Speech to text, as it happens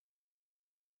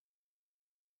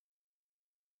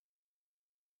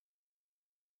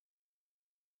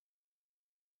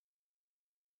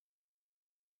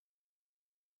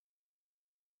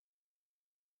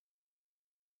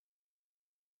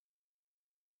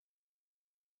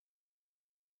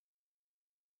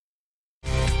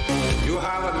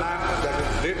have a lamp that is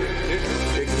lit.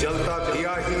 एक जलता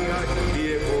दिया ही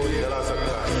दिए को जला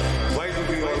सकता है. Why do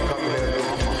we all come here to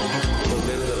Amma? Because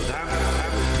there is a lamp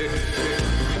lit.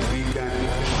 We can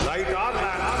light our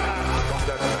lamp from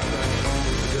that lamp.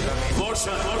 It is an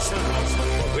emotion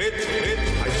for which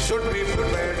I should be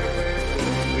prepared.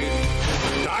 We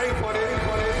die for it,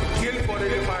 kill for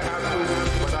it if I have to,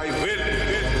 but I will.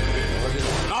 But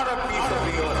it's not a piece of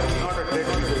the earth, not a dead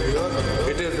piece of the earth.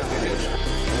 It is an emotion.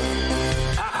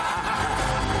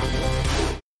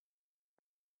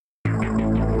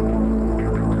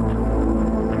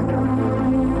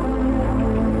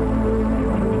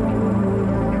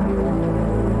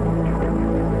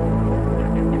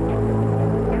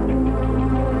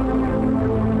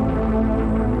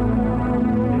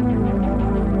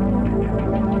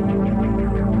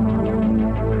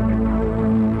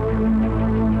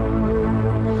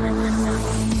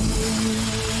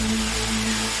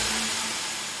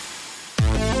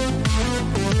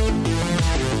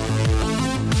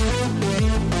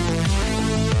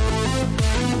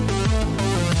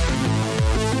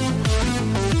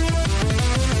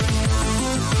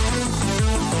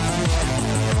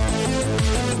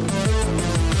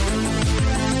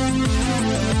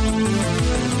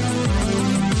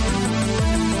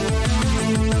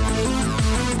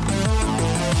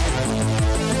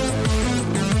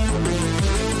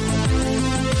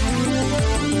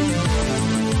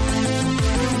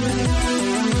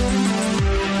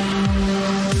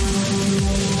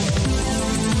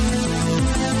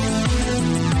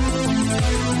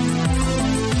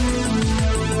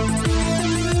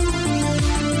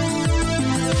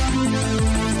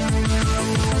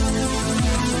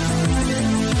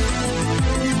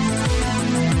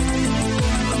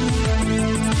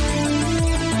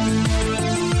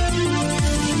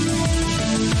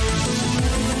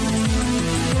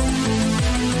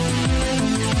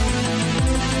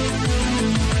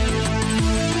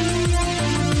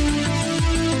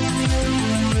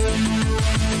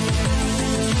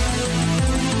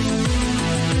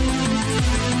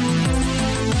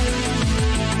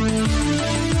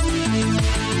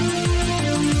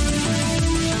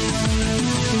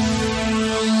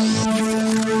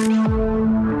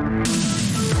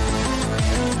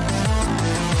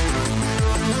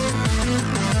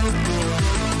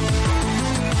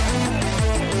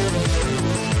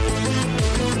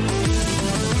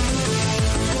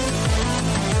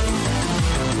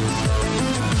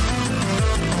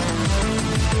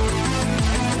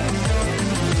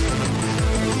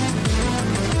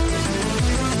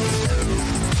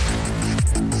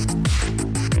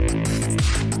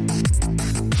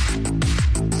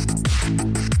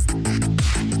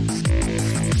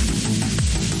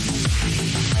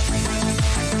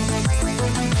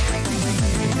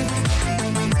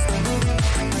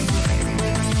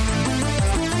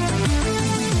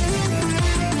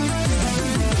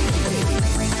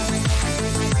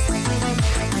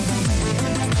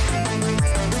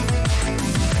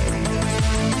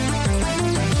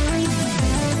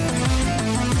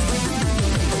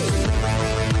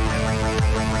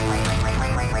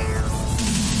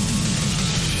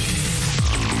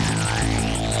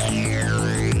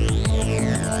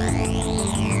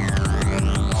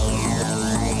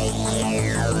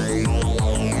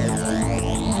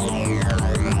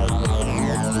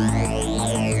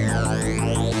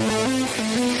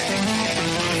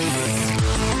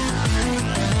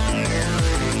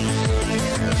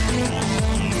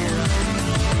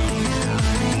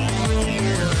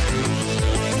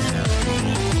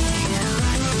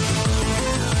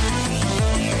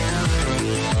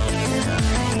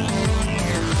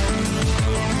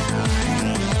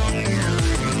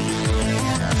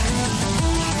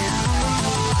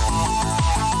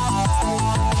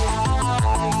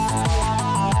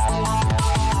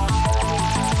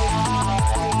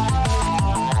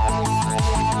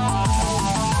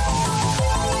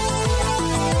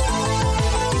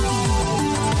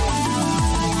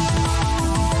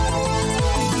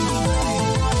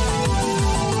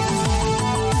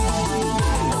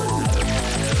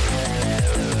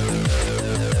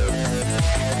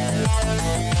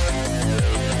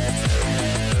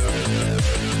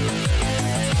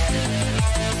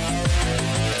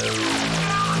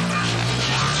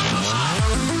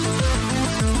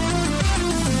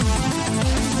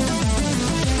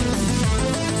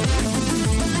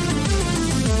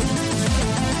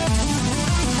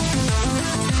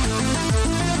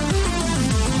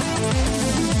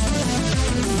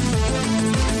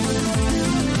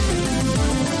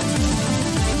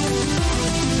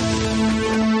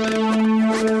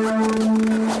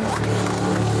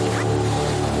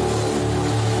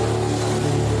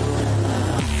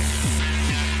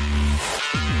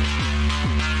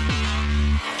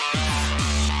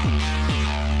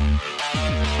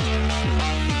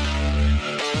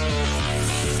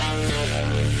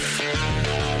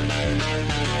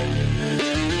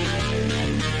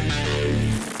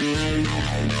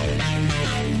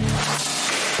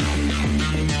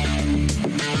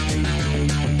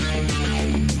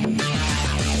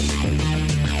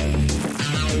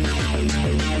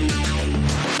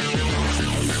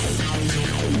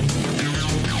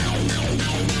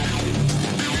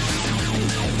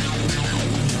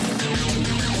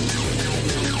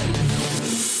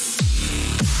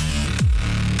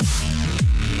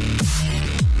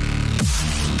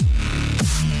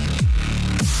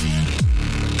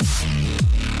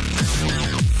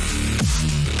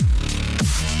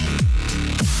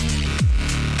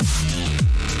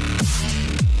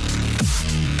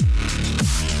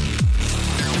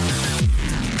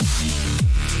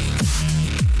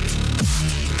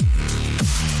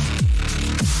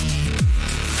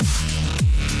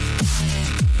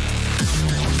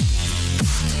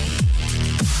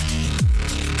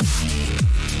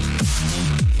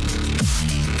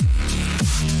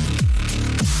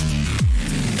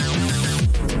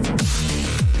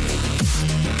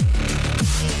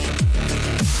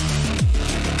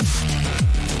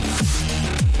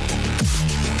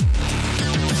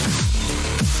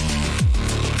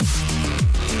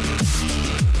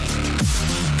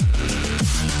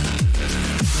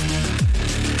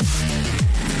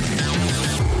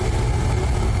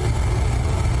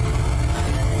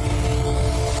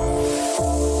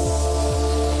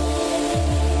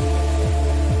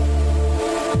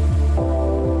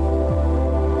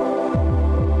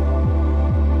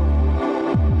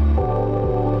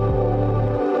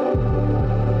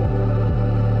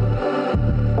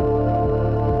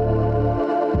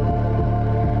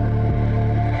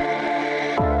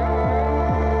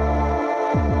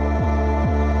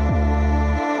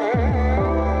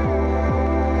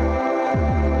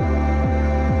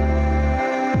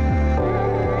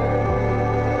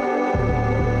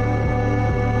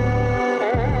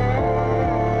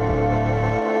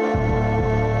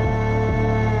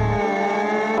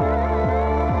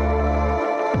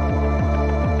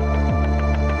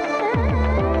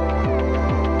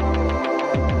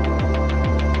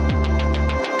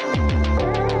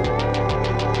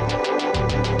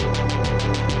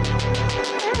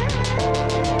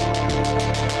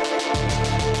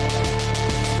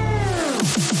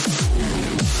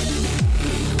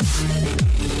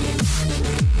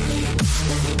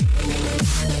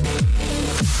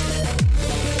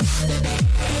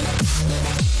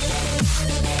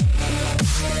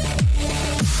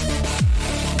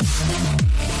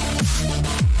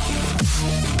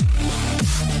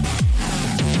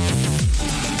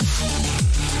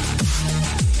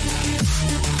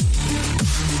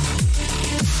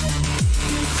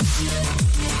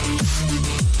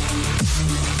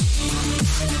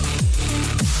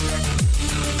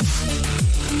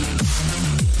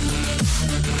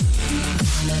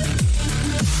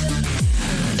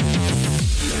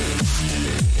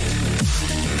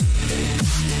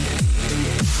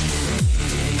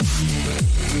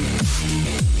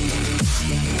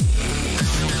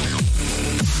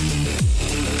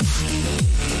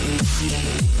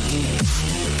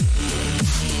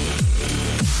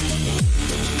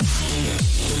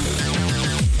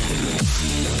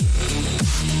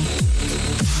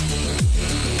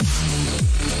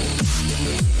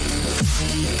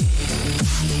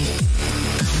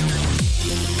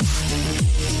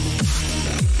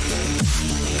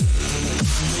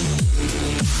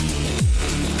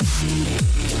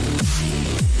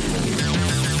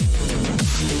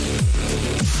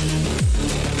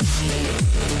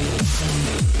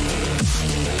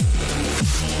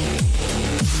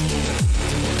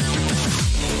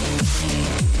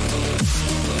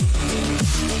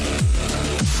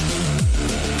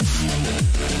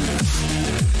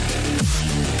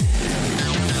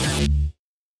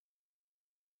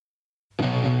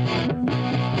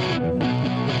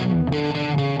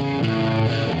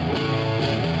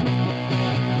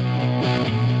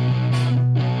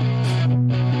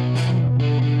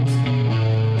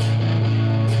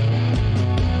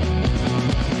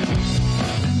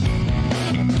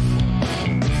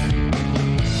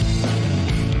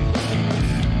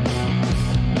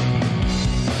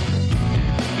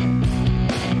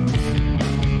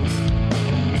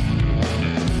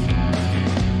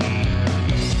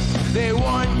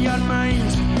 want your mind,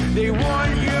 they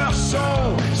want your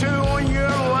soul. To own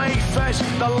your life is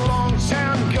the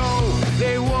long-term goal.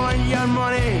 They want your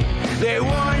money, they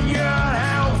want your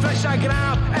health. It's a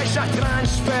grab, it's a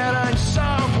transference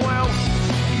of wealth.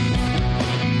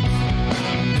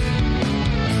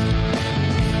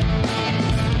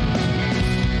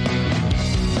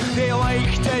 They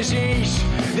like disease,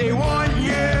 they want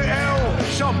you ill.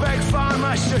 So big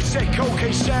pharmaceutical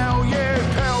can sell you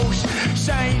pills.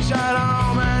 Signs are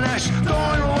ominous,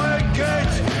 don't look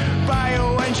good.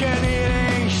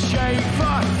 Bioengineering, shite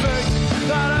for food.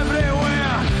 They're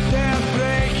everywhere, they're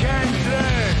breaking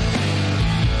through.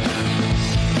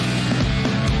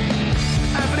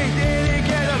 Every day they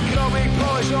get their grubby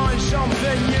paws on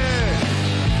something new.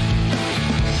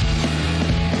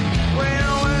 We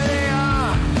know where they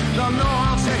are, they're not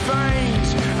hard to find.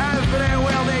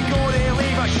 Everywhere they go they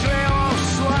leave a trail of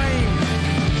slime.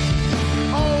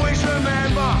 Always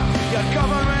remember, your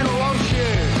government loves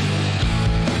you.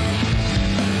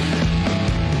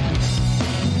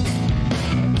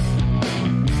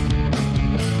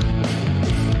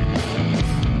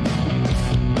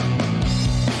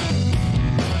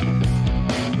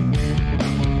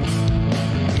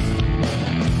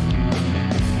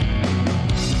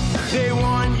 They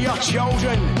want your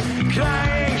children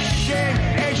crying shame.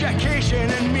 Education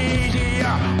and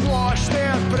media wash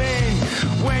their brain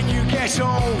when you get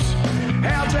old.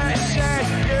 Heard it said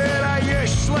you're a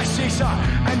useless eater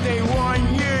and they want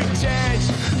you dead.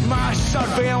 Mass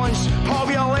surveillance,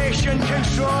 population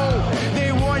control.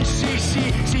 They want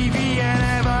CCTV in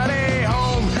every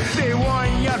home. They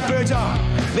want your Buddha,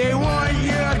 they want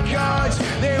your God,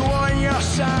 they want your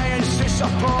science to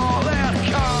support their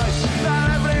cause.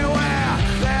 They're everywhere,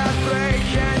 they're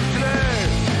breaking through.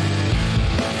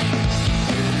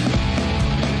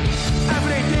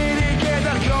 Every day they get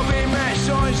their grubby mess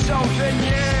on something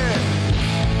new.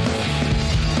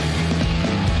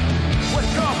 With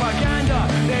propaganda,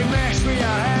 they mess with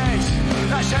your head.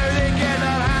 That's how they get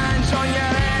their hands on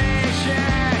your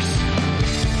NHS.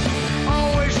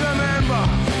 Always remember,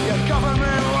 your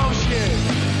government loves you.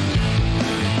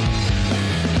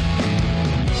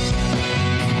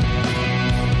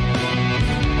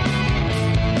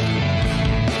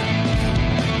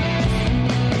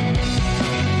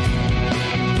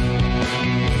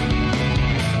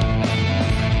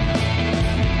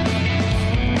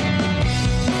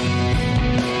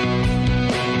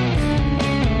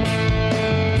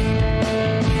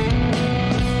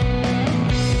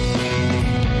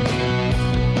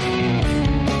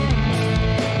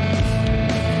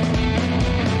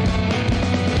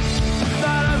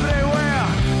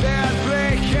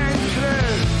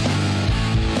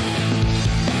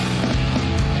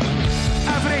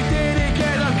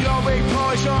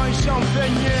 On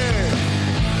something new.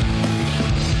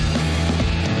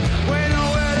 We know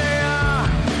where they are,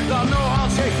 they're no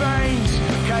hard to find.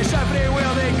 Cause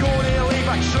everywhere they go they leave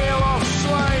a trail of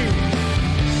slime.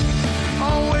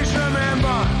 Always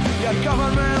remember, your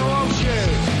government loves you.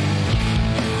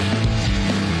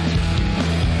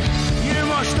 You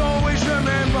must always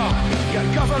remember, your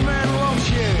government loves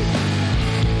you.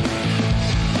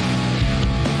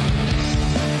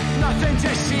 Nothing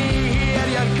to see here,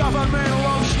 your government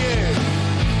loves you.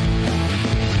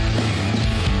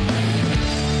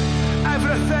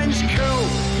 Everything's cool,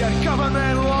 your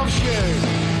government loves you.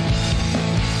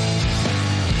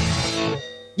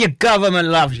 Your government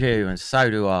loves you, and so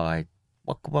do I.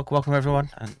 Welcome everyone,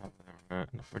 and another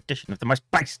edition of the most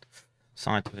based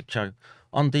scientific show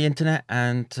on the internet.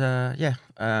 And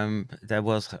there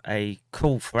was a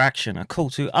call for action, a call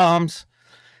to arms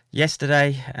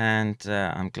yesterday, and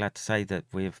I'm glad to say that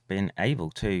we've been able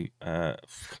to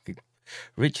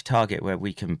reach a target where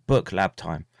we can book lab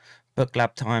time.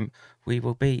 We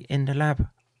will be in the lab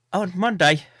on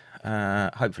Monday,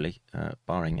 hopefully,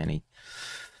 barring any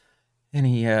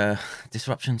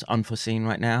disruptions unforeseen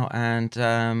right now. And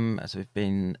as we've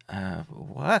been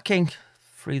working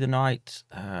through the night,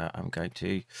 I'm going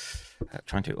to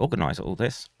trying to organise all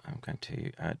this. I'm going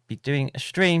to be doing a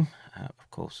stream, of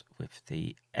course, with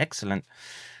the excellent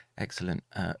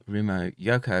Rimo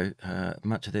Yoko.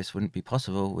 Much of this wouldn't be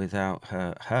possible without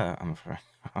her. I'm afraid.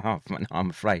 I'm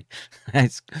afraid.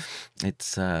 It's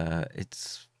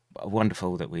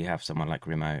wonderful that we have someone like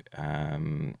Rimo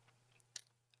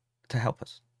to help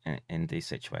us in these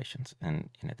situations. And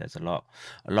there's a lot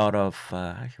of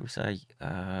how shall we say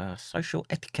social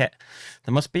etiquette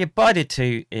that must be abided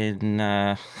to in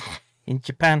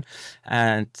Japan,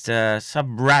 and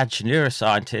some Raj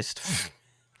neuroscientist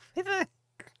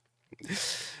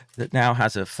that now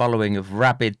has a following of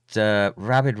rabid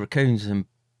raccoons and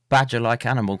badger-like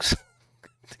animals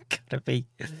gotta be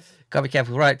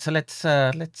careful. Right, so let's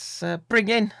bring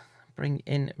in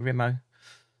Rimo.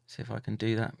 See if I can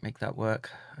do that, make that work.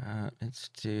 Let's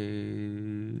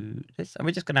do this, and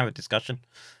we're just gonna have a discussion.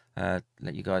 Let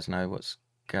you guys know what's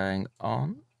going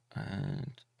on,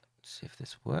 and see if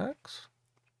this works.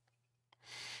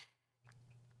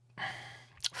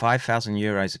 5,000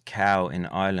 euros a cow in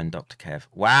Ireland, Dr. Kev.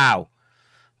 Wow,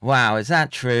 is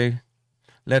that true?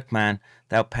 Look, man,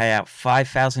 they'll pay out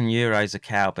 5,000 euros a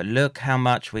cow, but look how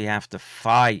much we have to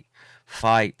fight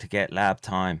to get lab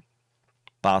time.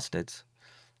 Bastards.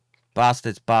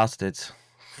 Won't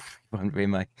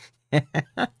Rimo.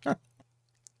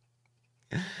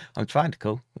 I'm trying to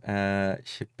call.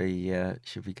 Should be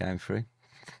going through.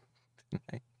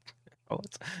 I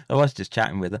was just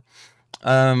chatting with her.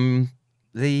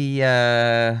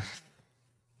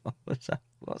 What was I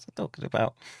talking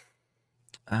about?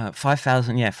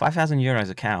 5,000 euros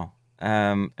a cow.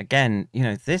 Again,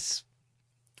 this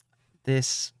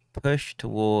push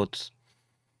towards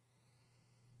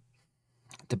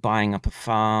the buying up of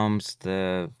farms,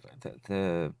 the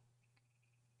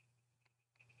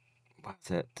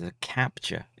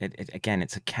capture.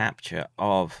 It's a capture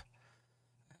of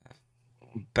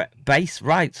base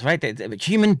rights, right?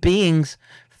 Human beings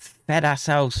fed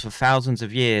ourselves for thousands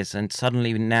of years, and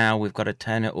suddenly now we've got to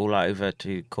turn it all over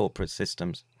to corporate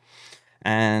systems.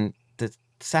 And the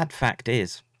sad fact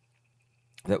is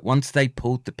that once they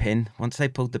pulled the pin on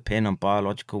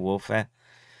biological warfare,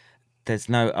 there's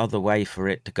no other way for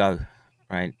it to go,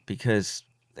 right? Because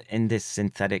in this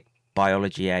synthetic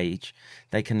biology age,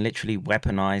 they can literally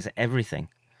weaponize everything.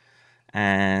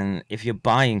 And if you're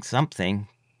buying something,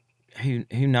 who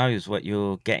knows what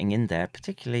you're getting in there,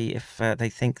 particularly if they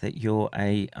think that you're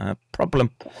a problem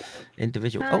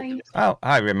individual. Hi. Oh,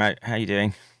 hi, Rimo. How you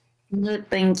doing? Good,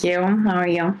 thank you. How are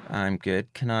you? I'm good.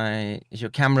 Is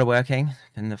your camera working?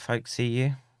 Can the folks see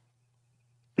you?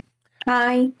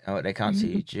 Hi. Oh, they can't see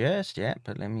you just yet,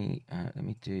 but let me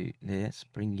do this.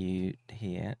 Bring you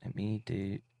here. Let me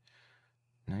do.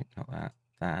 No, not that.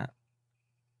 That.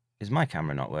 Is my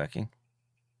camera not working?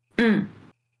 I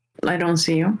don't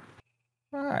see you.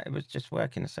 Right, it was just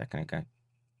working a second ago.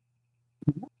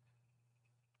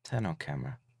 Turn on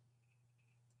camera.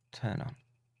 Turn on.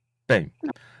 Boom.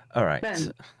 All right.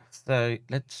 Boom. So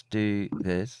let's do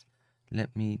this.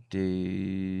 Let me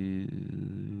do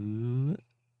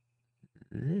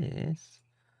this.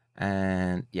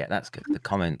 And yeah, that's good. The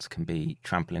comments can be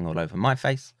trampling all over my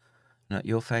face, not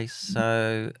your face.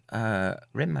 So,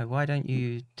 Rimo, why don't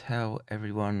you tell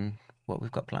everyone what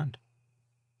we've got planned?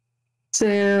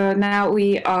 So now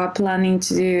we are planning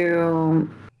to do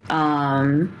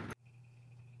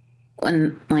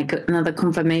another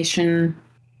confirmation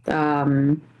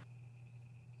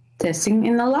testing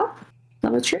in the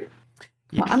laboratory.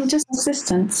 Yes. Well, I'm just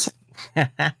assistant.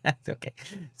 Okay.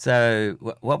 So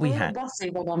what we I'm had. bossy,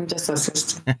 but I'm just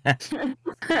assistant.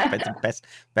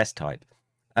 best type.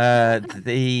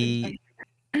 The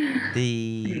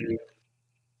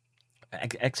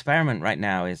experiment right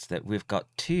now is that we've got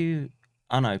 2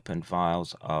 unopened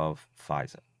vials of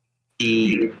Pfizer.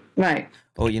 Right.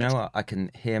 Or you know what? I can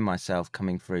hear myself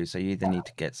coming through, so you either need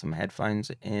to get some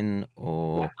headphones in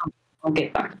or.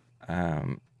 Okay.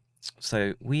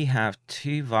 So we have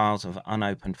 2 vials of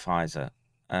unopened Pfizer,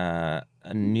 a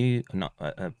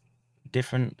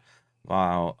different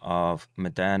vial of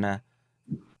Moderna,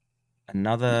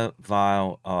 another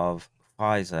vial of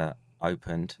Pfizer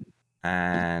opened,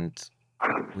 and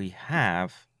we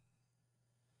have,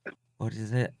 what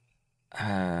is it?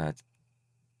 Not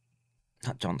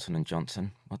Johnson &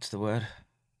 Johnson. What's the word?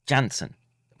 Janssen.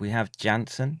 We have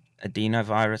Janssen,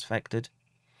 adenovirus vectored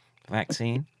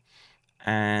vaccine.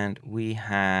 And we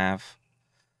have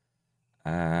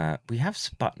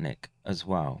Sputnik as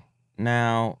well.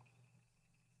 Now,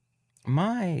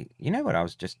 you know what I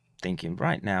was just thinking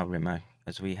right now, Rimo,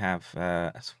 as we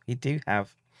do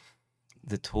have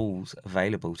the tools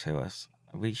available to us,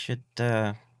 we should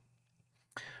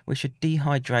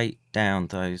dehydrate down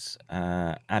those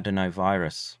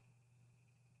adenovirus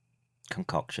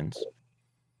concoctions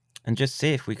and just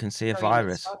see if we can see a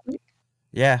virus.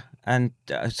 Yeah, and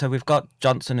so we've got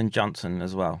Johnson & Johnson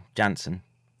as well, Janssen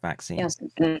vaccine. Yes.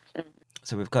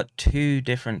 So we've got 2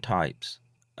 different types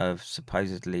of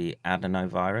supposedly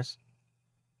adenovirus.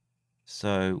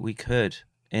 So we could,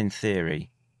 in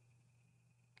theory,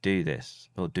 do this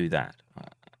or do that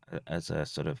as a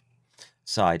sort of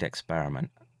side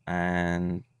experiment.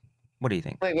 And what do you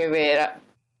think? Wait.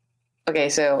 Okay,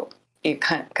 so you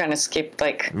kind of skipped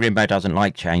like. Rimo doesn't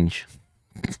like change.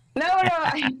 No,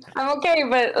 I'm okay,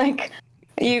 but like,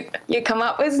 you come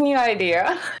up with new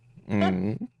idea.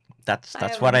 That's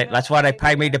have why no that's why they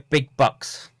pay me the big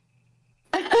bucks.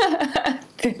 I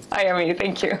mean,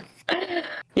 thank you.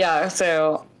 Yeah,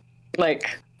 so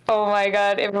like, oh my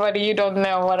god, everybody, you don't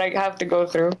know what I have to go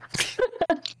through.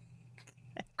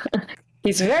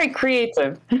 He's very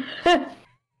creative,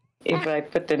 if I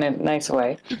put it in a nice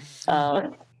way.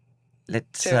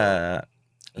 Let's So-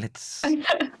 let's.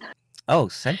 Oh,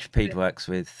 Centipede works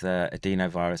with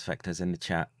adenovirus vectors in the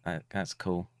chat. That's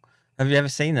cool. Have you ever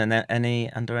seen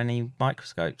any under any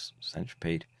microscopes?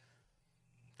 Centipede.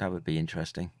 That would be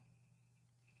interesting.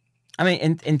 I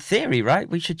mean, in theory, right?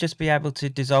 We should just be able to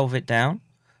dissolve it down,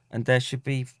 and there should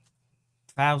be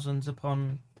thousands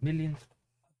upon millions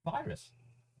of virus.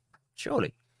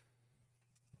 Surely.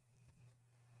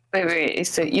 wait,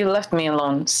 so you left me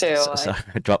alone. So, Sorry,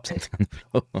 I dropped something on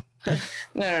the floor.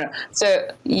 no. So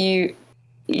you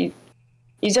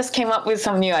just came up with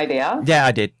some new idea. Yeah,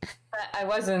 I did. I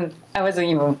wasn't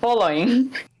even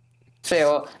following.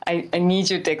 So I need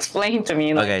you to explain to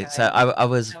me. Like, Okay, so I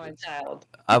was I'm a child.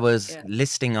 Yeah.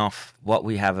 listing off what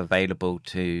we have available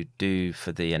to do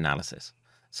for the analysis.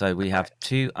 So we have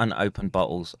 2 unopened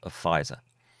bottles of Pfizer.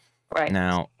 Right.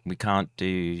 Now, we can't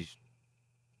do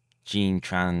gene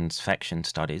transfection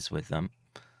studies with them,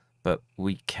 but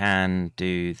we can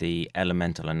do the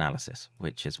elemental analysis,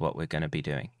 which is what we're going to be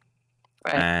doing.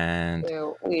 Right. And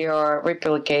So we are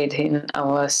replicating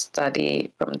our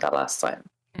study from the last time.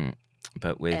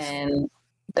 but with And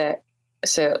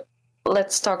so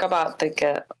let's talk about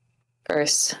the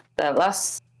first, the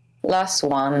last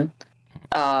one.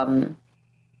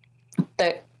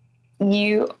 That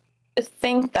you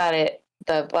think that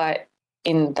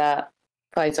in the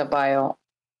Pfizer bio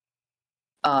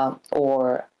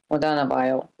or Moderna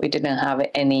bio, we didn't have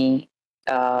any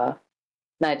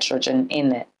nitrogen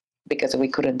in it because we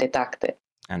couldn't detect it.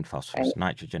 and phosphorus, Right.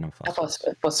 nitrogen and phosphorus.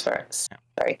 Phosphorus. Yeah.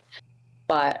 Sorry,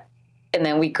 and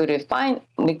then we could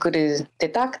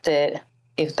detect it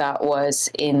if that was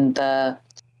in the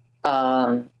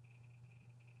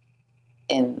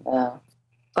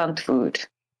plant food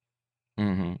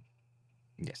Mm-hmm.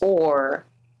 Yes. or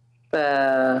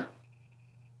the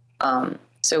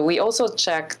so we also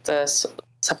checked the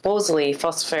supposedly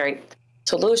phosphate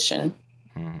solution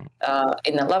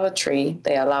in the laboratory.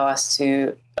 They allow us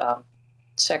to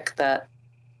check that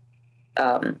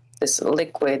this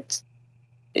liquid.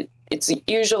 It's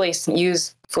usually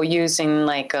used for using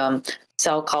like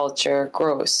cell culture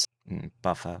growth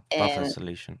Buffer and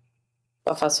solution.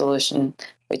 buffer solution,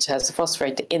 which has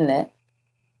phosphate in it,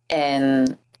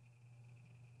 and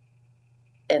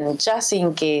just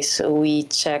in case we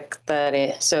check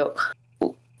that so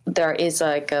there is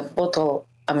like a bottle,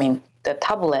 I mean the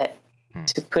tablet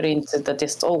to put into the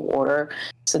distilled water,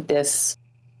 so this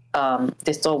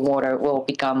distilled water will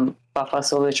become buffer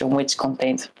solution which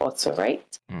contains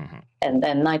phosphorate and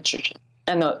then nitrogen,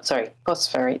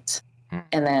 phosphorate,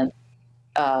 and then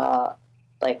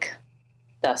like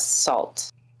the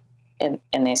salt in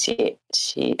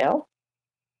NaCl,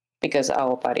 because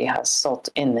our body has salt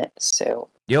in it. So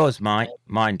Yours might,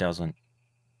 mine doesn't.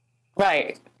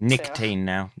 right. Nicotine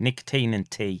now. Nicotine and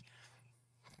tea.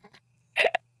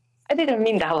 I didn't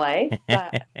mean that way.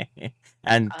 But,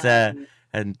 and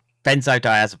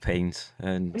benzodiazepines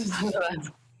and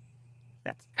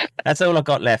that's all I've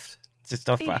got left. Just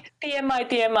off.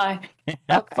 TMI.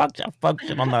 I've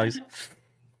function on those.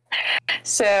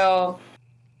 So,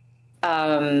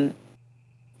 and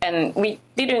we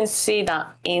didn't see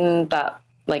that in that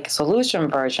like solution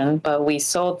version, but we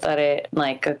saw that it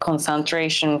like a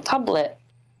concentration tablet.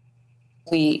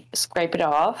 We scrape it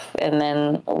off and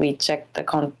then we check the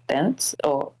contents,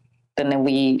 then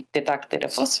we detected a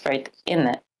phosphate in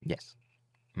it. Yes.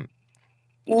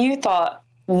 You thought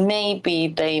maybe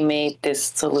they made this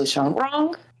solution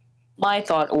wrong. My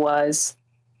thought was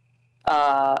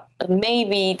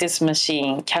maybe this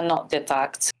machine cannot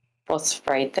detect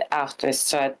phosphate after a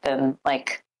certain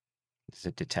It's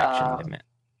a detection limit.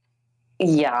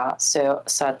 Yeah, so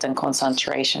certain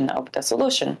concentration of the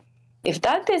solution. If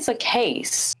that is the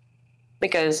case,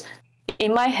 because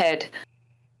in my head,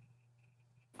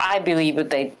 I believe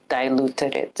they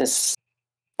diluted it, this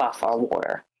buffer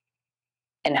water,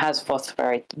 and has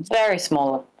phosphorate, very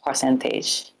small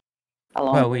percentage.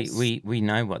 Well, we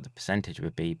know what the percentage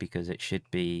would be because it should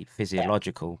be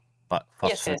physiological, but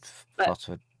phosphate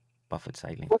buffered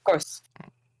saline. Of course.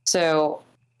 So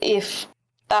if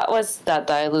that was that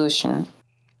dilution,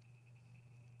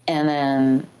 and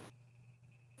then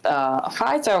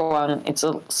Pfizer one, it's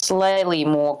a slightly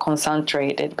more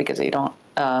concentrated because you don't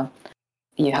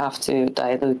you have to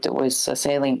dilute it with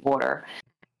saline water,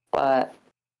 but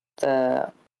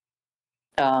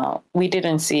we we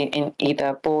didn't see in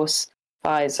either both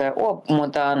Pfizer or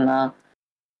Moderna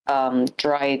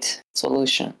dried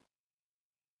solution.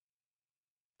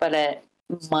 But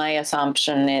my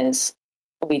assumption is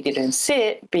we didn't see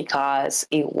it because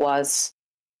it was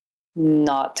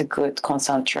not a good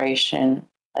concentration,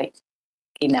 like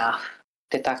enough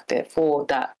detected for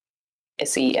that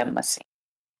SEM machine.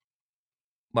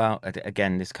 Well,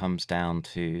 again, this comes down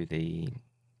to the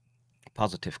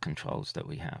positive controls that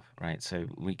we have, right? So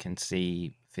we can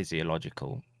see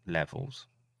physiological levels,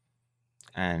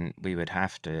 and we would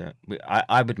have to.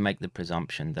 I would make the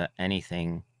presumption that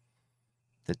anything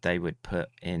that they would put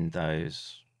in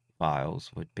those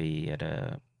vials would be at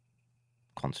a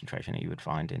concentration that you would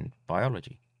find in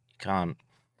biology. You can't.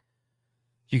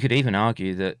 You could even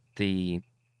argue that the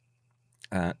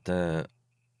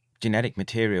genetic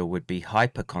material would be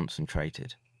hyper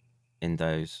concentrated in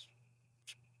those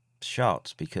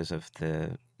shots because of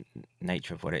the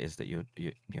nature of what it is that you're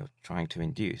trying to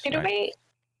induce. Did right? we?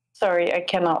 Sorry, I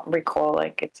cannot recall.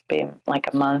 Like it's been like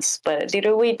a month. But did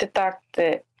we detect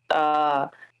the? Oh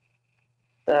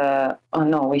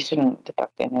no, we shouldn't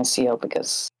detect the NaCl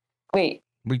because wait.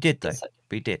 We did though.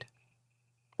 We did.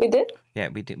 We did. Yeah,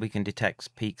 we did. We can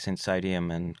detect peaks in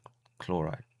sodium and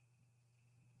chloride.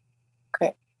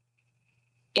 Okay.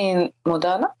 In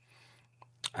Moderna.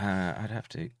 I'd have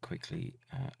to quickly.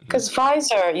 Because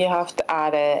Pfizer, you have to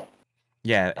add it.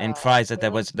 Yeah, in Pfizer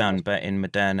there was none, but in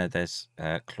Moderna there's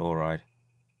chloride.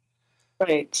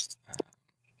 Right.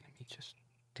 Let me just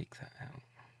dig that out.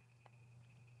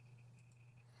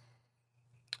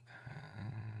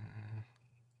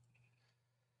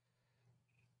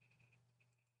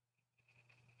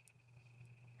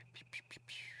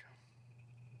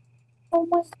 Oh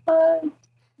my god,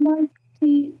 my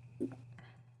teeth.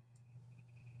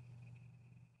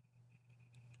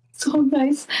 So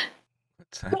nice.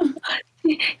 What's that?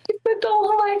 You put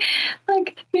all my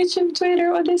like YouTube,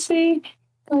 Twitter, Odyssey,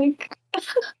 like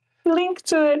link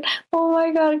to it. Oh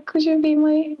my god, could you be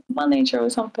my manager or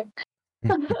something?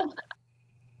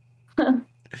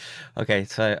 Okay,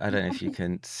 so I don't know if you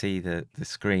can see the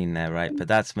screen there, right? But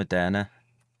that's Moderna.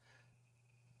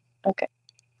 Okay.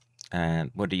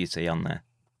 And what do you see on there?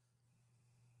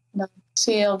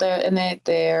 Seal there and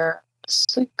there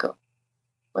Suiko.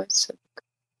 What's it?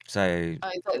 So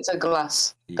It's a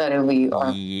glass that we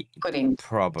are putting.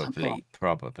 probably.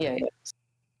 Yeah.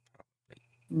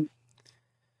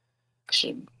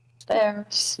 There,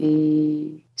 CL.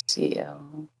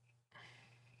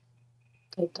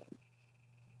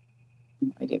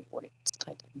 No idea what it's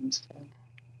titanium.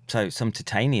 So some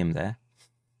titanium there.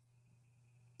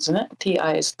 Isn't it? Ti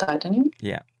is titanium.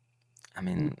 Yeah, I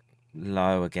mean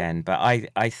low again, but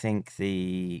I think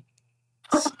that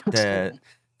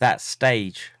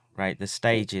stage, right? The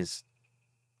stage is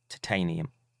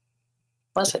titanium.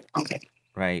 Was it? Okay.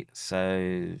 Right,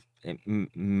 so it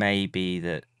may be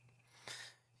that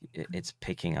it's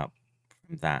picking up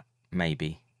from that,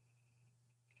 maybe.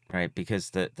 Right,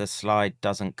 because the slide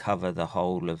doesn't cover the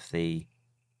whole of the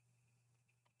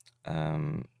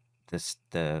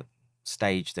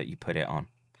stage that you put it on,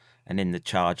 and in the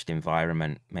charged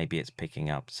environment, maybe it's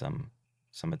picking up some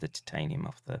of the titanium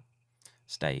off the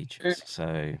stage.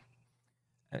 So,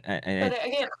 But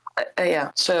again,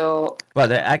 yeah. So.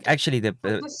 Well, actually, this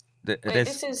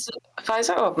is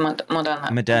Pfizer or Moderna?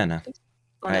 Moderna.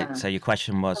 Right. So your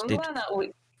question was, Moderna,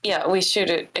 we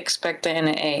should expect the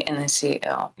Na and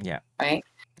NaCl. Yeah. Right.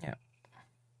 Yeah.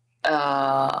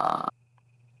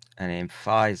 And in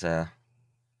Pfizer,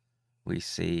 we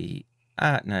see.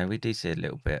 No, we do see a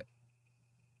little bit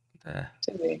there.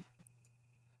 Do we?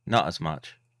 Not as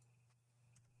much.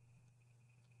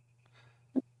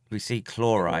 We see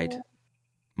chloride.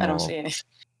 I don't see any.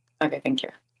 Okay, thank you.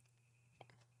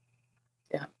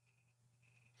 Yeah.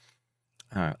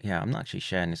 Oh, yeah, I'm not actually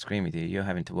sharing the screen with you. You're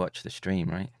having to watch the stream,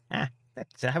 right?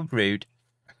 That's how rude.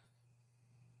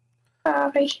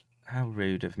 Sorry. How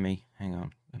rude of me. Hang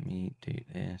on. Let me do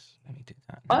this. Let me do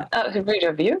that. What? Rude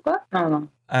of you? What? No.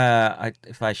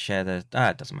 If I share the...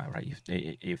 it doesn't matter, right?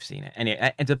 You've seen it.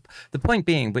 Anyway, the point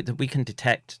being that we can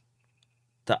detect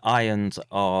the ions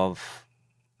of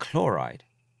chloride,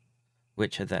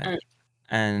 which are there.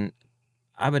 And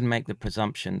I would make the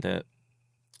presumption that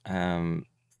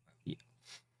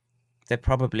there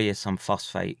probably is some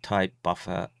phosphate type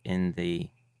buffer in the...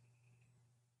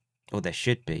 Or there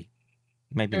should be.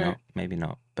 Maybe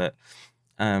not. But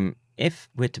if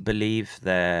we're to believe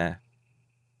their...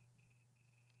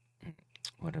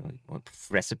 What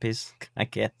recipes, I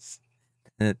guess,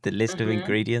 the list of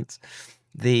ingredients,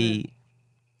 there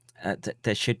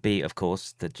should be, of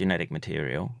course, the genetic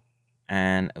material,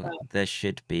 and there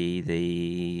should be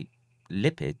the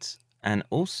lipids, and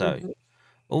also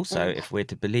if we're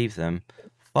to believe them,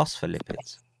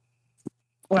 phospholipids.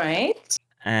 Right.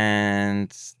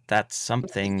 And that's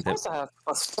something that Also have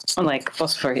like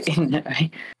phosphorus in there,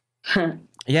 right?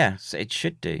 yes, it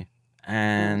should do.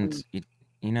 And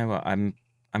you know what? I'm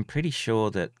pretty sure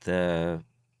that the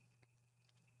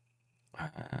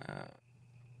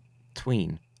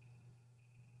tween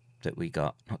that we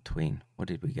got, not tween, what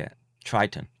did we get?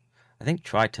 Triton. I think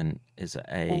Triton is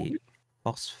a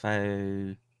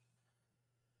phospho.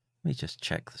 Let me just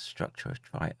check the structure of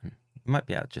Triton. You might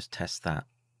be able to just test that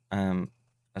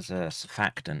as a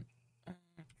surfactant.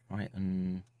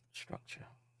 Triton structure.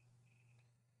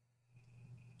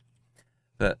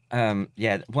 But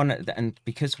yeah, and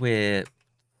because we're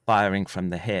firing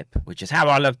from the hip, which is how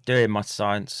I love doing my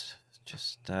science,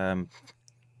 just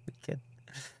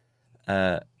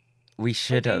we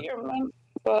should have. Do you remember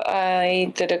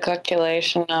I did a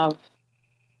calculation of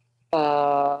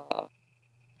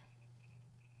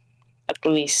at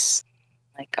least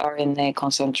like RNA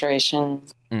concentration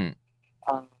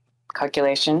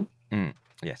calculation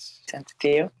Yes. sent it to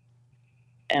you.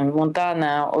 And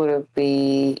Montana would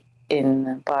be in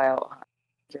about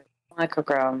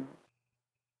microgram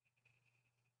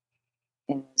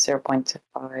in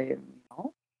 0.5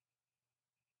 mil.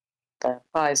 The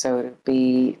Pfizer would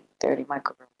be 30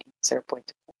 microgram in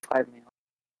 0.5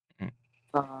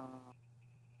 mil.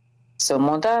 So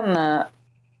Moderna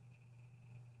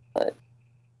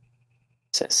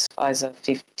says Pfizer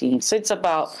 15. So it's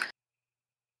about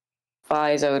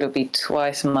Pfizer would be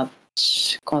twice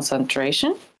much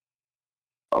concentration,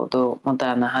 although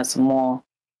Moderna has more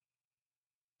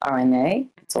RNA.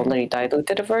 It's already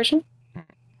diluted version.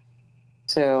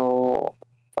 So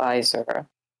Pfizer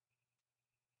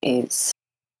is,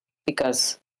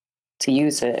 because to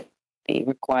use it, it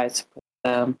requires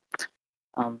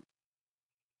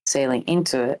saline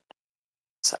into it.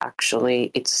 So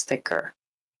actually, it's thicker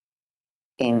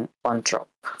in one drop.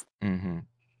 Mm-hmm.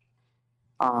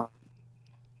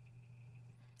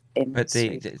 But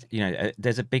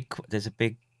there's a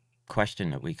big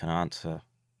question that we can answer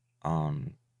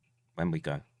on when we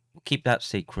go. We'll keep that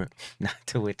secret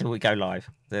till we go live.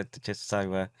 Just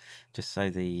so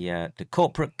the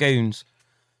corporate goons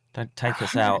don't take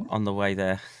us out on the way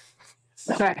there.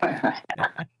 Right.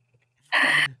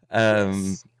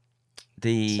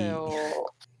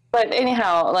 But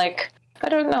anyhow, like, I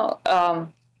don't know.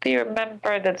 Do you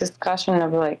remember the discussion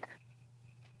of like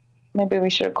maybe we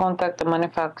should contact the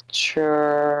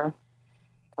manufacturer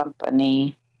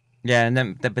company? Yeah, and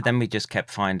then we just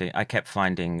kept finding. I kept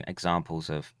finding examples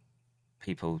of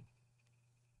people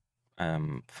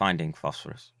finding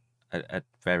phosphorus at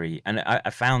very, and I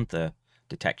found the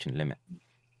detection limit,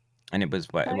 and it was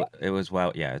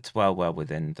it's well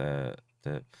within the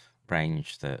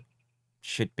range that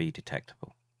should be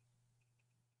detectable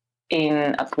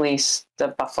In at least the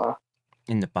buffer.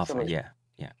 in the buffer. Yeah.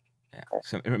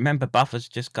 So remember, buffer's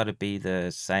just got to be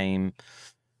the same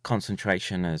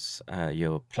concentration as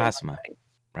your plasma,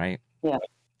 right? Yeah.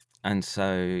 And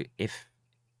so if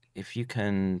you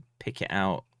can pick it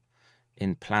out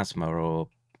in plasma or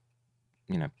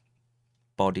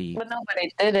body. But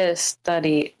nobody did a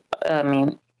study. I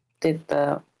mean, did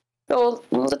the. Well,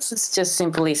 let's just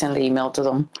simply send the email to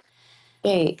them.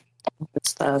 Hey,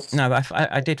 No,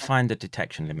 I did find the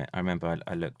detection limit. I remember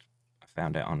I looked, I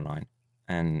found it online,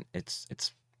 and it's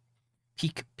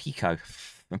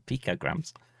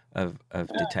picograms of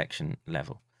detection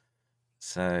level.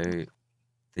 So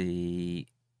the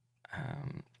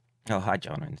oh, hi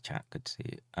John in the chat, good to see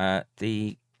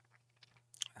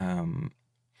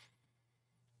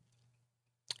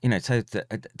you. So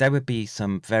there would be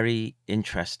some very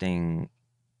interesting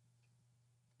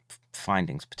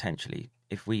findings potentially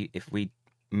if we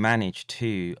manage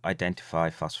to identify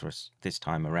phosphorus this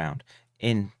time around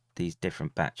in these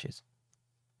different batches,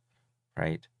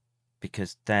 right?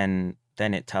 Because then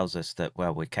it tells us that,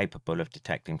 well, we're capable of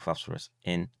detecting phosphorus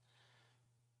in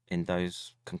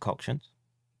those concoctions.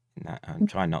 I'm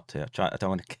trying not to. I don't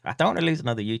want to lose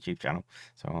another YouTube channel,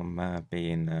 so I'm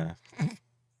being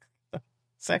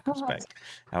circumspect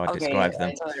how I describe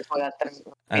them.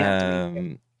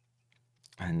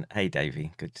 And hey,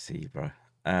 Davey, good to see you, bro.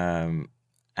 And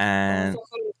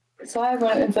so it's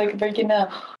like breaking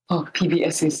out. Oh,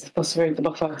 PBS is phosphorate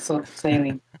buffer, so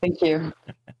sailing. Thank you.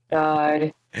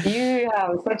 God, you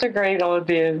have such a great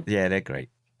audience. Yeah, they're great.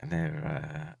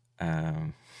 They're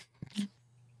how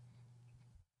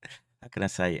can I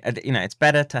say? It's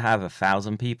better to have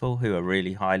 1,000 people who are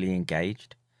really highly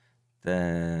engaged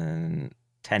than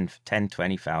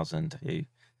 20,000 who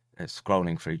are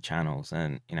scrolling through channels.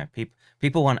 And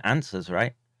people want answers,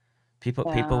 right? People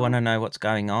want to know what's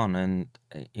going on, and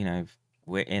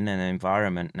we're in an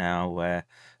environment now where,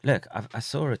 look, I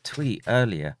saw a tweet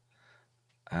earlier.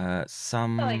 Like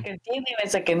dealing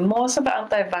with like most of the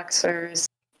anti-vaxxers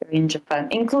in Japan,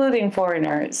 including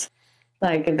foreigners,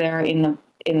 like they're in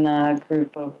a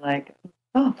group of like,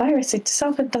 oh, virus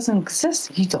itself, it doesn't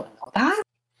exist. You don't know that.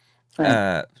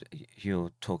 Like,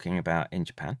 you're talking about in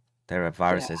Japan. There are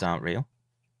viruses aren't real.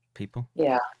 People.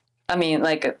 Yeah, I mean,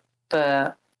 like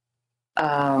the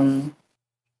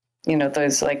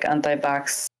those like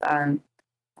anti-vax and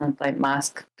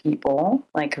anti-mask people,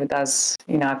 like who does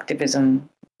activism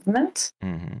movement.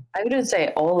 Mm-hmm. I wouldn't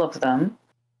say all of them,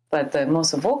 but the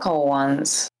most vocal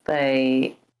ones, they're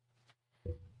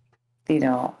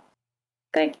not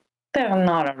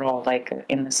at all like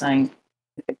in the scientific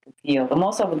field.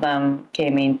 Most of them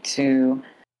came into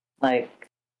like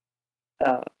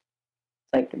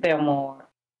they're more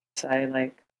say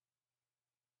like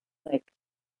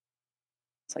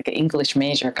it's like an English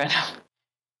major kind of.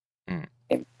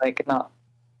 It's like not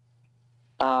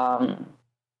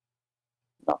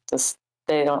just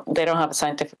they don't have a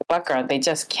scientific background. They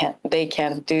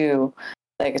can't do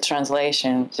like a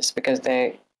translation just because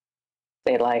they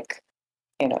like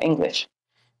English.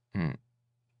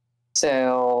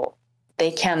 So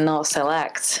they cannot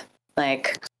select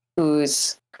like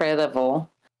who's credible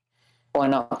or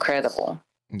not credible.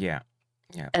 Yeah.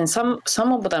 And some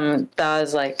of them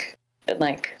does like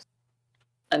and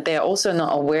they're also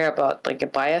not aware about like a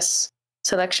bias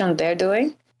selection they're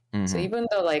doing. Mm-hmm. So even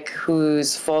though like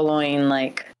who's following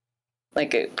like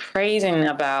praising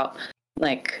about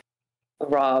like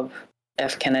Rob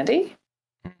F. Kennedy,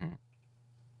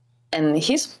 and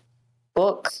his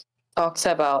book talks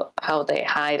about how they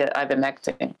hide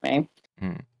ivermectin, right?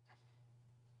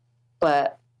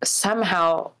 But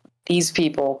somehow these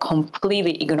people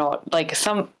completely ignore, like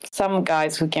some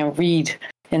guys who can read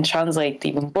and translate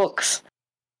even books,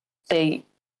 they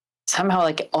somehow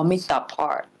like omit that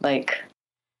part, like.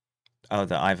 Oh,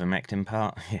 the ivermectin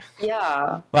part.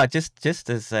 Yeah. Well, just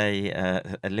as a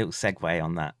little segue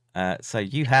on that. So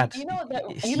you had.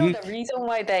 The reason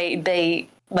why they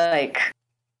like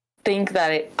think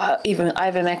that even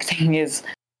ivermectin is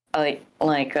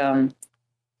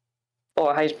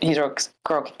or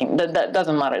hydroxychloroquine. That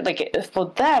doesn't matter. Like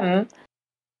for them,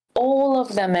 all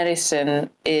of the medicine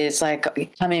is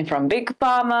like coming from big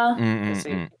pharma.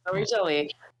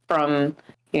 Originally from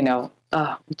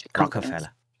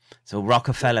Rockefeller. So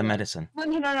Rockefeller medicine.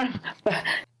 No. But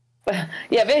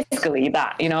yeah, basically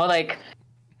that. Like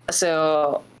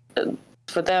so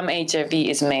for them, HIV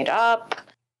is made up.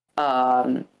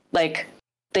 Like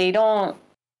they don't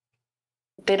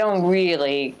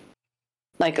really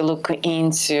like look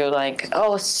into like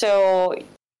so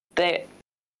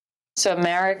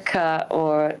America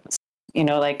or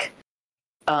like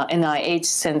NIH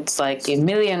sent like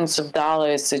millions of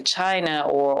dollars to China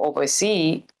or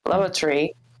overseas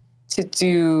laboratory to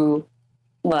do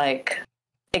like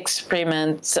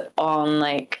experiments on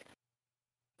like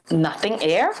nothing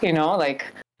air, like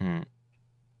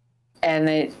and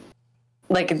it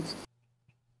like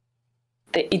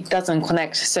it doesn't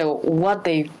connect. So what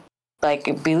they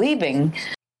like believing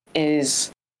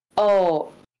is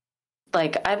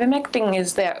like ivermectin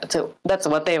is there. So that's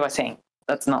what they were saying.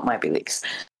 That's not my beliefs.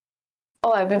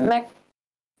 IVM,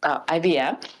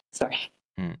 sorry,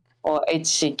 or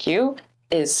HCQ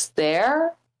is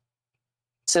there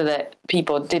so that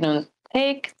people didn't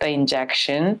take the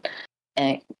injection,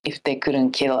 and if they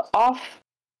couldn't kill off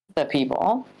the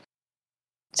people,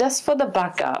 just for the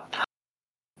backup,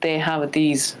 they have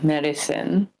these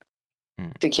medicine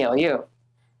to kill you.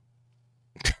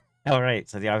 All right,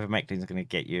 so the ivermectin is going to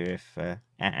get you if right.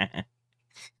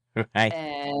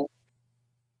 And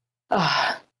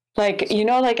like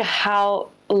like how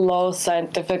low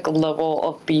scientific level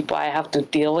of people I have to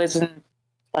deal with, and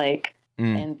like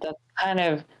and the kind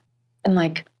of and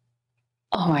like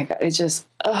oh my god, it's just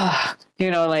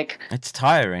like it's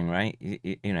tiring, right?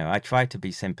 I try to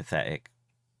be sympathetic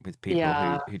with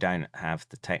people who don't have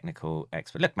the technical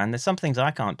expert. Look, man, there's some things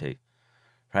I can't do.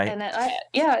 Right. And after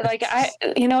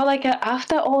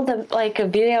all the like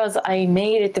videos I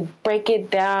made it to break it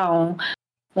down,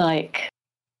 like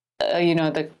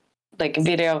the like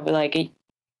video of like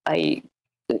I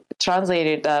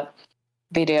translated the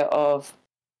video of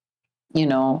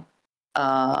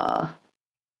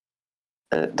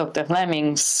Dr.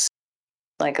 Fleming's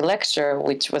like lecture,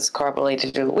 which was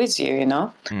corroborated with you,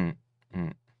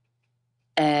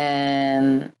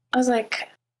 and I was like,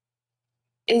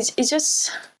 it's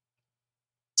just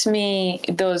to me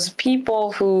those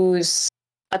people who's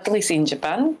at least in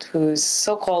Japan who's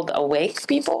so-called awake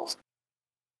people,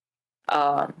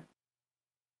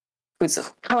 who's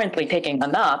currently taking a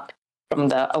nap from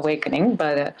the awakening,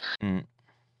 but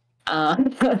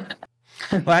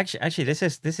well, actually, this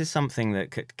is something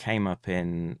that came up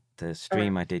in the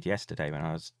stream I did yesterday when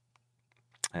I was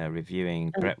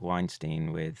reviewing Brett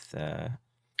Weinstein with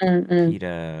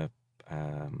Peter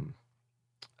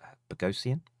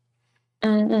Boghossian.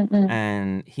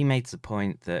 And he made the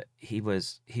point that he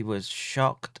was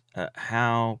shocked at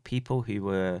how people who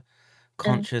were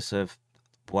conscious of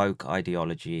woke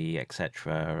ideology,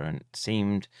 etc., and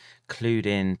seemed clued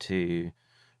into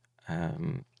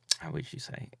how would you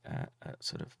say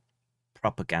sort of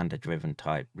propaganda-driven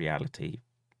type reality.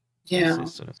 yeah,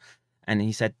 Sort of, and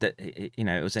he said that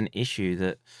it was an issue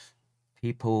that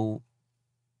people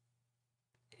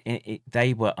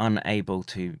they were unable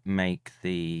to make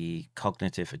the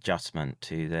cognitive adjustment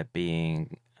to there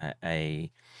being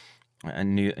a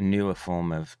newer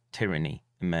form of tyranny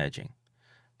emerging.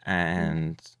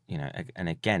 And and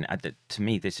again, to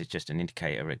me, this is just an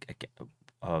indicator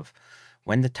of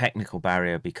when the technical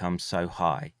barrier becomes so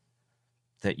high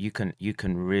that you can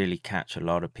really catch a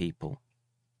lot of people,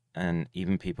 and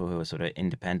even people who are sort of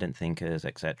independent thinkers,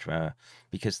 etc.,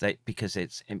 because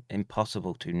it's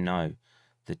impossible to know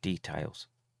the details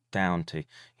down to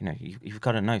you've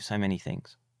got to know so many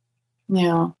things,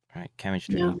 yeah, right?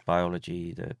 Chemistry, yeah.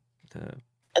 biology, the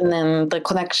And then the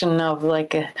connection of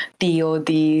like a DOD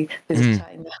with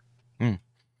China. and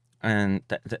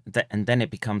and then it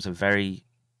becomes a very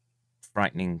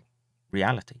frightening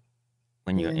reality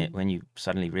when you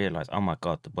suddenly realize, oh my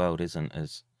God, the world isn't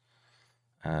as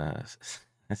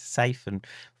safe and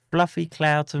fluffy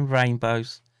clouds and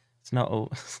rainbows. It's not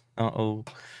all. Not all.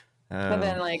 But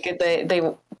then, like they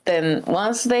then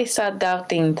once they start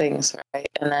doubting things, right?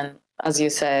 And then, as you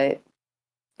say,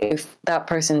 if that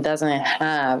person doesn't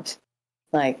have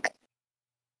like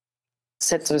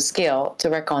sets of skill to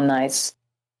recognize,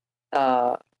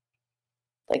 like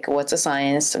what's a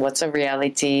science, what's a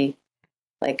reality,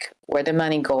 like where the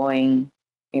money going,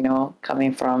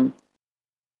 coming from,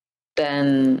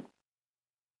 then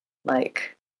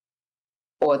like,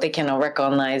 or they cannot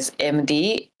recognize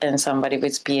MD and somebody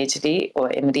with PhD or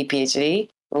MD PhD,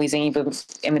 or even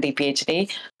MD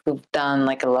PhD who've done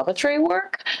like a laboratory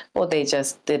work, or they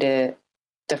just did a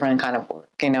different kind of work,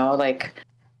 like.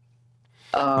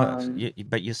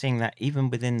 But you're seeing that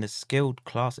even within the skilled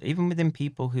class, even within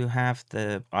people who have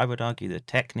I would argue, the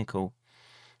technical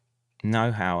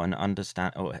know-how and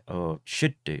understand, or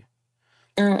should do,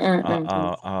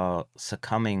 are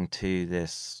succumbing to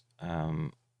this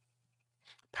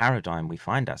paradigm we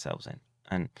find ourselves in.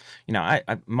 And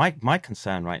my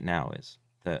concern right now is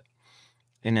that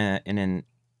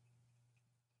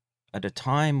at a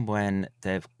time when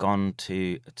they've gone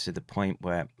to the point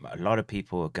where a lot of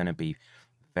people are going to be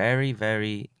very,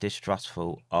 very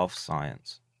distrustful of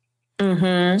science,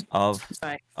 of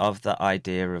the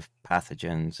idea of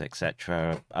pathogens,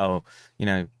 etc. Oh,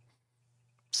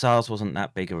 SARS wasn't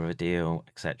that big of a deal,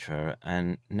 etc.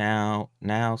 And now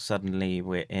suddenly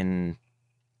we're in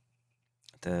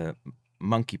the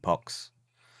monkeypox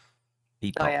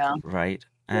epoch, right?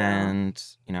 Yeah. And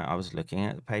I was looking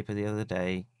at the paper the other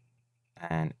day,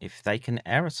 and if they can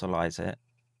aerosolize it,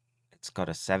 it's got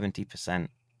a 70%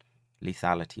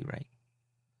 lethality rate.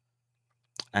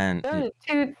 And there are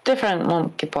two different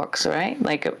monkeypox, right?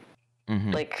 Like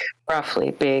like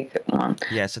roughly big one.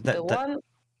 Yeah, so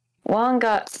one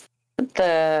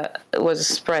was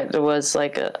spread. There was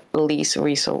like a least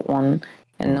recent one,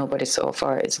 and nobody so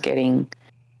far is getting.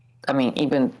 I mean,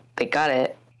 even they got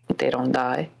it, they don't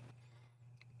die.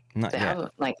 Not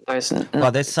yet.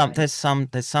 There's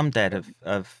some dead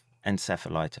of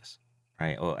encephalitis,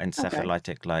 right, or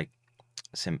encephalitic like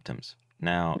symptoms.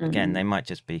 Now, again, they might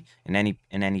just be in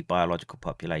any biological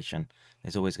population.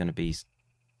 There's always going to be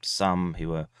some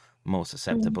who are more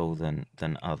susceptible than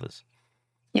others.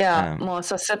 Yeah, more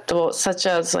susceptible, such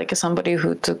as like somebody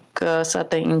who took a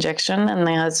certain injection and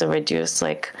they has a reduced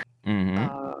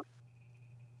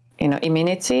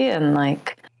immunity, and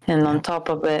on top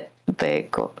of it they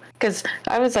go, because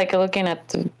I was like looking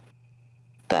at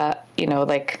that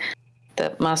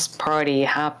the mass party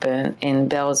happened in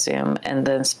Belgium and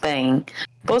then Spain.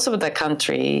 Both of the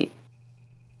country,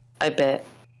 I bet,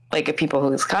 like people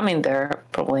who's coming there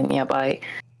probably nearby,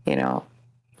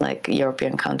 like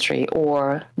European country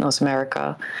or North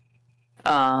America,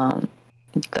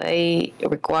 they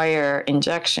require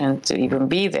injection to even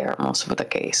be there most of the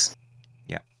case.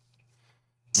 Yeah.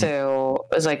 So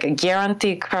it's like a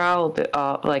guaranteed crowd,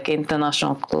 like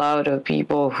international crowd of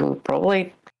people who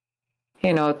probably,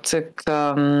 took,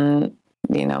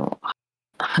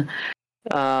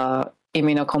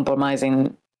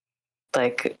 immunocompromising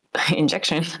like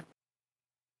injection,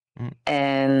 Mm.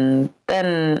 and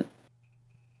then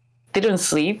didn't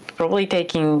sleep, probably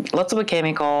taking lots of a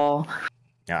chemical,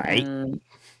 Right. and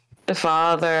the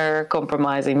father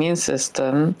compromised immune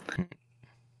system.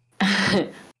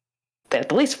 They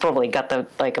at least probably got the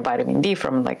like a vitamin D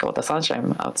from like all the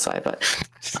sunshine outside, but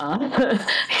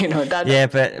that. Yeah,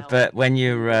 but when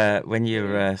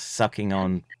you're sucking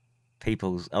on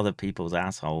other people's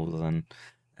assholes and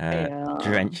Yeah.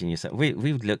 drenching yourself,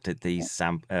 we've looked at these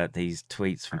these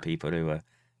tweets from people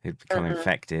who'd become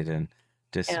infected and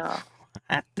just Yeah.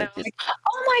 they're They're just like,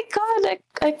 oh my god,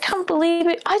 I can't believe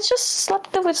it. I just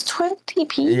slept with 20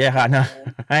 people. yeah, I know.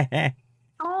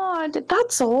 Oh,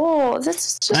 that's all. This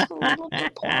is just a little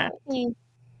bit party.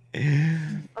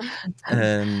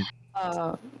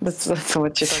 That's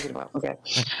what you're talking about. Okay.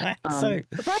 So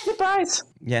Surprise.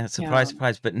 yeah,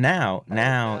 surprise. But now,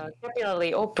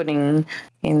 Capillary opening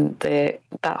in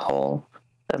that hole.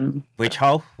 which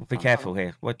hole? Be careful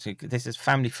here. This is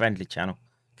family friendly channel.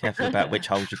 Careful about which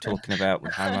holes you're talking about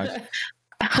with homos.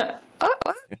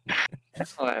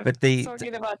 But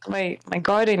talking about my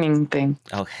gardening thing.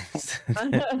 okay.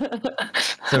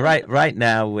 So right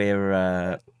now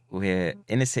we're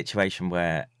in a situation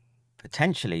where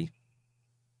potentially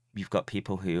you've got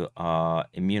people who are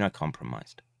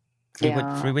immunocompromised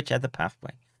through whichever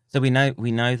pathway. So we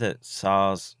know that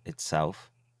SARS itself,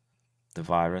 the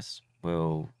virus,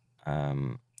 will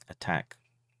attack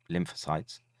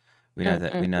lymphocytes. We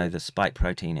know the spike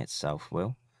protein itself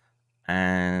will,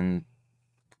 and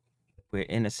we're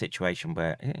in a situation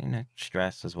where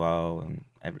stress as well, and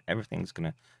everything's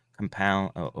going to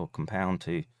compound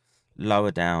to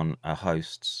lower down a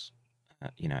host's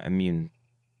immune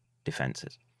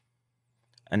defenses.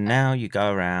 And now you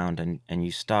go around and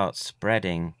you start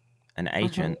spreading an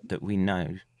agent that we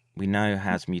know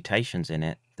has mutations in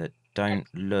it that don't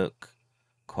look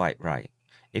quite right.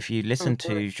 If you listen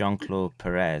to Jean-Claude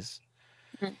Perez,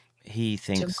 he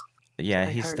thinks,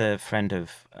 he's the friend of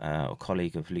or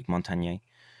colleague of Luc Montagnier.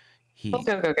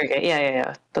 Okay.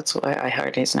 Yeah. That's what I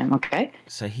heard his name. Okay.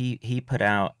 So he put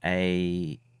out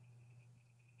a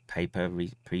paper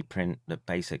preprint that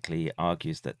basically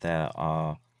argues that there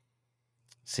are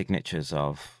signatures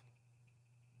of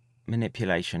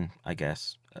manipulation, I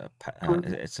guess.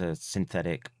 It's a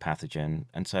synthetic pathogen,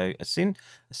 and so as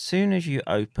soon as you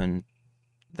open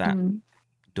that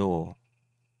door,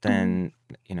 then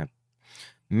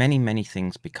many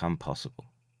things become possible.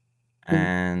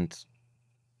 And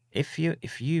if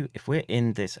we're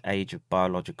in this age of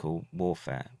biological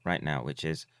warfare right now, which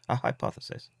is a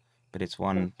hypothesis, but it's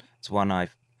one I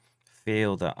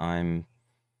feel that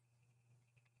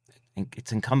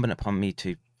it's incumbent upon me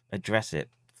to address it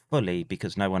fully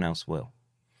because no one else will.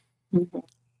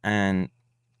 And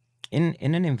in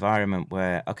an environment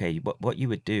where, okay, what you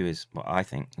would do is, what I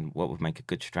think, and what would make a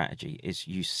good strategy is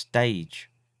you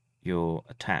stage your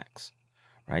attacks,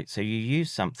 right? So you use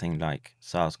something like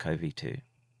SARS-CoV-2,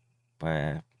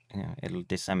 where it'll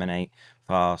disseminate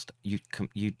fast. You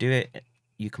do it.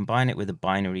 You combine it with a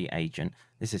binary agent.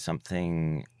 This is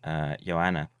something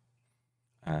Joanna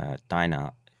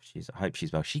Deinart. I hope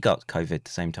she's well. She got COVID at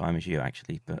the same time as you,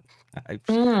 actually, but I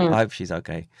hope she's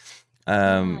okay.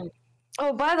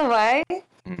 Oh, by the way,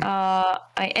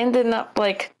 I ended up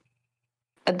like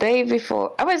a day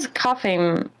before. I was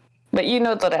coughing, but you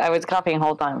know that I was coughing the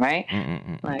whole time, right?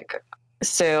 Like,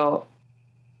 so,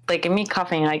 like me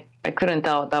coughing, I couldn't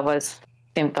tell that was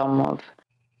symptom of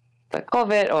the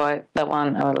COVID or the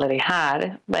one I already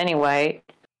had. But anyway,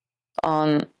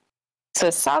 so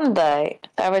Sunday,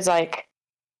 I was like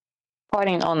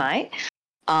partying all night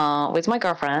with my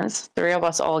girlfriends. 3 of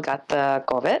us all got the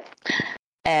COVID.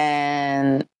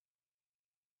 And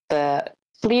the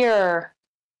clear,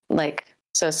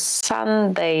 so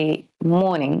Sunday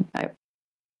morning, I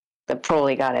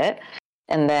probably got it.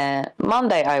 And then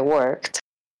Monday I worked.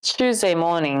 Tuesday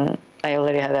morning, I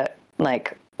already had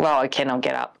I cannot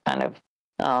get up kind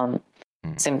of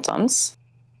symptoms.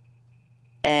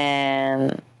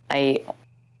 And I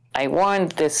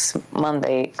warned this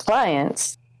Monday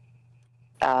client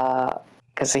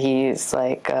because he's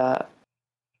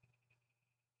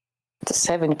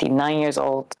 79 years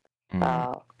old,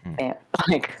 and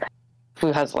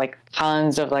who has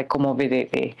tons of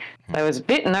comorbidity. I was a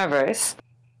bit nervous,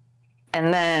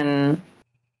 and then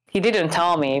he didn't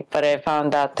tell me, but I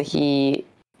found out that he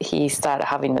started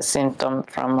having the symptom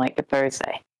from a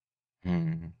Thursday,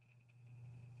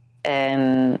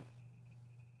 and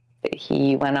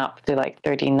he went up to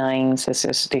 39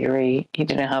 Celsius degree. He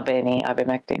didn't have any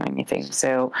ivermectin or anything.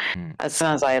 So as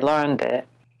soon as I learned it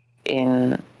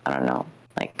in, I don't know,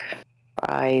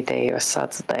 Friday or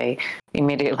Saturday,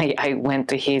 immediately I went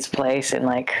to his place and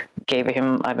like gave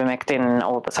him ivermectin and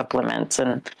all the supplements,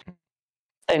 and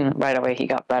then right away he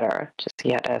got better. Just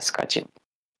he had a scratchy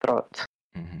throat.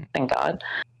 Thank God.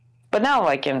 But now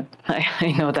I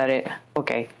know that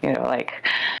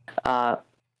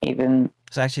even.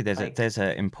 So actually, there's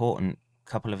a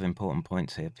couple of important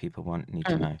points here people need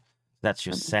to know. That's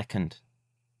your second.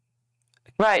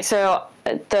 Right. So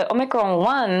the Omicron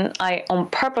one, I on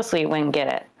purposely wouldn't get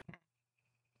it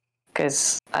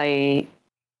because I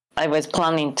was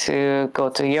planning to go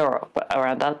to Europe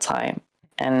around that time,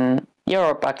 and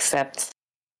Europe accepts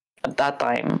at that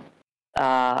time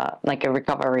like a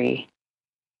recovery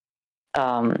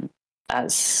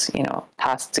as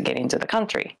pass to get into the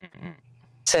country.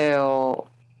 So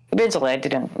eventually I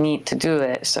didn't need to do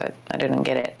it, so I didn't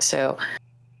get it. So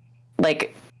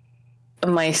like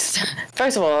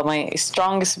first of all, my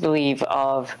strongest belief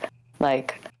of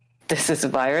like this is a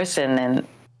virus and then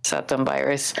certain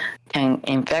virus can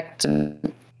infect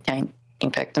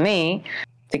me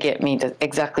to get me the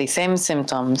exactly same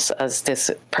symptoms as this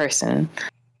person.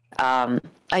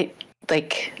 I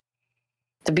like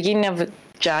the beginning of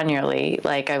January,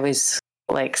 like I was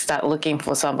like start looking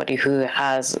for somebody who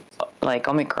has like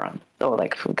Omicron or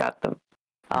like who got the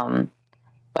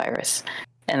virus,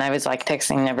 and I was like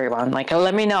texting everyone like, oh,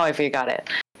 let me know if you got it.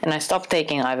 And I stopped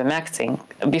taking ivermectin.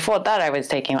 Before that, I was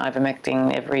taking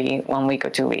ivermectin every 1 week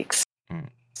or 2 weeks.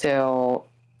 So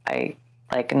I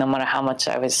like no matter how much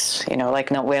I was like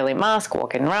not wearing mask,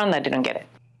 walking around, I didn't get it.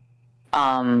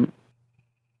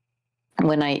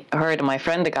 When I heard my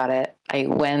friend got it, I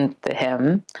went to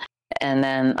him and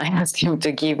then I asked him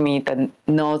to give me the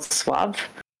nose swab,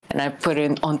 and I put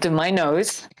it onto my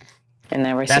nose. And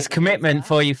I That's commitment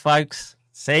for you folks.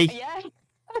 See? Yeah.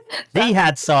 He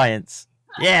had science.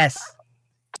 Yes.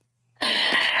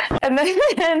 And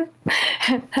then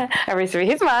I received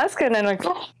his mask, and then like,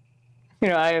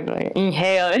 I like,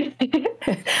 inhale.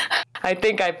 I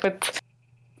think I put,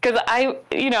 because I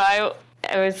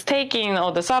was taking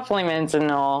all the supplements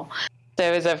and all, so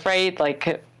I was afraid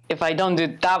like if I don't do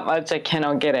that much, I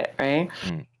cannot get it, right?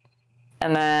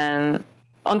 And then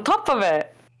on top of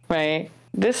it, right,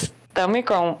 the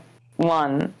Omicron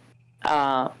one,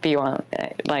 B1,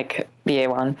 like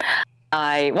BA1,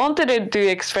 I wanted to do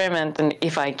experiment and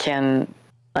if I can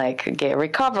like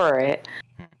recover it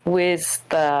with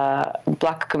the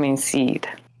black cumin seed.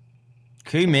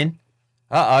 Cumin?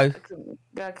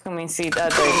 Black cumin seed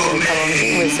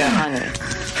with the honey.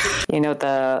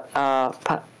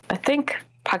 I think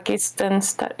Pakistan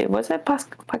study. Was it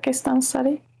Pakistan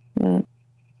study?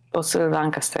 Or Sri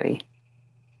Lanka study?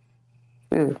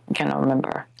 Ooh, I cannot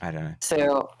remember. I don't know.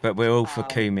 So, but we're all for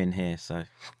cumin here, so.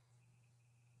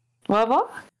 What?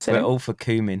 We're all for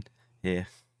cumin. Yeah.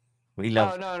 We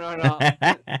love. Oh, no.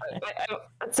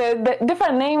 So the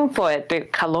different name for it, the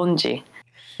kalonji.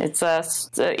 It's a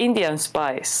Indian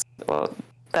spice. Well,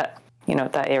 that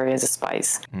area is a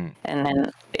spice. And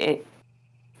then it,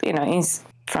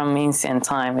 from ancient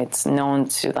time, it's known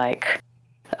to like.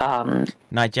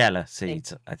 Nigella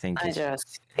seeds, I think. Nigella,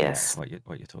 yes. What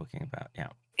you're talking about, yeah.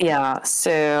 Yeah.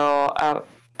 So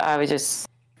I was just.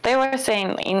 They were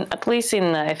saying, at least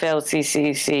in the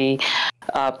FLCCC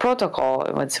protocol,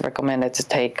 it was recommended to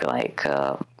take like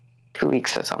 2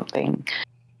 weeks or something.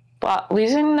 But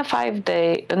within the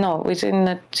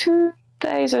 2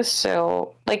 days or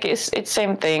so, like it's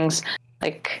same things.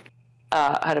 Like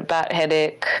had a bad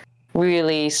headache,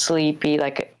 really sleepy,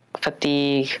 like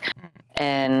fatigue,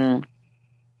 and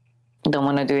don't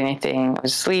want to do anything. I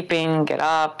was sleeping, get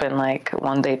up, and like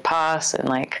 1 day passed, and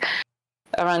like.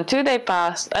 Around 2 days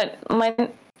passed, my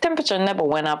temperature never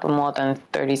went up more than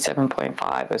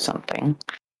 37.5 or something.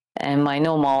 And my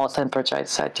normal temperature is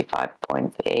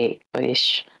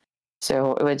 35.8-ish.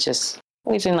 So it was just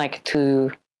within like 2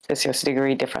 Celsius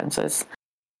degree differences.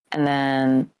 And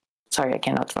then, sorry, I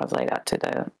cannot translate that to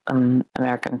the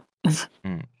American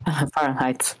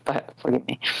Fahrenheit, but forgive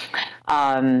me.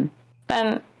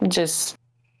 Then just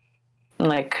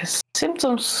like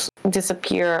symptoms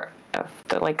disappear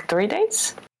after like 3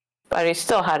 days, but I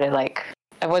still had it like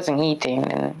I wasn't eating,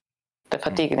 and the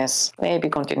fatigueness maybe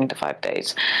continued to 5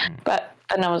 days. But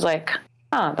then I was like,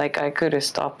 like I could have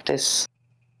stopped this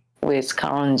with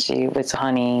karonji with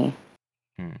honey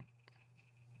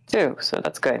too, so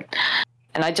that's good.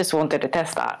 And I just wanted to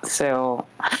test that, so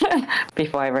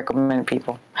before I recommend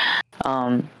people.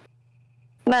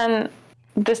 Then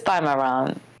this time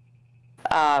around,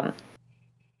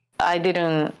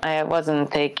 I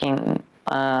wasn't taking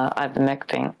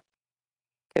ivermectin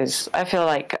because I feel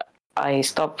like I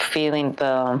stopped feeling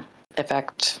the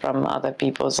effect from other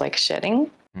people's like shedding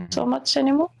so much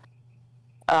anymore.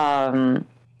 I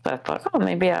thought, oh,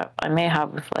 maybe I may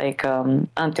have like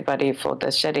antibody for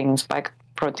the shedding spike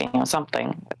protein or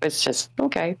something. It's just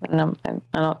okay. I'm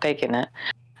not taking it.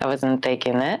 I wasn't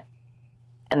taking it,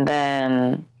 and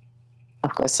then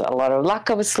of course a lot of lack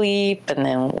of sleep, and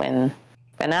then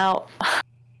went out,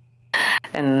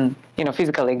 and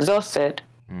physically exhausted.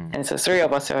 And so 3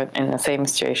 of us are in the same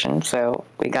situation, so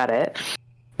we got it.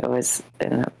 It was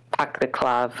in pack the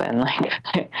club and like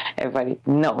everybody.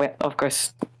 No, of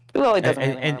course. Well, it doesn't.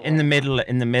 In the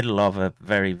middle of a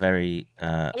very very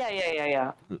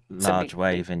yeah. large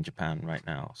wave in Japan right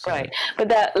now. So. Right, but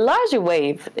that larger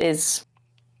wave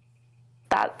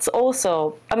that's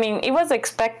also. I mean, it was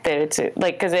expected to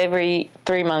because every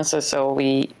 3 months or so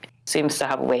we seems to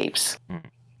have waves,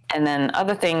 and then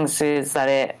other things is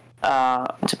that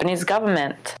Japanese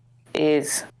government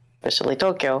is, especially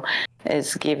Tokyo,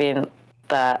 is giving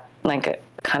that like a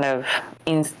kind of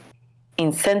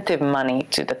incentive money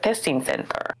to the testing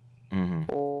center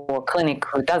or clinic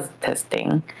who does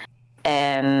testing,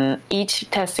 and each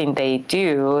testing they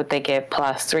do, they get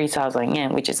plus 3,000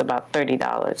 yen, which is about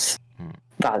 $30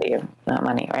 value, not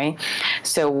money, right?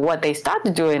 So what they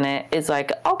started doing it is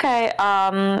like, okay,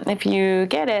 if you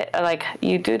get it, like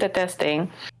you do the testing,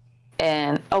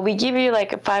 and we give you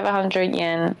like 500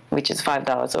 yen, which is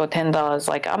 $5 or $10,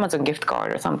 like Amazon gift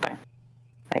card or something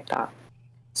like that.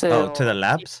 So to the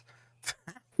labs.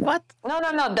 What? No.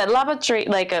 The laboratory,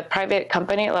 like a private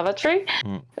company laboratory,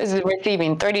 is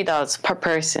receiving $30 per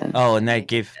person. Oh, and they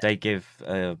give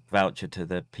a voucher to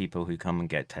the people who come and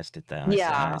get tested there.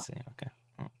 I see. Okay.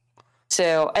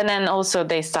 So, and then also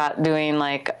they start doing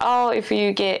like, if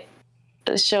you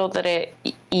show that it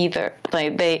either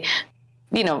like they,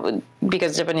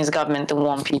 because Japanese government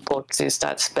want people to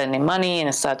start spending money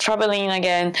and start traveling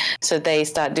again, so they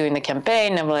start doing the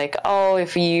campaign of like,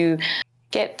 if you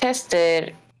get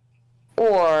tested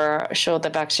or show the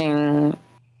vaccine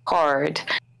card,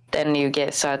 then you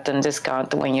get certain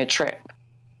discount when you trip.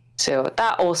 So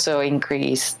that also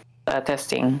increased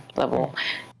testing level.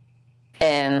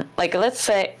 And like, let's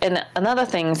say, and another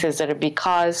thing is that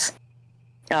because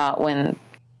when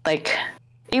like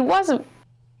it was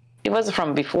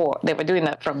from before, they were doing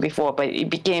that from before, but it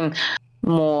became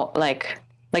more like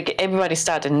everybody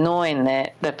started knowing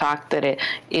that the fact that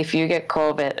if you get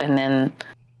COVID and then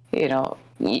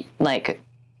like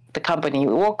the company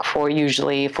you work for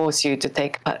usually force you to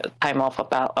take time off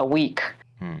about a week,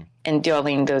 and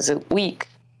during those week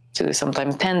to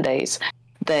sometimes 10 days,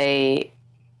 they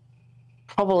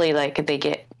probably they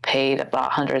get paid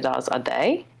about $100 a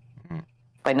day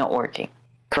by not working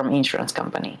from insurance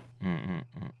company.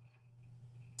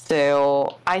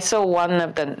 So I saw one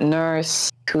of the nurse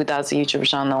who does a YouTube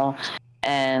channel,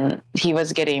 and he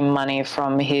was getting money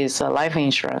from his life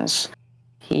insurance.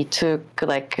 He took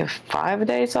like 5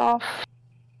 days off,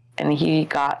 and he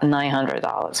got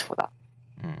 $900 for that.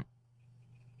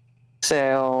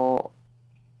 So,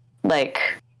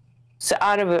 so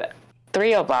out of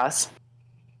 3 of us,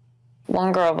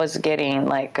 one girl was getting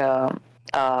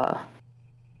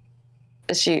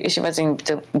she was in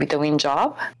between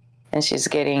job, and she's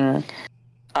getting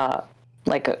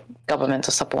like a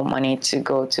governmental support money to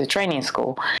go to training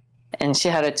school, and she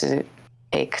had to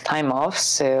take time off,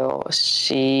 so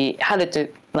she had to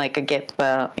get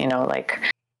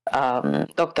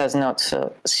doctor's note.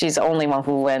 So she's the only one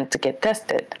who went to get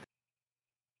tested,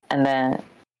 and then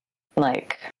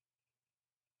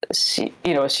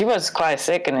she was quite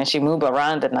sick, and then she moved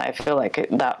around, and I feel like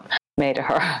that made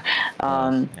her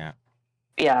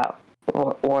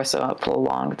worse or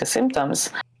prolong the symptoms.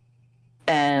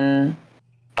 And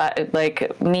but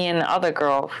me and the other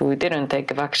girl who didn't take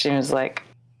the vaccine was like,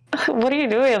 what are you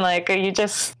doing? Are you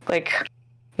just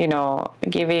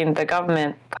giving the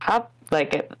government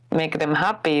make them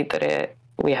happy that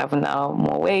we have now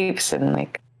more waves and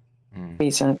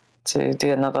reason to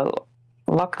do another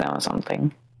lockdown or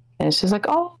something? And she's like,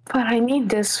 oh, but I need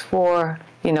this for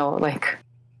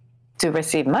to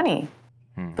receive money.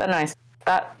 Then I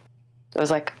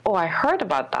was like, oh, I heard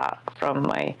about that from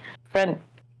my friend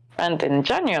in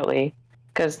January,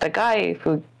 because the guy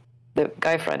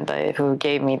friend who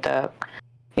gave me the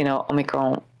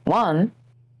Omicron 1,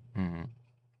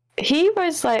 he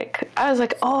was like, I was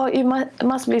like, oh, you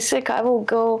must be sick, I will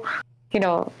go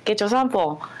get your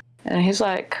sample. And he's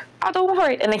like, oh, don't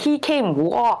worry. And then he came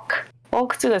walk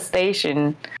to the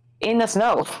station in the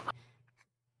snow.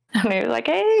 And he was like,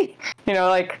 hey,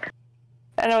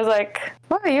 and I was like,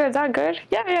 wow, you're that good?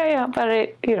 Yeah.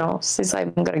 But since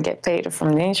I'm going to get paid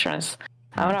from the insurance,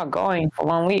 I'm not going for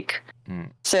 1 week.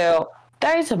 So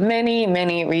there's many,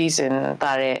 many reasons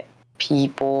that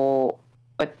people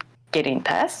are getting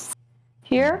tests.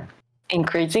 here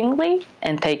increasingly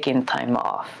and taking time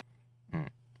off.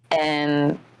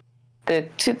 And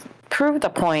to prove the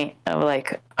point of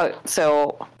like,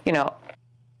 so you know,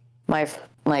 my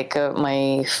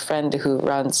friend who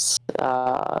runs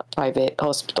a private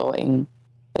hospital in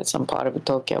some part of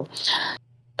Tokyo,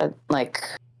 like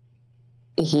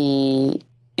he,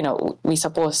 you know, we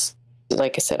supposed to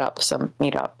like set up some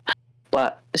meetup,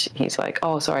 but he's like,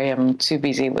 oh, sorry, I'm too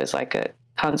busy with like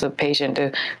tons of patient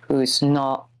who's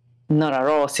not at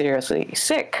all seriously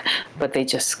sick, but they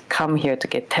just come here to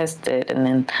get tested, and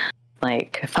then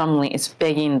like family is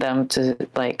begging them to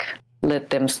like let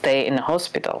them stay in the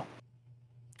hospital.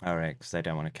 All right, because they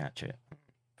don't want to catch it.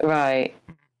 Right.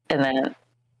 And then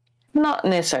not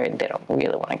necessarily they don't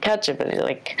really want to catch it, but it's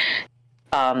like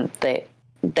they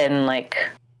then like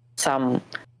some,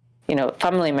 you know,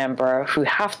 family member who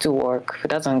have to work who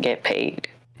doesn't get paid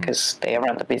because they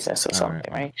run the business or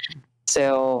something, right?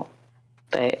 So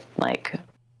they like,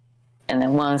 and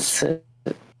then once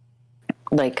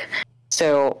they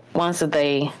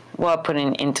were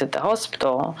putting into the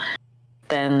hospital,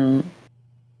 then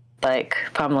like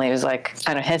family was like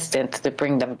kind of hesitant to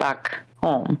bring them back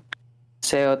home.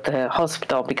 So the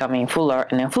hospital becoming fuller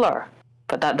and then fuller.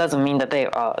 But that doesn't mean that they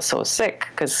are so sick,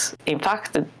 because in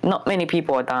fact, not many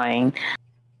people are dying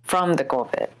from the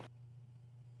COVID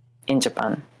in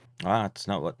Japan. Ah, it's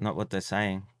not what they're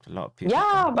saying. A lot of people.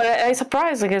 Yeah, but I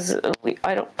surprised because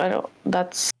I don't.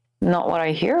 That's not what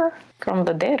I hear from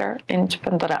the data in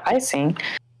Japan that I see.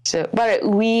 So, but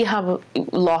we have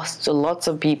lost lots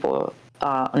of people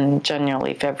in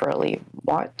January, February,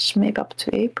 March, maybe up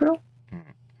to April,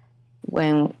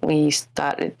 when we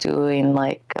started doing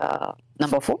like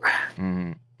number 4.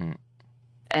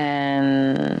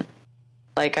 And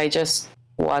like I just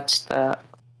watched the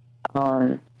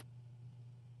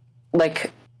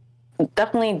like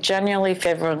definitely January,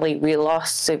 February, we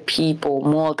lost people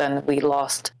more than we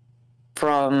lost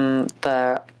from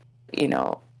the, you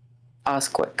know,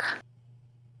 earthquake.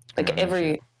 Like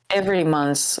every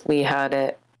month we had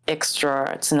an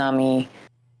extra tsunami,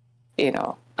 you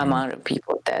know, amount of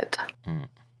people dead.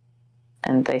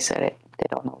 And they said it, they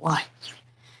don't know why.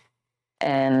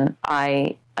 And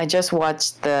I just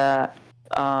watched the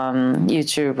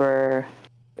YouTuber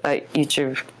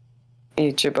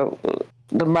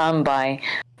the run by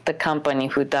the company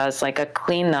who does like a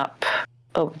cleanup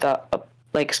of the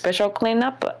like special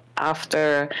cleanup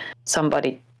after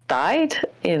somebody died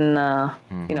in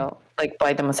you know, like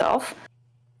by themselves,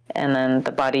 and then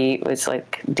the body was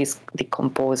like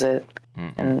decomposed,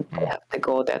 and they have to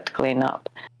go there to clean up.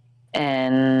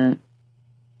 And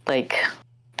like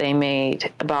they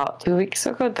made about 2 weeks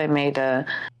ago, they made a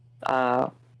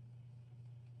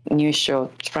new show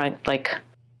trying, like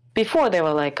before they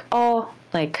were like, oh,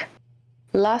 like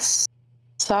last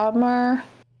summer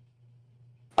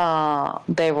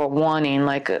they were warning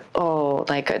like, oh,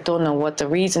 like I don't know what the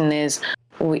reason is,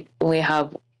 we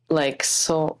have like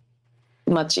so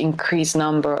much increased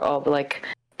number of like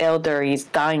elderlies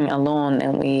dying alone,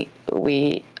 and we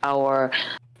our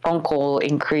phone call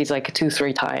increased like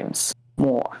 2-3 times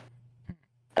more.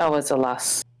 That was the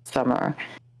last summer.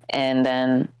 And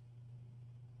then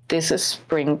this is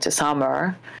spring to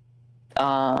summer,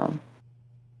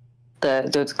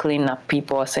 those cleanup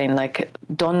people are saying like,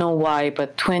 don't know why,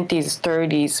 but 20s,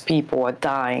 30s people are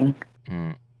dying.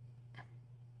 And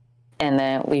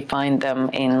then we find them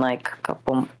in like a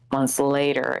couple months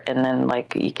later, and then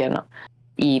like you can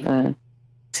even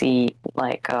see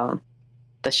like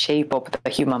the shape of the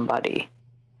human body.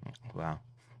 Wow.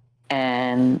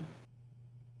 And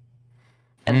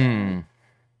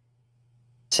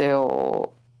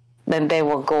so then they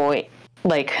were going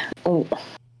like,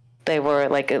 they were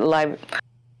like live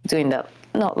doing that,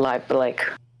 not live, but like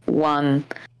one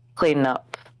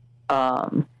cleanup.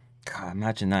 God,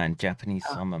 imagine that in Japanese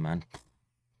summer, man.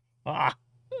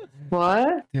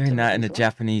 What? Doing that in a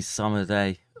Japanese summer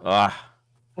day. Yeah,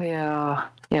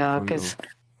 because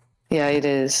it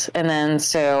is. And then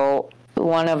so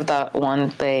one of the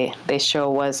one they show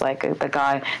was like the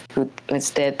guy who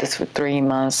was dead for 3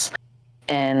 months,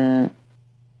 and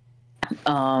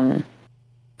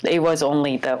it was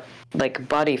only the like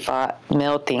body fat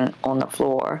melting on the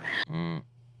floor.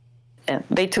 And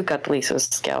they took at least a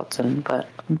skeleton, but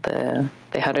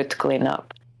they had it to clean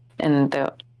up, and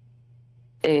the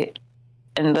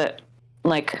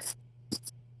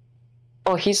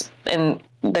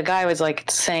guy was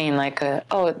like saying like,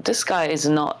 oh, this guy is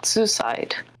not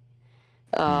suicide.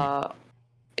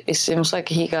 It seems like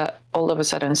he got all of a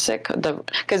sudden sick.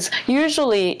 Because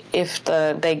usually if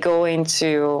they go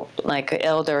into like an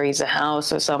elderly's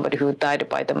house or somebody who died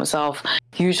by themselves,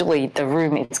 usually the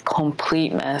room is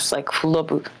complete mess, like full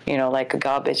of, like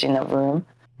garbage in the room.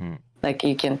 Like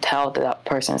you can tell that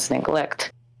person's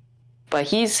neglect. But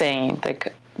he's saying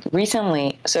like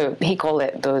recently, so he called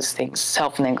it those things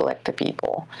self-neglect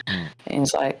people. And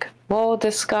it's like, well,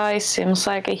 this guy seems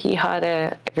like he had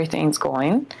everything's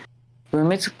going.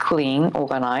 Room is clean,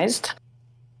 organized.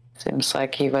 Seems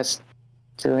like he was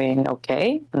doing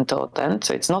okay until then.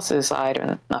 So it's not suicide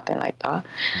or nothing like that.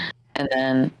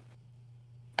 And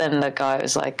then the guy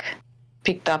was like,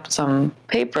 picked up some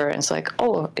paper and it's like,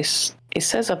 oh, it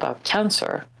says about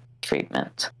cancer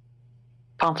treatment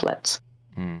pamphlets.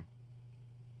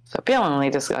 So apparently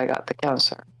this guy got the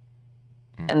cancer.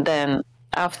 And then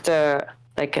after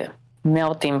like a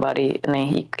melting body, and then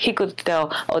he could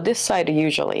tell, oh, this side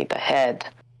usually the head.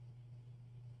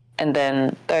 And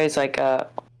then there's like a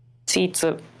seeds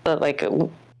of like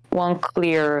one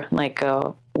clear like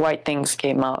white things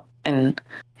came out, and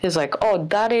he's like, oh,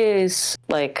 that is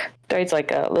like there's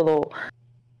like a little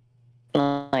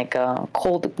like a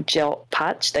cold gel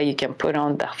patch that you can put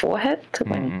on the forehead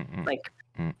when like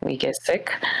we get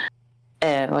sick,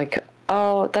 and like,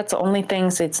 oh, that's the only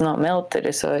things it's not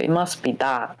melted, so it must be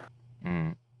that.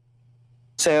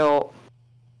 So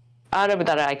out of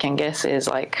that I can guess is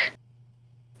like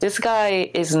this guy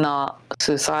is not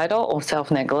suicidal or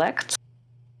self-neglect,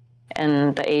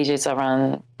 and the age is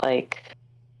around like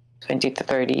 20 to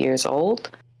 30 years old.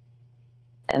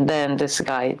 And then this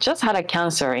guy just had a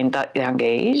cancer in that young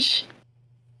age.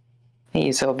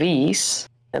 He's obese.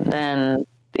 And then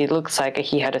it looks like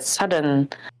he had a sudden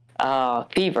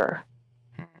fever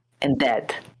and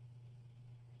dead.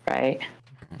 Right?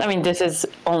 I mean, this is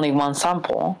only one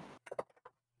sample.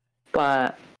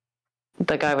 But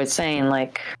the guy was saying,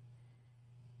 like,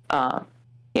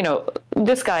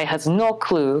 this guy has no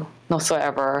clue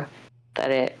whatsoever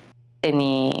that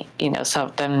any,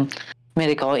 certain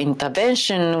medical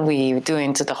intervention we do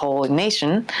into the whole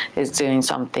nation is doing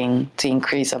something to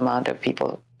increase the amount of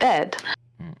people dead.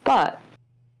 But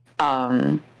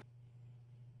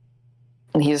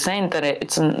he's saying that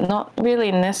it's not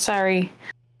really necessary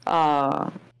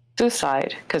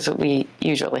suicide, because we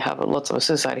usually have lots of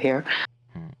suicide here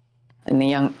in the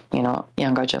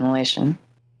younger generation.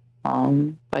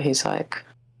 But he's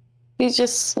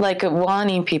just like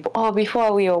warning people. Oh,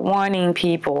 before we are warning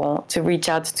people to reach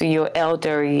out to your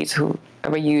elders,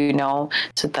 whoever you know,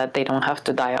 so that they don't have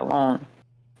to die alone.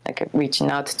 Like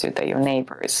reaching out to your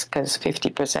neighbors, because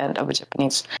 50% of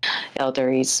Japanese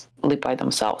elders live by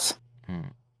themselves.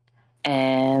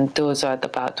 And those are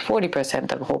about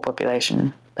 40% of the whole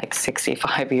population, like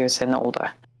 65 years and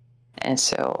older. And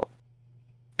so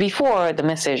before, the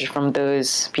message from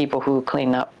those people who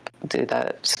do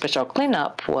the special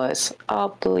cleanup was, oh,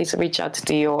 please reach out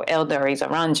to your elders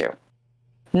around you.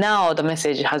 Now the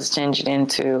message has changed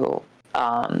into,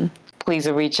 please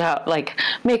reach out, like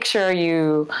make sure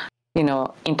you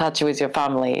in touch with your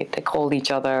family. They call each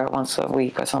other once a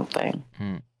week or something.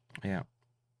 Yeah.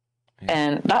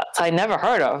 And that's I never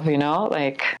heard of,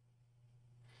 like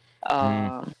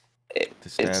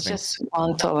it's just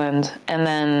one talent. And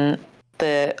then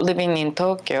the living in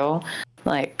Tokyo,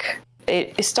 like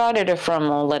it started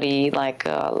from already like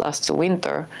last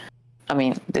winter. I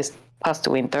mean, this past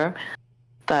winter,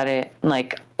 that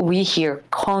we hear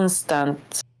constant.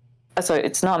 So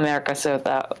it's not America. So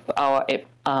that our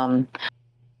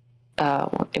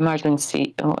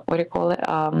emergency, what do you call it?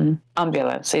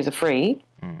 Ambulance is free.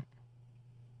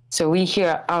 So we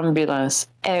hear ambulance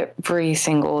every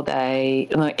single day,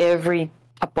 every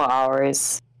couple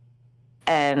hours.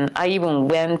 And I even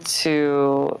went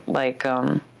to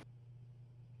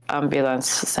ambulance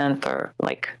center,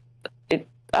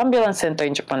 ambulance center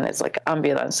in Japan is like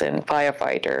ambulance and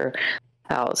firefighter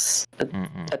house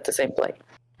at the same place.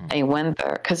 I went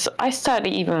there because I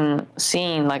started even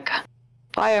seeing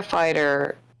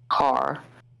firefighter car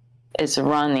is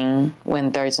running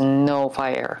when there's no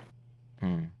fire.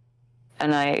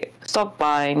 And I stopped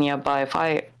by nearby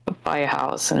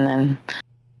firehouse and then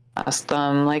asked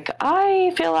them,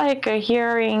 I feel like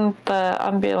hearing the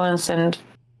ambulance and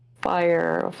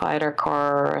firefighter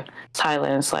car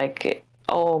silence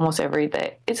almost every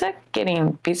day. Is it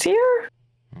getting busier?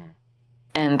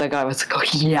 And the guy was like,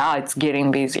 yeah, it's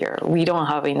getting busier. We don't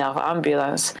have enough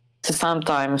ambulance. So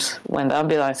sometimes when the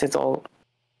ambulance is all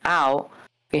out,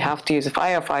 we have to use a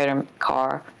firefighter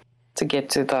car to get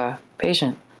to the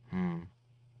patient.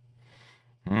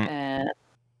 And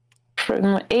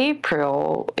from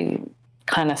April, it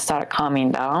kind of started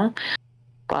calming down,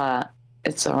 but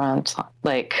it's around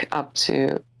up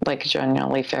to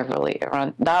January, February.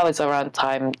 That was around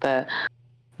time the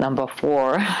number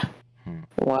 4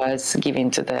 was given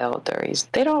to the elderlies.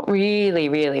 They don't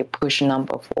really push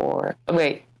number 4.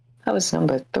 Wait, that was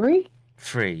number 3?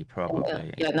 3,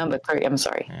 probably. Yeah, number 3. I'm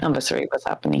sorry. Yeah. Number 3 was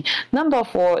happening. Number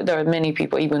 4, there are many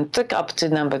people even took up to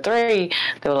number 3.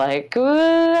 They were like,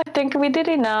 I think we did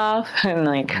enough. And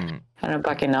like, kind of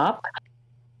backing up.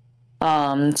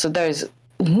 So there's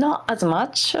not as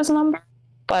much as number,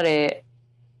 but it,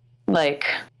 like,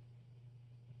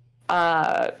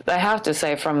 I have to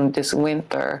say from this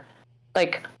winter,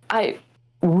 like, I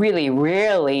really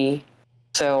rarely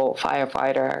saw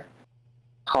firefighter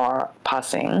car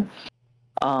passing.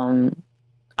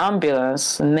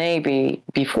 Ambulance, maybe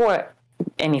before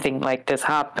anything like this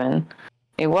happened,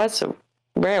 it was a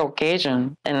rare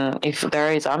occasion. And if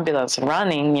there is ambulance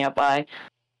running nearby,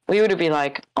 we would be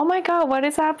like, oh my God, what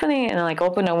is happening? And like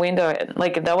open a window.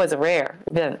 Like that was a rare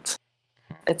event.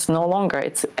 It's no longer,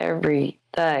 it's every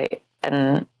day.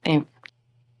 And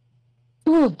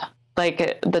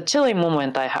like the chilling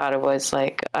moment I had was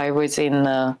like, I was in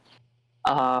the,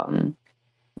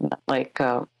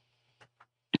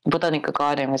 botanical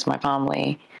garden with my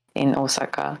family in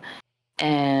Osaka,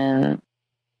 and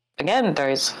again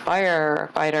there's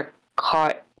firefighter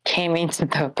car came into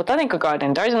the botanical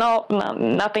garden. There's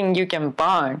nothing you can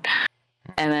burn,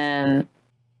 and then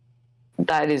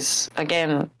that is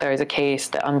again there is a case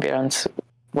the ambulance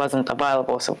wasn't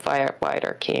available, so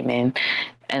firefighter came in,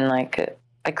 and like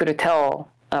I could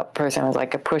tell a person was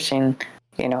like pushing,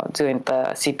 doing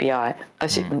the CPI.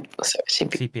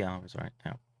 CPR was right.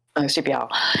 Yeah. CPR.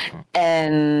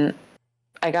 And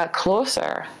I got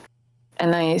closer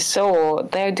and I saw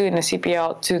they're doing the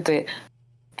CPR to the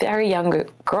very young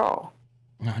girl.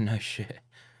 Oh, no shit.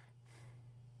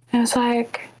 I was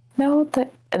like, no,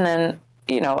 and then,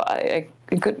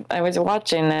 I was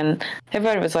watching and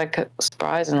everybody was like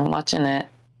surprised and watching it.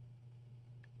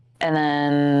 And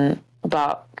then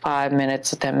about 5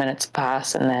 minutes or 10 minutes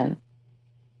passed, and then,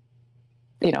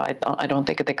 I don't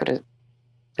think they could have,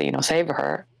 save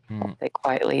her. They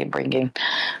quietly bringing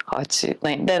her to,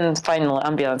 like, then finally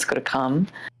ambulance could come,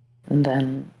 and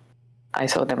then I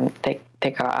saw them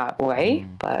take her away.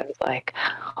 But like,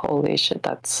 holy shit,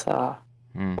 that's for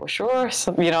sure.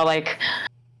 So, like,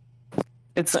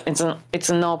 it's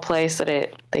no place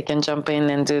that they can jump in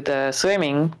and do the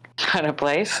swimming kind of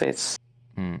place. It's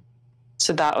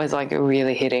so that was like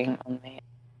really hitting on me.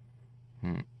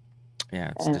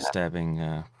 Yeah, it's disturbing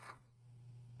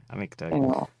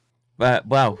anecdote. But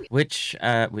well, which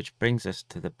brings us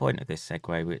to the point of this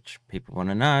segue, which people want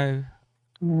to know: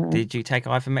 did you take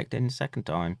ivermectin the second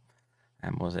time,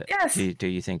 and was it? Yes. Do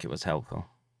you think it was helpful?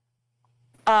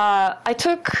 I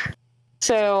took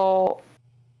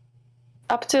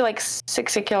up to like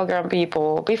 60 kilogram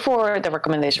people before the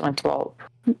recommendation went 12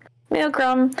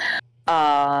 milligram.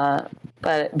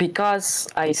 But because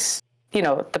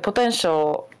the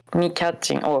potential me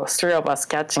catching or 3 of us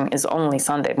catching is only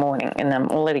Sunday morning, and I'm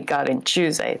already got in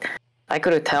Tuesday, I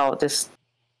could tell this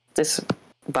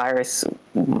virus,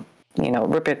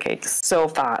 replicates so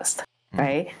fast,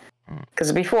 right?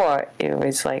 Because before it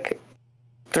was like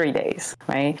 3 days,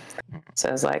 right? So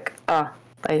I was like, I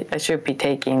should be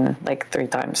taking like 3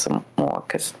 times more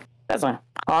because it doesn't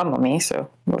harm me, so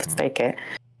let's take it.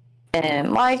 And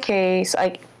in my case,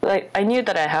 I knew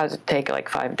that I had to take like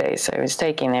 5 days, so I was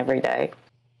taking every day.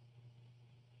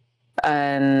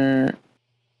 And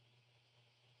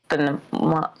then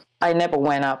I never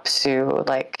went up to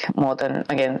like more than,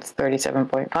 again,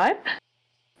 37.5.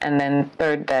 And then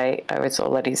third day, I was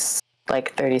already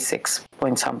like 36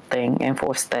 point something. And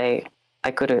fourth day,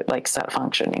 I could like start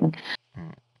functioning.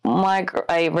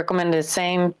 I recommended the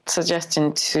same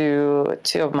suggestion to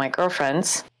 2 of my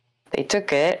girlfriends. They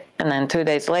took it, and then 2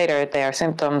 days later, their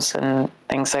symptoms and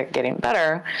things are getting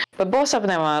better. But both of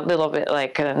them are a little bit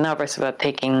like nervous about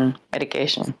taking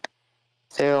medication.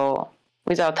 So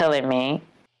without telling me,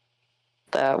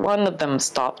 one of them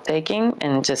stopped taking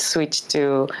and just switched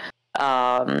to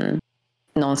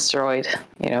non-steroid,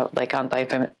 like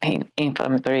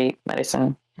anti-inflammatory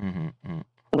medicine,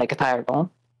 like a Tylenol,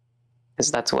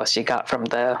 because that's what she got from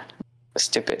the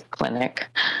stupid clinic.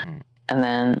 And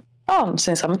then,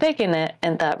 since I'm taking it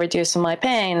and that reduced my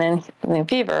pain and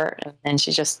fever, and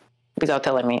she just, without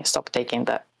telling me, stopped taking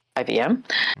the IVM.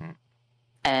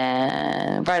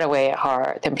 And right away,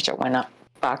 her temperature went up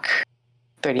back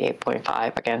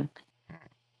 38.5 again.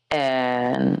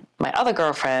 And my other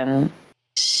girlfriend,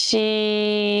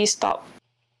 she stopped.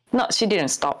 No, she didn't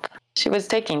stop. She was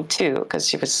taking 2 because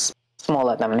she was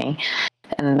smaller than me.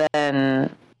 And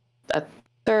then a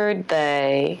third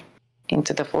day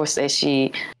into the fourth day,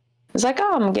 she was like,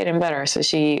 I'm getting better. So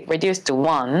she reduced to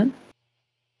 1.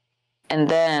 And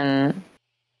then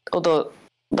although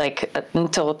like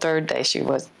until third day she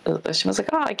was like,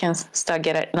 oh, I can start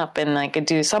getting up and like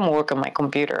do some work on my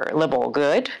computer level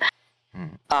good.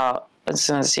 As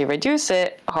soon as she reduced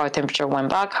it, her temperature went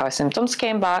back, her symptoms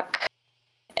came back,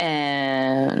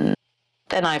 and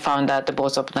then I found out that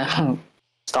both of them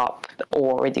stopped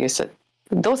or reduced the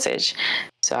dosage.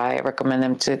 So I recommend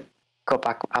them to go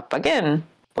back up again.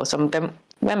 Both of them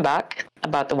went back.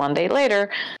 About 1 day later,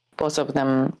 both of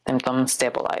them symptoms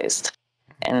stabilized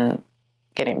and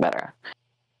getting better.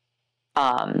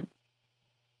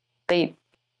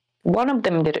 One of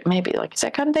them did it maybe like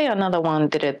second day, another one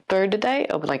did it third day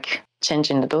of like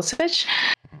changing the dosage,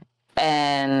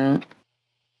 and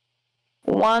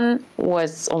one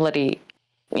was already,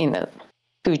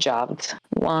 2 jobs.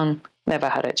 One never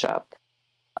had a job.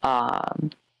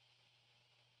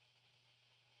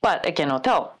 But I cannot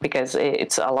tell because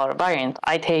it's a lot of variant.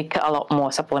 I take a lot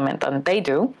more supplement than they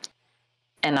do,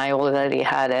 and I already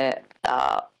had a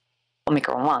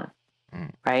Omicron 1,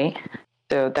 right?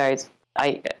 So there's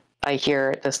I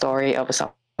hear the story of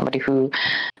somebody who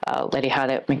already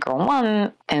had it Omicron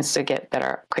 1 tends to get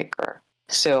better quicker.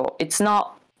 So it's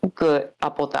not good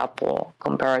apple to apple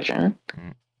comparison.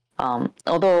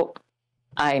 Although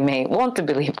I may want to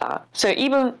believe that. So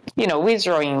even,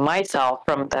 withdrawing myself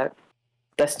from the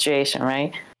situation,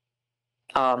 right?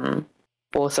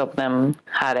 Both of them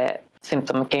had it,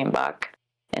 symptom came back,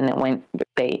 and then when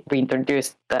they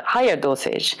reintroduced the higher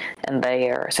dosage and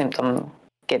their symptom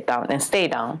get down and stay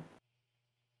down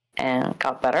and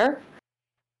got better.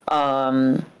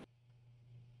 I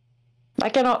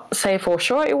cannot say for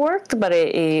sure it worked, but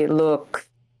it looked,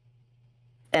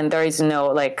 and there is no,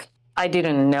 like, I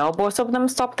didn't know both of them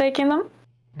stopped taking them.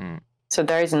 So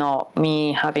there is no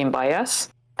me having bias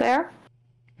there.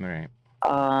 Right.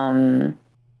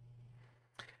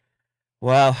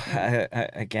 Well,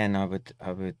 again, I would,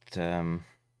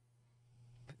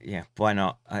 yeah, why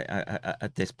not? I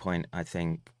at this point, I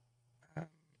think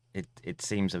it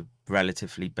seems a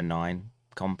relatively benign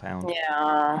compound.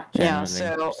 Yeah. Generally.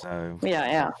 So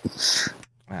yeah.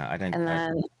 I don't. And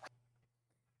then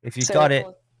if you got it,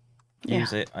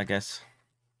 use it, I guess.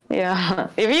 Yeah,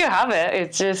 if you have it,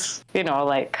 it's just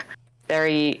like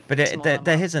very. But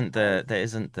there isn't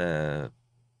the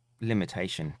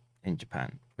limitation in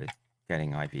Japan with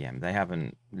getting IBM. They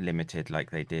haven't limited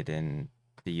like they did in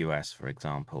the US, for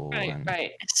example.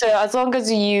 Right. So as long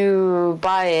as you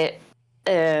buy it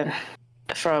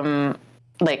from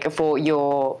like for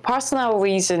your personal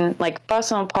reason, like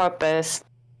personal purpose,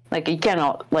 like you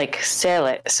cannot like sell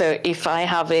it. So if I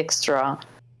have extra,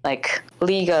 like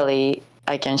legally,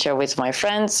 I can share with my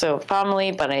friends or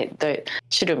family, but there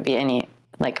shouldn't be any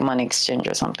like money exchange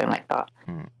or something like that.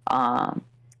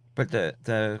 But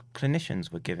the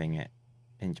clinicians were giving it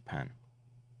in Japan.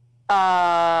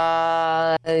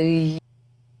 But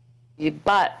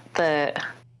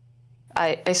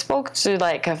I spoke to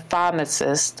like a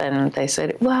pharmacist, and they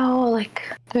said, well, like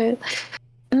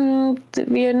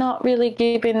we are not really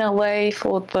giving away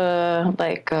for the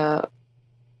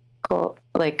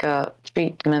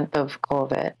treatment of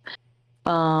COVID.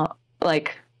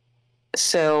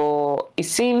 So it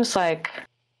seems like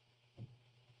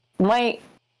my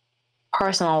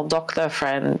personal doctor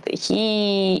friend,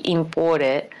 he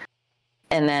imported,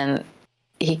 and then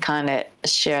he kind of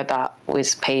shared that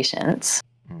with patients.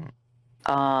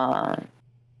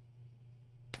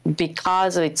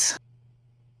 Because it's,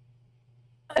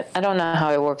 I don't know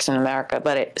how it works in America,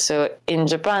 but so in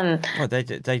Japan, well, they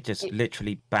just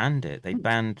literally banned it. They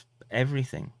banned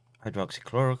everything: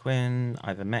 hydroxychloroquine,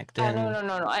 ivermectin.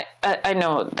 No. I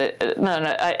know that.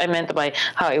 No. I meant by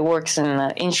how it works in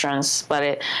insurance,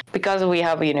 but because we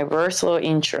have universal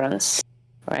insurance,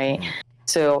 right?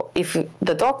 So if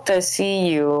the doctor see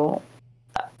you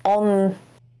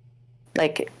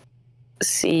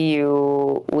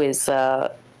with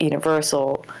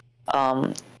universal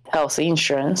health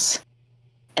insurance,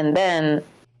 and then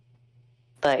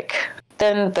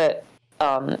the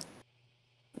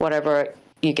whatever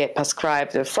you get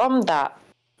prescribed from that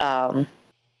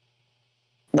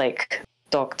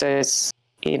doctor's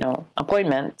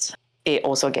appointment, it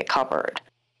also get covered.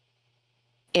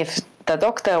 If the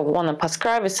doctor want to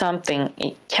prescribe something,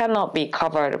 it cannot be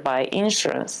covered by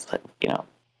insurance,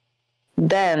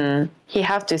 then he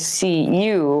have to see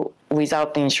you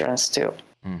without insurance too.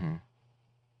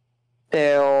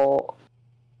 So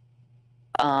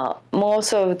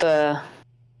most of the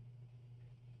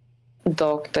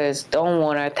doctors don't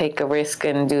want to take a risk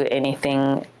and do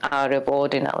anything out of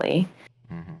ordinary.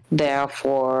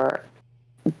 Therefore,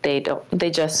 they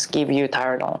just give you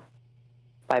Tylenol.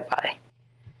 Bye-bye.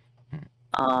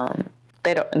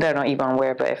 they're not even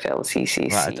aware of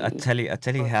FLCCC. Right, I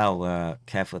tell you how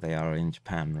careful they are in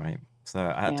Japan, right? So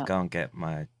I had to Yeah. go and get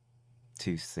my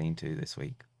tooth seen to this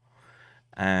week,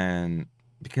 and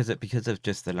because of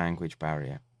just the language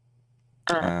barrier,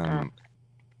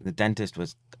 the dentist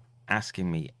was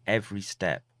asking me every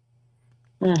step.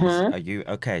 Mm-hmm. Are you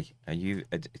okay?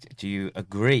 Do you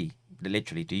agree?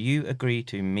 Literally, do you agree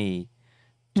to me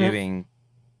doing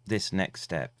this next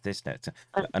step, this next?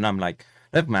 And I'm like,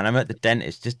 look, man, I'm at the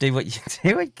dentist. Just do what you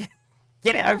do.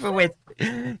 Get it over with.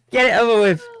 Get it over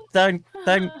with. Don't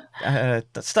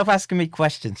stop asking me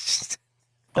questions.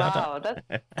 Wow,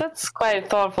 that's quite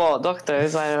thoughtful,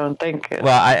 doctors. I don't think.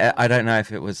 Well, I don't know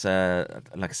if it was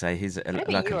like I say, he's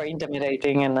Maybe like you are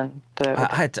intimidating, and then the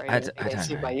I doctor don't intimidates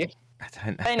you know. by you. I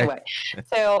don't know. Anyway,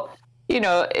 so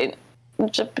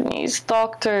Japanese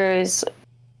doctors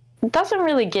doesn't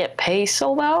really get paid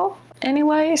so well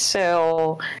anyway.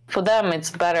 So for them, it's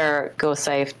better go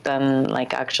safe than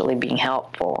like actually being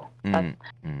helpful.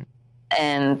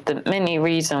 And the many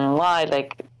reason why,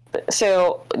 like,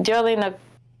 so during the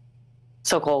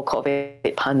so-called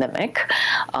COVID pandemic,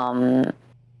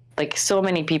 like so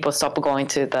many people stopped going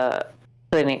to the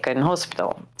clinic and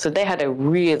hospital. So they had a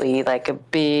really like a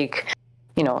big,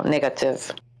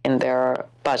 negative in their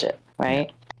budget, right?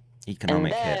 Yeah.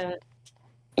 Economic and then, hit.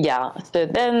 Yeah. So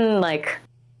then like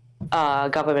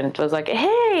government was like,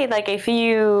 hey, like if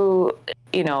you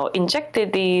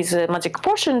injected these magic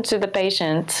potion to the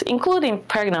patient, including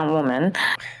pregnant woman,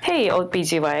 hey,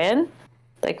 OBGYN,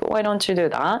 like why don't you do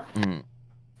that?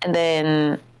 And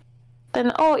then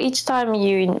each time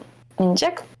you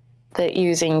inject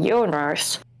using your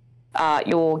nurse,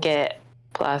 you will get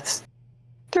plus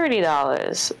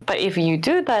 $30. But if you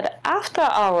do that after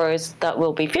hours, that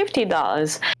will be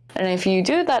 $50. And if you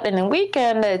do that in a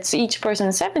weekend, it's each person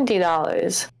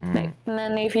 $70. And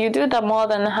then if you do that more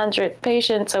than 100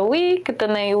 patients a week,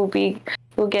 then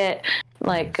will get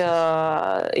like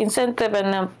incentive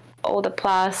and all the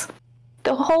plus.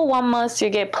 The whole 1 month you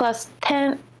get plus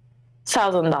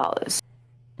 $10,000.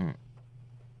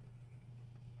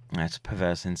 That's a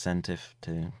perverse incentive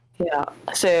too. Yeah.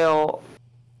 So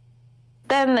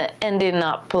then ending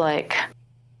up like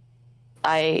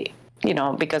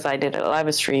because I did a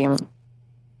live stream,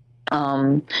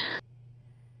 I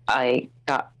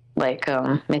got like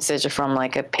a message from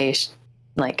like a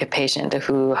patient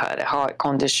who had a heart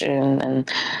condition and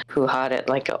who had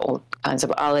like all kinds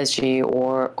of allergy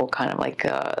or kind of like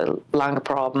a lung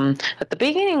problem. At the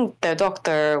beginning, the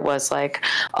doctor was like,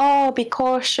 "Oh, be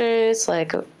cautious.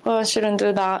 Like, oh, I shouldn't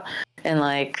do that." And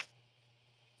like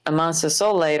a month or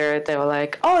so later, they were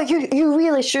like, "Oh, you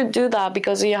really should do that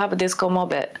because you have a this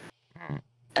comorbid."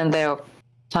 And they're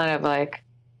kind of like,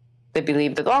 they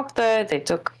believed the doctor, they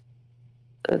took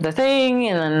the thing,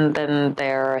 and then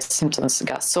their symptoms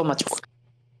got so much worse.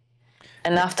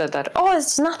 And after that, oh,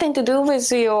 it's nothing to do with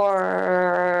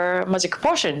your magic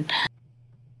potion.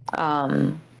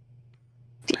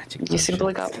 You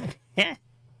simply got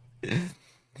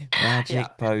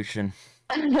magic potion.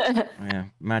 Yeah,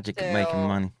 magic at making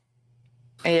money.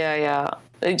 Yeah.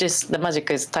 It just the magic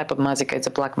is type of magic. It's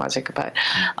a black magic, but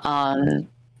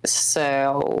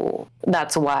so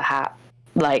that's what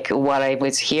what I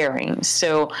was hearing.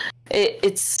 So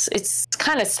it's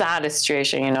kind of sad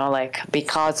situation, like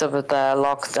because of the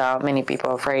lockdown, many people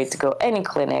are afraid to go any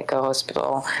clinic or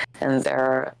hospital, and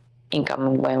their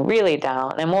income went really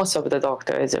down. And most of the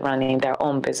doctors are running their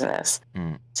own business,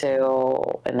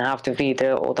 so and have to feed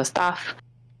all the staff,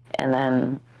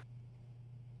 and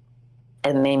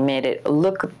they made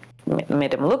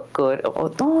them look good.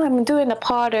 Oh, no, I'm doing a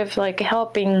part of like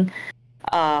helping,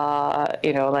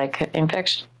 like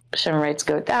infection rates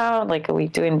go down. Like we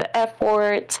doing the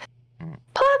effort,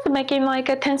 plus making like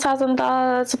a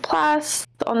 $10,000 plus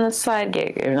on the side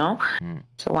gig.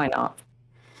 So why not?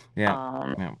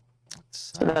 Yeah.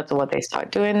 So that's what they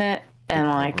start doing it, and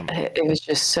like it was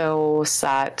just so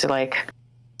sad to like.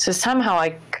 So somehow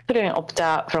I couldn't opt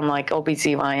out from like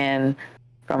OBGYN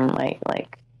from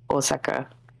like Osaka,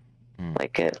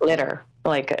 like a letter,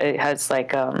 like it has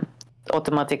like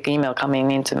automatic email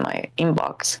coming into my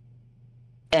inbox,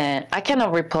 and I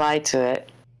cannot reply to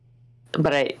it,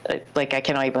 but I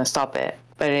cannot even stop it.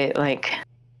 But it like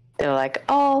they're like,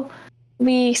 oh,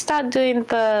 we start doing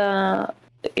the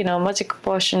magic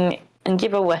potion and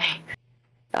giveaway.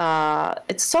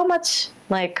 It's so much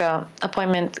like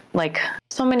appointment, like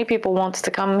so many people want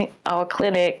to come our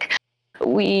clinic.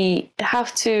 We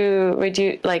have to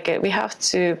reduce, like we have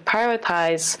to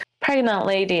prioritize pregnant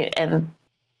lady and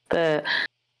the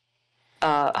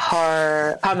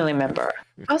her family member.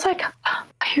 I was like, are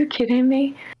you kidding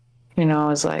me? I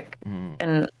was like,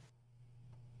 and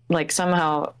like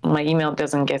somehow my email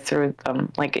doesn't get through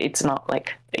them. Like it's not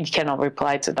like you cannot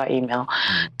reply to that email.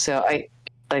 So I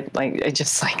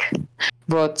just like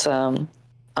wrote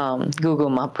Google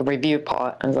Map review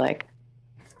part. I was like,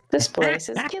 this place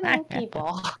is killing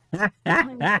people,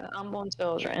 unborn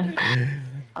children.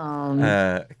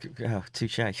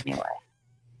 Touche. Anyway,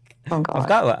 oh I've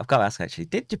god. got to ask actually.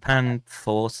 Did Japan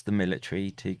force the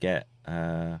military to get?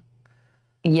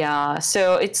 Yeah,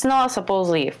 so it's not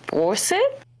supposedly force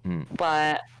it,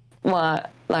 but what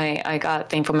like I got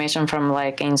the information from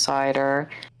like insider.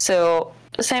 So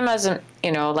same as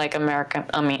like American,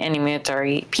 I mean any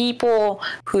military people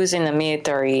who's in the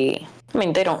military. I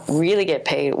mean they don't really get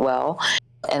paid well,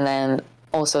 and then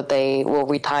also they will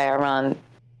retire around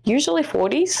usually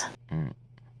 40s,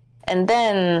 and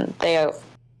then they are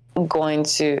going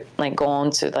to like go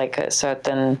on to like a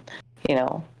certain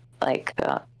like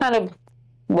kind of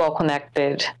well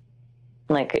connected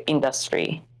like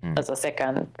industry as a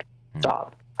second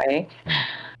job, right?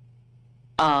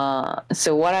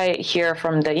 So what I hear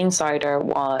from the insider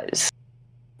was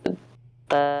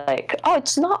like, oh,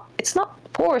 it's not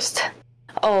forced.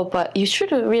 Oh, but you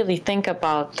should really think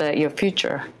about your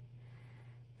future.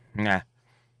 Yeah.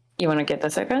 You want to get the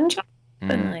second job,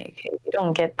 and like if you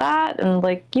don't get that, and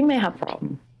like you may have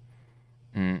problem.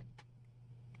 Wow.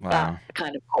 That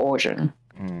kind of coercion.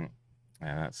 Yeah,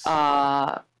 that's.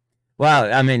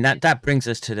 Well, I mean that brings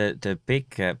us to the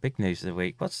big news of the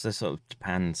week. What's the sort of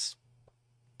Japan's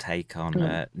take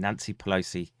on Nancy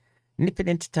Pelosi nipping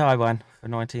into Taiwan for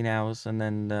 19 hours and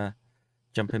then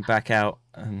jumping back out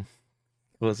and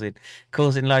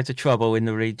causing loads of trouble in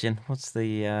the region? What's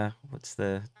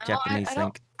the Japanese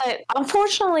think?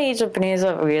 Unfortunately, Japanese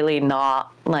are really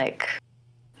not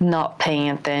paying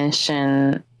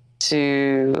attention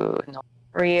to North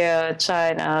Korea,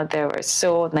 China. They were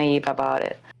so naive about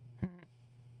it.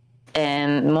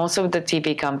 And most of the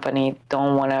TV company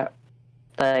don't want to,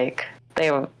 like,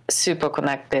 they were super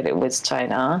connected with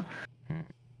China.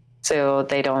 So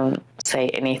they don't say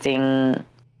anything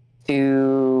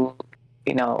to,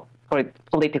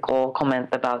 political comment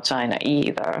about China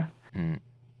either.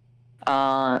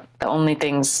 The only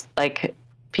things, like,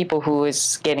 people who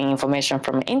is getting information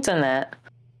from internet,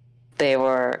 they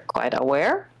were quite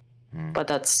aware, but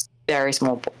that's very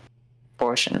small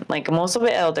portion. Like most of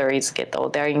the elders get all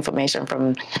their information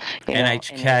from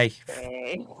NHK.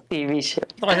 TV show.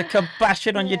 Like a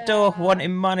compassion on your door,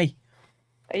 wanting money.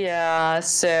 Yeah,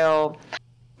 so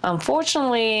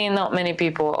unfortunately, not many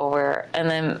people are aware. And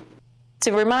then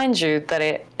to remind you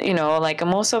that like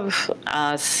most of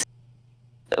us,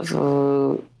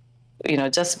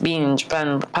 just being in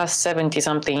Japan the past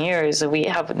 70-something years, we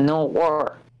have no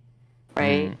war,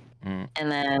 right?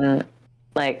 And then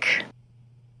like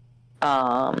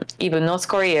even North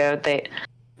Korea,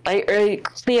 I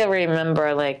clearly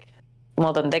remember like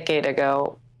more than a decade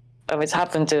ago, it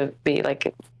happened to be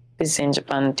like this in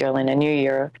Japan during the New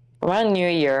Year. Around New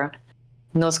Year,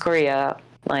 North Korea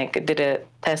like did a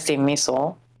testing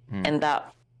missile, and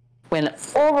that went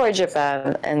over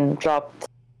Japan and dropped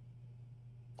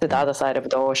to the other side of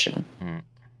the ocean.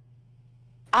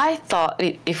 I thought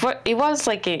it was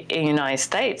like in United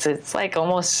States, it's like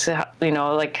almost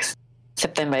like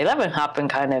September 11 happened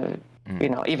kind of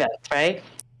event, right?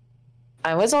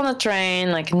 I was on a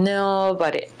train, like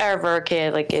nobody ever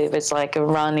cared, like it was like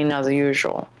running as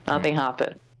usual, nothing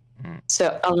happened.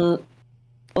 So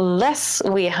unless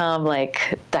we have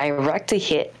like direct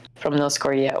hit from North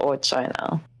Korea or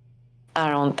China, I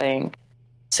don't think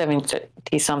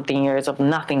 70-something years of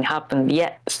nothing happened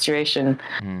yet situation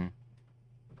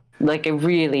like it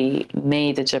really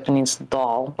made the Japanese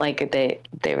dull. Like they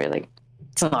were like,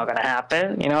 it's not gonna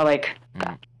happen, like.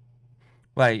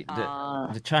 Well,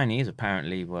 the Chinese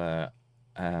apparently were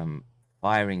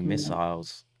firing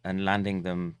missiles and landing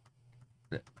them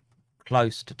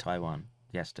close to Taiwan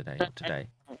yesterday.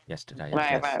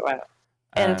 Right.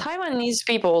 And Taiwanese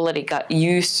people already got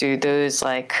used to those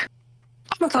like,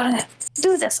 I'm gonna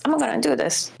do this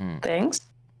things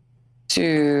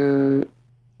to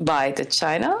by the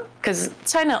China, because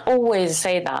China always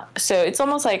say that. So it's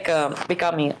almost like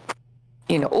becoming,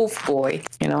 oaf boy,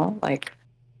 like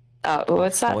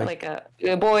what's that? Boy. Like a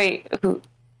boy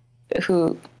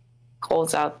who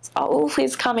calls out, "Oh, wolf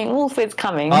is coming! Wolf is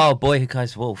coming!" Oh, boy who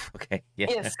cries wolf. Okay, yeah.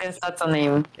 Yes, that's a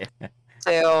name.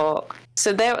 So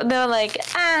they're like,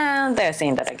 they're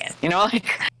saying that again,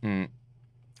 like.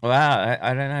 Wow,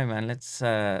 I don't know, man. Let's.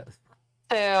 So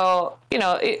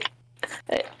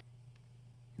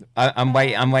I'm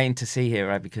waiting to see here,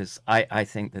 right? Because I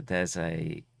think that there's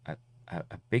a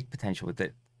big potential with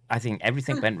it. I think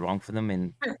everything went wrong for them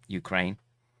in Ukraine.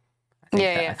 I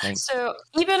I think So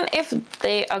even if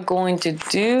they are going to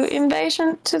do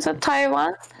invasion to the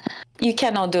Taiwan, you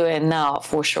cannot do it now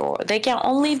for sure. They can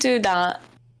only do that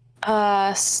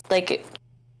like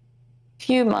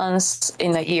few months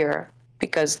in a year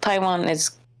because Taiwan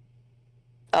is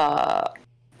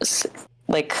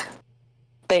like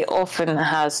they often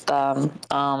has the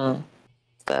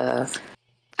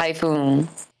typhoon.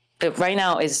 Right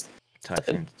now is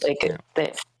typhoons. like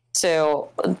so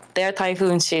their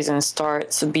typhoon season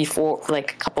starts before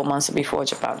like a couple months before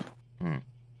Japan.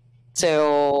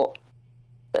 So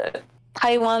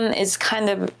Taiwan is kind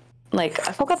of like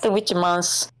I forgot which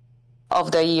month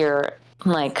of the year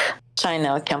like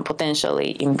China can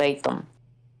potentially invade them.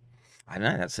 I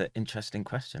know that's an interesting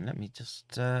question. Let me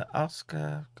just ask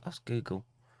Google.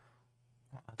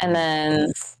 And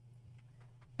then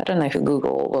I don't know if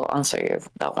Google will answer you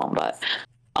that one, but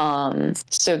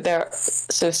so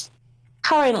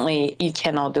currently you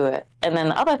cannot do it. And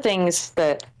then other things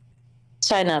that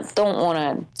China don't want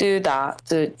to do that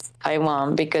to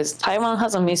Taiwan because Taiwan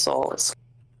has a missiles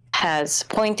has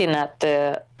pointing at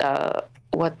the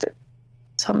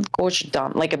some gorge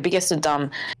dam, like a biggest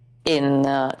dam in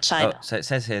China. Oh, so it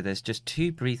says here there's just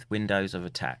 2 brief windows of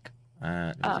attack.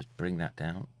 Let me just bring that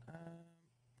down.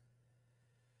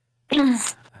 Where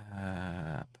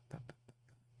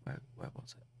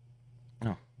was it?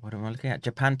 Oh, what am I looking at?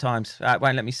 Japan Times. It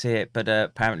won't let me see it, but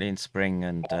apparently in spring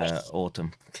and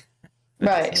autumn.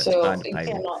 Right. So you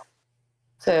cannot.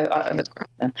 So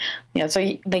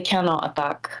so they cannot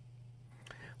attack.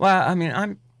 Well, I mean,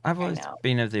 I've always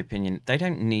been of the opinion they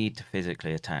don't need to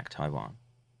physically attack Taiwan,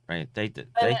 right? They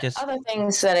just other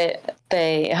things that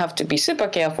they have to be super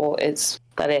careful is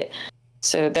that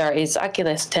so there is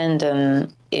Achilles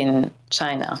tendon in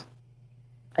China.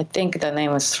 I think the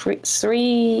name was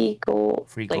Three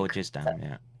Gorges Dam,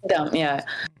 yeah. Dam, yeah.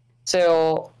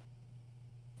 So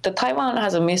the Taiwan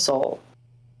has a missile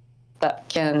that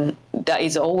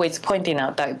is always pointing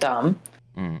out that dam,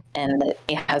 and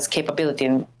it has capability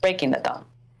in breaking the dam.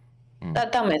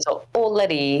 That dam is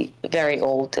already very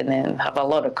old and then have a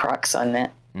lot of cracks on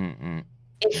it.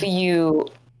 If you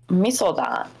missile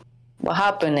that, what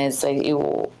happens is that it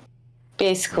will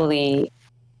basically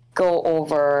go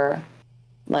over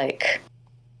like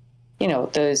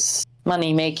those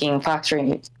money-making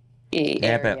factory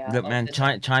area. But look, man,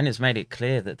 China's made it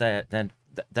clear that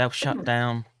they'll shut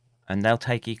down and they'll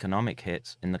take economic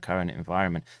hits in the current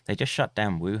environment. They just shut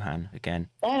down Wuhan again.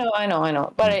 I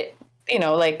know. But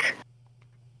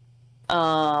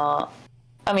I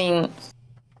mean,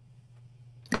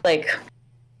 like,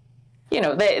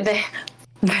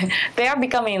 they are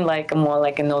becoming like more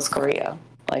like a North Korea.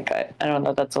 Like I don't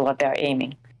know, that's what they're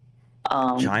aiming.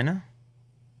 China,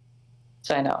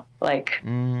 like,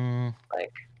 I'm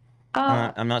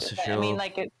not so sure. I mean,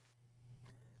 like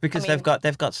because they've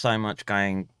got so much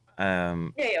going.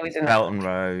 Belt and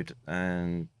Road,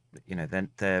 and then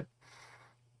they're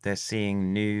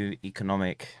seeing new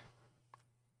economic.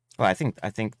 Well, I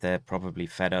think they're probably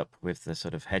fed up with the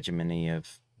sort of hegemony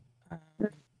of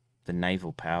the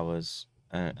naval powers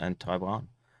and Taiwan,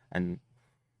 and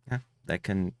they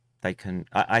can.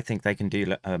 I think they can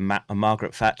do a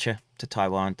Margaret Thatcher to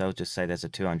Taiwan. They'll just say there's a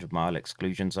 200-mile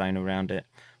exclusion zone around it.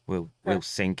 We'll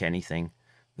sink anything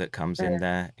that comes in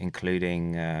there,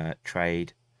 including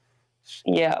trade.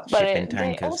 Yeah, but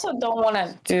they also don't want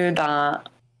to do that.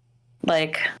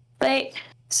 Like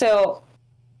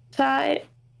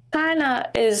China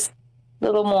is a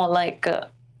little more like a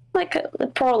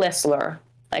pro wrestler.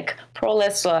 Like pro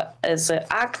wrestler is an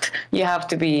act. You have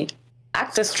to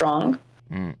act strong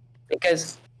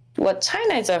because what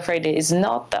China is afraid of is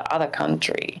not the other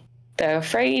country. They're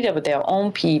afraid of their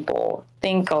own people.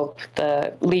 Think of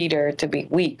the leader to be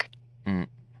weak.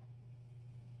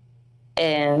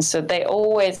 And so they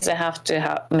always have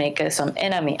to make some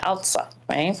enemy outside,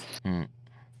 right?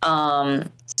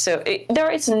 So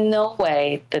there is no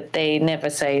way that they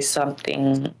never say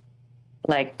something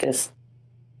like this.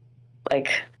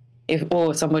 Like, if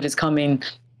somebody's coming,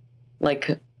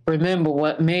 like, remember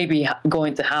what may be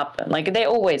going to happen. Like, they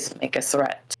always make a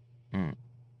threat.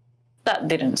 That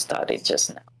didn't start it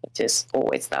just now. It's just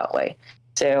always that way.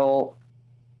 So,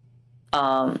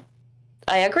 I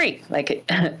agree. Like,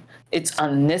 it's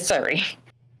unnecessary.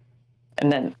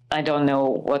 And then I don't know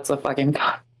what's the fucking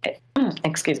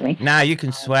excuse me. Now you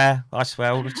can swear. I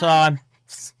swear all the time.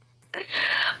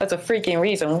 That's a freaking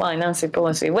reason why Nancy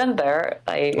Pelosi went there.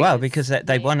 Because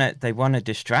they want a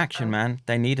distraction, man.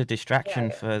 They need a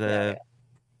distraction for the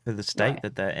state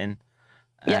that they're in.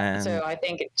 Yeah. So I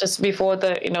think just before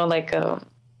the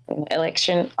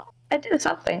election, I did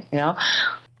something.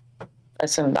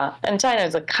 assume that. And China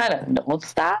is like kind of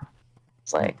knows that.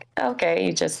 It's like, okay,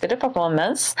 you just did a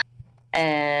performance,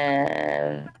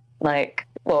 and like,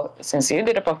 well, since you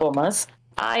did a performance,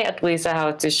 I at least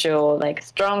have to show like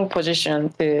strong position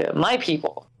to my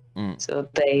people. So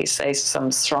they say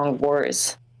some strong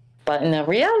words. But in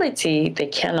reality, they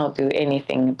cannot do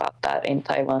anything about that in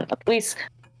Taiwan, at least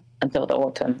until the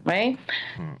autumn, right?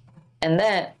 And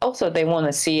then also they want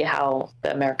to see how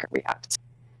the America reacts.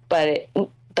 But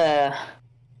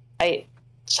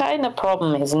China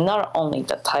problem is not only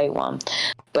the Taiwan,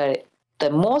 but the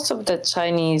most of the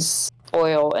Chinese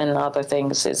oil and other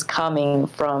things is coming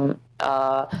from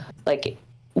like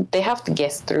they have to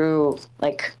get through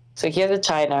like, so here's a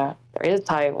China, there is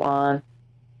Taiwan,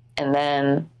 and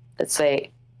then let's say,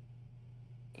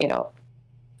 you know,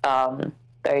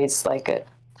 there is like a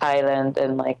Thailand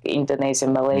and like Indonesia,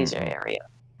 Malaysia area.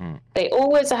 They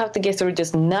always have to get through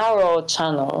this narrow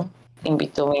channel in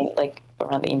between, like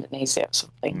around Indonesia or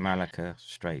something. Malacca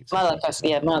Straits. Malacca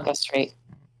Strait.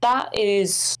 That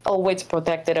is always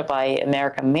protected by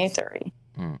American military.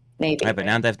 Navy. Yeah, but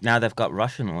now they've got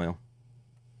Russian oil.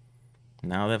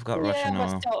 Now they've got Russian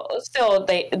oil. But still,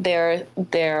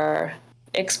 their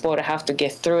exporter have to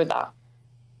get through that.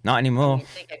 Not anymore.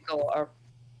 They can go.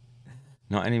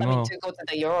 Not anymore. I mean, to go to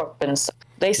the Europe and stuff.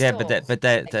 They still, but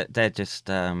they're just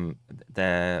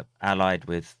they're allied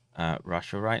with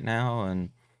Russia right now, and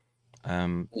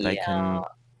they can.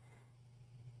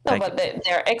 No, but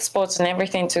their exports and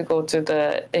everything to go to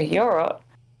the Europe.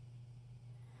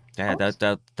 Yeah,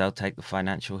 they'll take the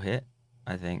financial hit,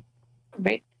 I think.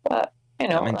 But you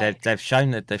know, I mean, they've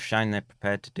shown they're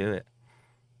prepared to do it,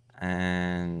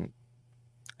 and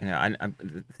you know,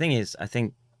 the thing is, I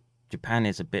think Japan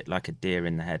is a bit like a deer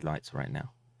in the headlights right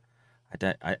now.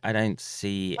 I don't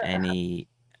see any.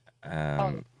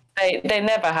 They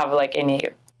never have like any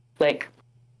like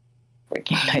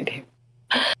freaking idea.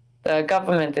 The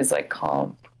government is like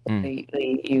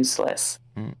completely useless.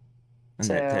 And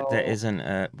so, there isn't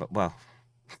well,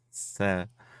 it's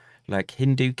like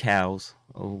Hindu cows,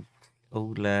 all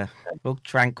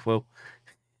tranquil.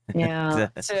 Yeah.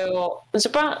 So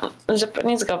the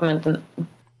Japanese government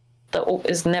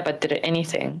is never did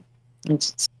anything.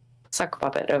 It's suck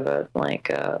puppet over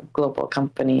like global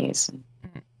companies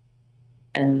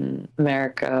and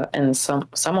America, and some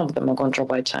of them are controlled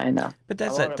by China. But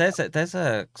there's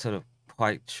a sort of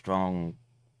quite strong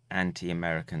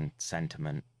anti-American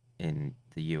sentiment in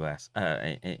the US,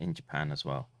 in Japan as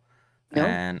well. No?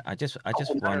 And I just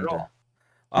wonder.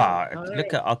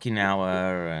 Look at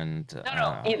Okinawa and.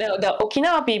 You know, the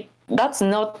Okinawa people. That's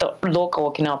not the local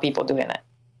Okinawa people doing it.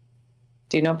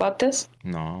 Do you know about this?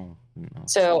 No.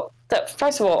 So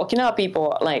first of all, Okinawa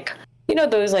people, like, you know,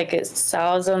 those like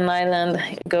Thousand Island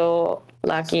go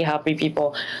lucky happy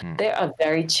people. They are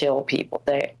very chill people.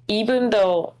 They, even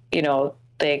though, you know,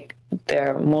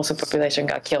 their most of the population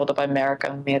got killed by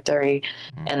American military,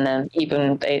 and then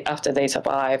even after they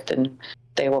survived, and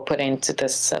they were put into the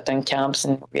certain camps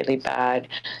in really bad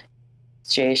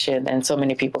situation, and so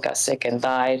many people got sick and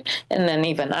died. And then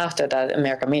even after that,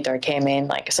 American military came in,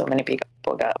 like so many people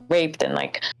got raped, and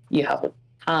like you have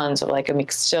tons of like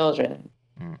mixed children.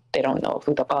 They don't know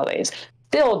who the father is.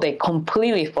 Still, they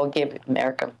completely forgive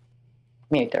American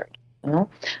military. You know,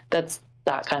 that's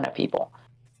that kind of people.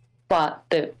 But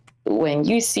when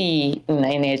you see in the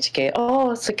NHK,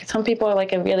 it's like some people are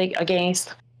like really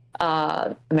against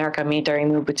American military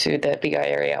move to the bigger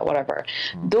area, whatever.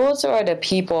 Those are the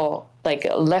people like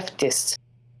leftists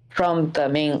from the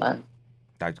mainland.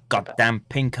 Those goddamn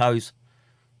pinkos.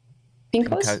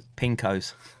 Pinkos?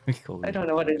 Pinkos. I don't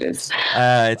know what it is.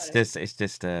 It's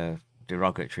just a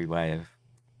derogatory way of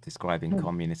describing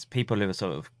communists. People who are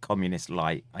sort of communist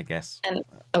light, I guess. And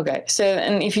okay, so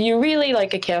and if you really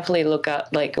like carefully look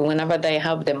at like whenever they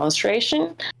have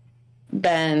demonstration,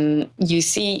 then you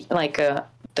see like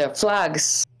the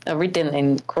flags are written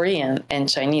in Korean and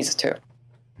Chinese too.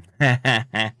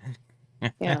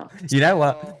 Yeah. You know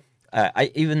what?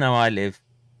 Even though I live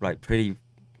like pretty,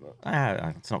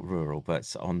 it's not rural, but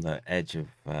it's on the edge of.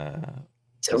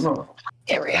 It's a rural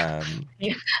area.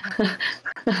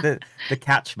 The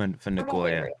catchment for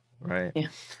Nagoya, right?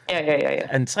 Yeah.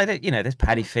 And so that, you know, there's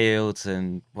paddy fields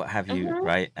and what have you,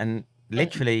 right? And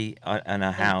literally in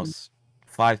a house,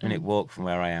 5-minute walk from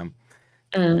where I am,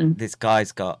 this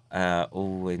guy's got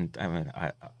all in. I mean,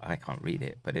 I can't read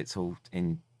it, but it's all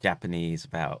in Japanese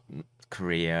about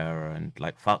Korea and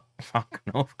like fuck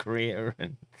North Korea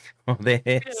and all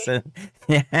this. And,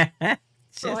 yeah.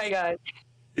 Oh my god.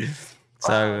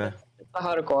 So it's a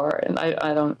hardcore, and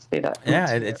I don't see that.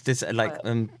 Yeah, it's just like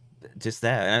just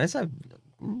there, and it's I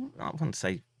wouldn't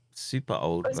say super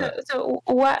old. So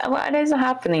what is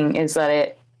happening is that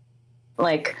it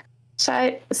like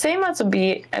same as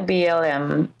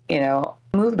BLM,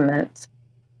 movement.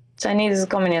 Chinese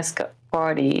Communist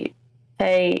Party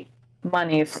pay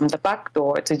money from the back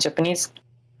door to Japanese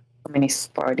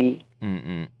Communist Party,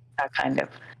 that kind of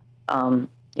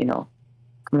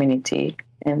community,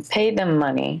 and pay them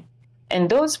money. And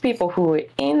those people who are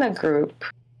in a group,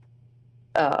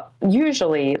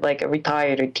 usually like a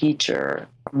retired teacher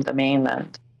from the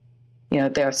mainland,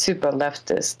 they're super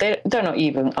leftist. They're not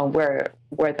even aware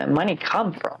where the money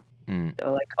come from. They're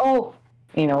like, oh,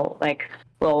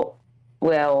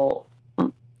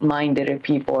 well-minded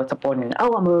people are supporting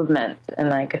our movement, and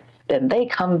like then they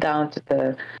come down to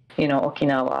the,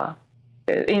 Okinawa.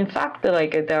 In fact,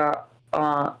 like there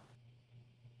are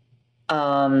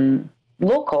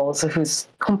locals who's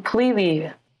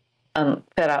completely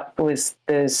fed up with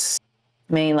this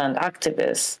mainland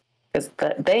activists because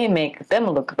they make them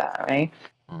look bad, right?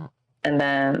 And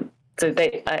then so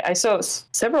I saw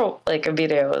several like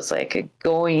videos like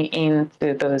going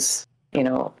into those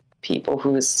people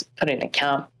who's putting a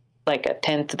camp, like a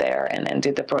tent there, and then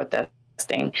do the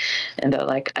protesting, and they're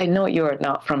like, I know you're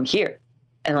not from here,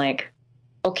 and like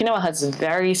Okinawa has a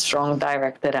very strong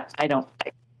dialect that I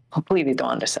completely don't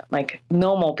understand. Like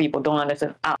normal people don't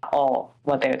understand at all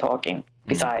what they're talking.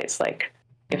 Besides, like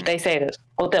if they say this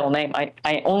hotel name,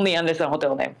 I only understand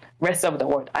hotel name. Rest of the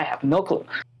word, I have no clue.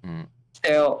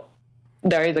 So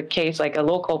there is a case like a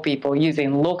local people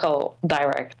using local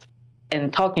dialect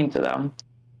and talking to them,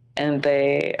 and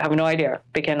they have no idea.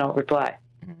 They cannot reply.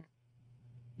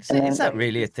 Is that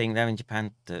really a thing though in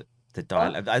Japan? The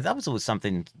dialect, that was always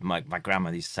something my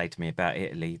grandmother used to say to me about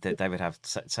Italy, that they would have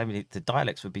so many, the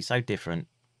dialects would be so different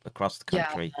across the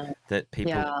country that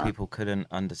people couldn't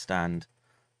understand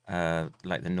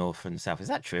like the north and the south. Is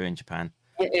that true in Japan?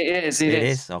 It is. It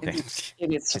is? Okay.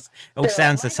 It is. It all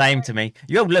sounds the same to me.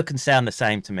 You all look and sound the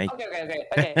same to me.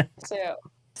 Okay.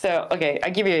 So okay, I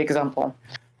give you an example.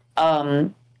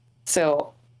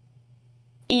 So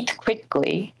eat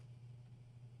quickly.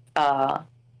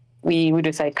 We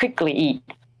would say quickly eat.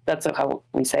 That's how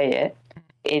we say it.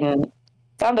 In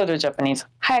standard Japanese,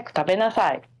 早く食べな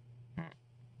さい.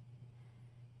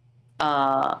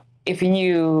 If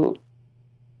you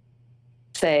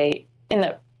say in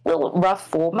a real rough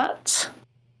format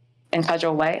and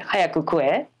casual way, 早く食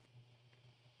え.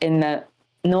 In the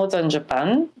northern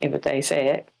Japan, if they say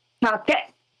it, か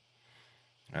け.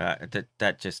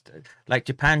 That just like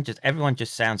Japan, everyone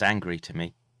just sounds angry to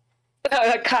me.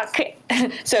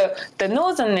 So the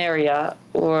northern area,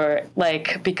 or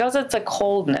like because it's a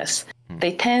coldness,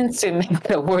 they tend to make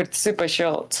the word super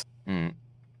short to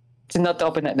not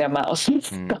open their mouth so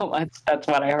much. That's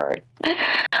what I heard.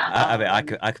 I mean,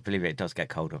 I could believe it does get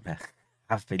cold up there.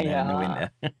 I've been there in the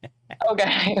winter.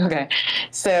 Okay.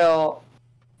 So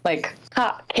like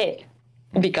かけ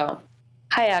become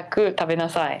早く食べな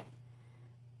さい.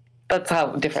 That's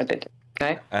how different it is.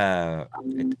 Okay.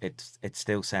 It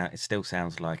still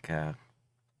sounds like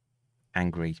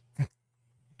angry.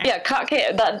 Yeah,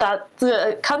 that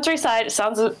the countryside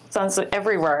sounds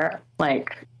everywhere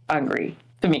like angry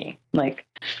to me. Like,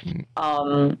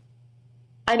 I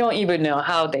don't even know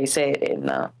how they say it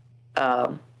in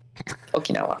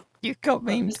Okinawa. You got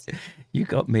memed,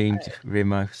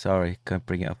 Rimo. Sorry, can't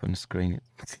bring it up on the screen.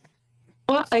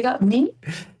 What? I got me?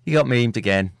 You got memed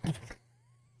again.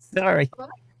 Sorry.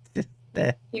 What?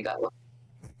 There. You got what?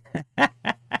 I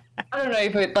don't know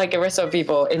if the rest of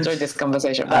people enjoy this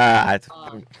conversation. But,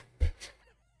 oh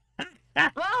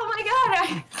my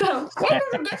god! Oh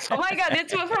my god!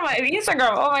 It's from my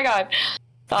Instagram. Oh my god!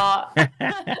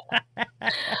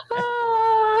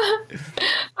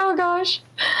 Oh gosh.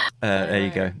 There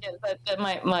you go.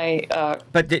 Yeah,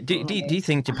 But do you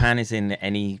think Japan is in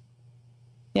any?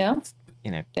 Yeah.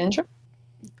 Danger?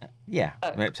 Yeah.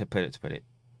 To put it.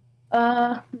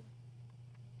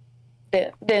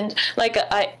 Then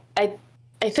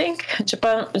I think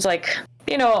Japan is like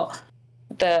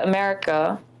the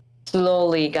America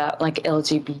slowly got like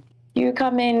LGBTQ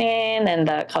coming in, and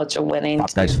that culture went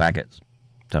into those faggots.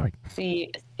 Sorry.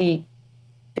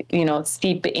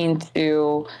 Steep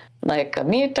into like a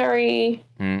military.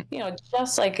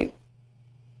 Just like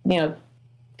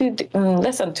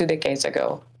less than 2 decades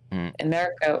ago,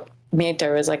 America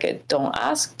military was like a don't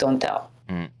ask, don't tell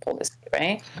policy,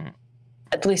 right?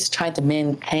 At least try to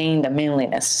maintain the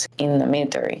manliness in the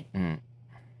military.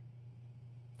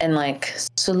 And like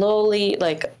slowly,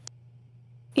 like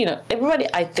everybody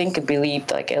I think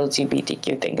believed like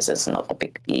LGBTQ things is not a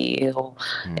big deal.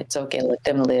 It's okay, let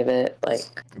them live it. Like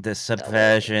The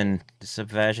subversion.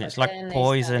 It's like then they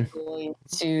poison. started going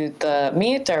to the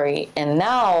military, and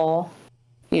now,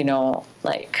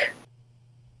 like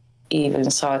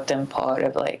even certain part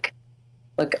of like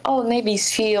Navy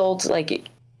SEALs like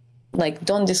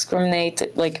don't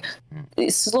discriminate, like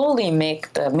it slowly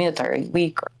make the military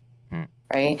weaker,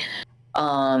 right?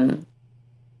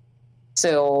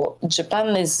 So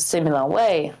Japan is a similar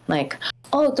way, like,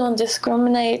 oh, don't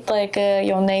discriminate like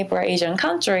your neighbor Asian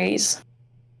countries.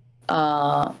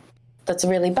 That's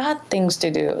really bad things to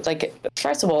do. Like,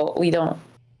 first of all, we don't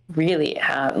really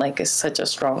have like such a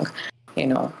strong,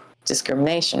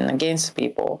 discrimination against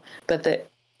people.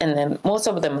 And then most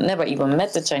of them never even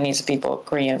met the Chinese people,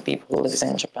 Korean people who lives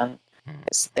in Japan,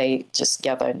 because they just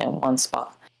gathered in one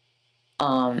spot.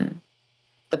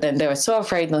 But then they were so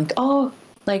afraid, like, oh,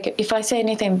 like if I say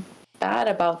anything bad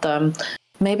about them,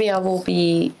 maybe I will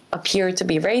appear to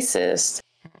be racist.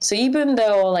 So even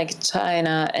though like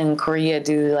China and Korea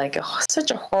do like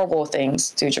such a horrible things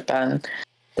to Japan,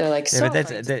 they're like so. But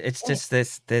it's just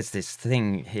there's this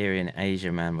thing here in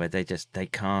Asia, man, where they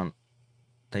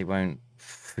won't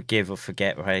forgive or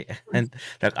forget, right? And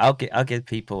look, I'll give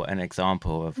people an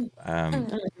example of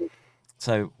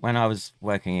so when I was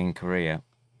working in Korea,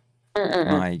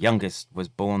 my youngest was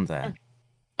born there.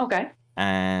 Okay.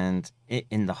 And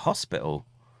in the hospital,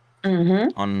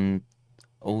 on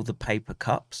all the paper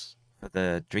cups for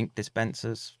the drink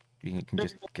dispensers, you can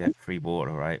just get free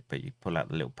water, right? But you pull out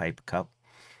the little paper cup.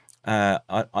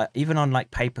 Even on like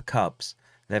paper cups,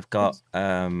 they've got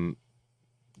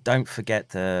don't forget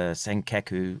the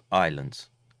Senkaku Islands,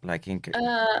 like in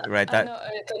right that. No,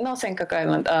 not Senkaku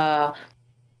Island.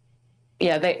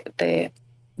 Yeah, they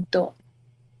don't.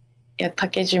 Yeah,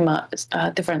 Takejima is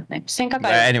a different name. Senkaku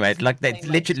Island. Anyway, like they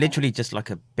literally just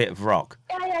like a bit of rock.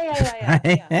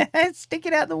 Yeah.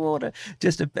 Sticking out the water.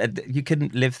 Just you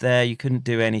couldn't live there. You couldn't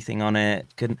do anything on it.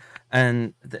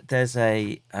 And there's an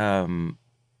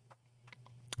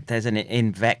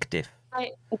invective.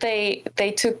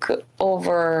 They took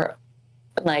over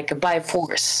like by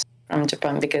force from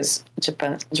Japan, because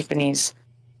Japanese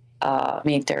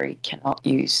military cannot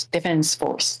use defense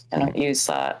force, cannot use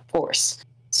force.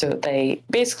 So they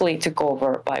basically took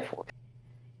over by force.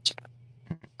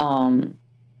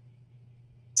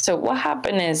 So what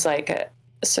happened is like,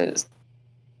 so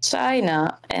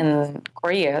China and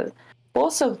Korea,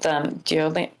 both of them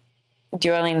during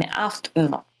after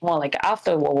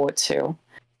World War II,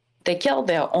 they killed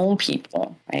their own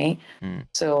people, right?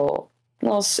 So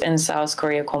North and South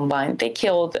Korea combined, they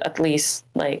killed at least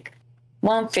like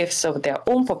 1/5 of their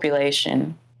own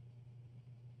population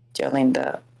during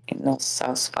the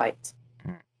North-South fight.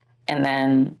 And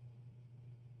then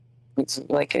it's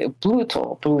like a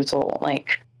brutal,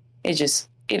 like it just,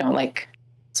 like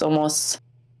it's almost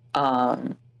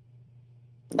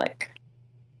like,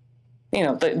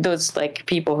 those like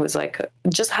people who's like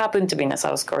just happened to be in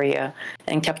South Korea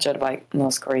and captured by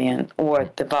North Korean, or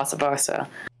the vice versa,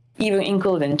 even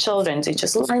including children, they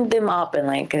just line them up and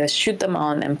like shoot them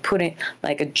on and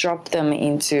drop them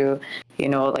into,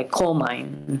 like coal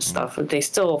mine and stuff. They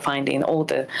still finding all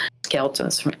the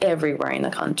skeletons from everywhere in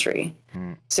the country.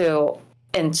 So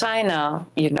in China,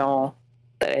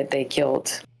 they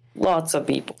killed lots of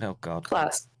people. Oh God.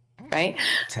 Plus, right?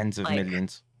 Tens of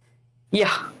millions.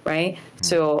 Yeah, right.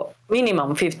 So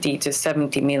minimum 50 to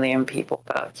 70 million people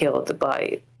got killed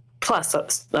by, plus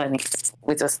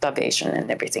with the starvation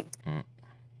and everything.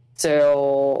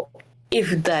 So if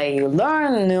they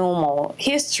learn normal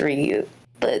history,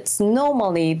 but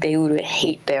normally they would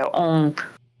hate their own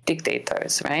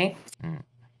dictators, right?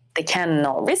 They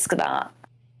cannot risk that.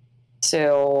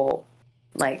 So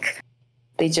like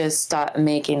they just start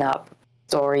making up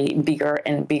story bigger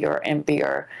and bigger and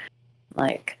bigger.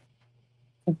 Like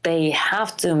they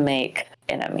have to make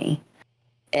enemy.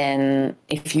 And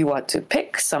if you were to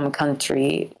pick some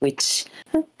country which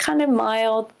kind of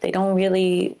mild, they don't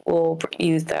really will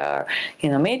use their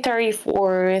military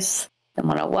force. No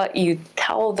matter what you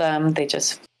tell them, they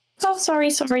just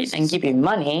sorry, and give you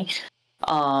money.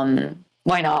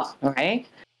 Why not, right?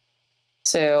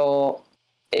 So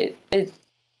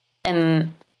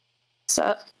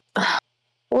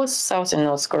both South and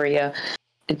North Korea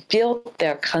built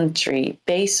their country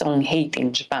based on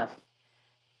hating Japan.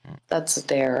 That's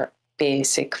their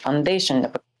basic foundation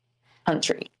of a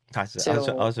country. I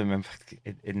also remember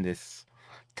in this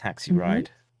taxi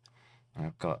ride,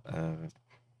 I've got a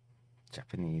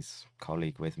Japanese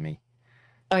colleague with me,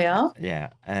 Oh yeah. Yeah,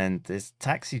 and this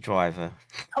taxi driver,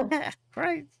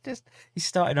 right? Just he's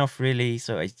starting off really,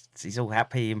 so he's all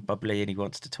happy and bubbly, and he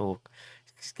wants to talk.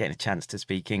 He's getting a chance to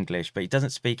speak English, but he doesn't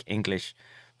speak English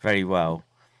very well.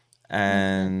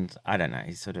 And I don't know.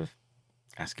 He's sort of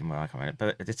asking where I come in,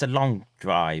 but it's a long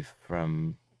drive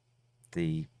from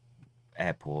the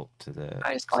airport to the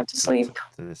I was going to sleep.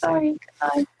 to the city, Sorry. Good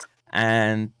night.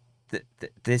 and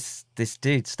this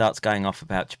dude starts going off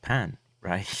about Japan,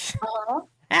 right? Uh-huh.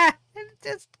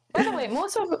 Just By the way,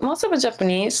 most of the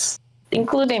Japanese,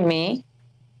 including me,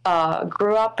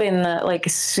 grew up in like a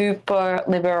super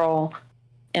liberal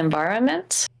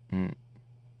environment, Mm.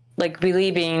 like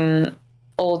believing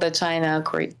all the China,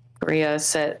 Korea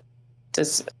said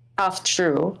just half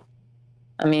true.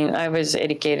 I mean, I was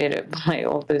educated by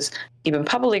all this, even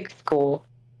public school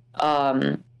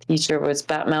teacher was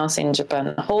bad mouthing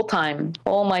Japan the whole time,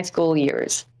 all my school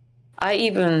years. I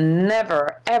even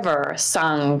never ever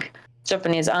sang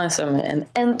Japanese anthem in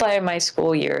entire my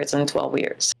school years and 12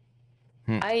 years.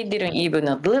 I didn't even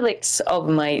know the lyrics of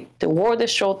the world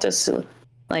shortest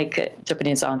like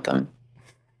Japanese anthem.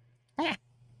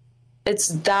 It's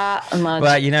that much.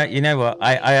 Well, you know what?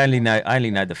 I only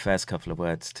know the first couple of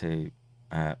words to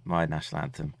my national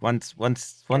anthem. Once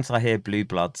I hear Blue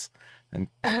Bloods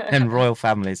and royal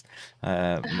families,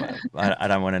 I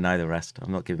don't want to know the rest.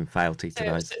 I'm not giving fealty to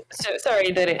those. So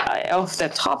sorry that I off the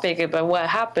topic, but what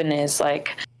happened is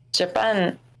like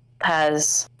Japan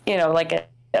has, like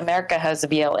America has the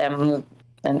BLM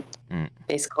movement,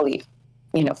 basically,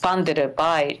 funded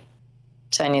by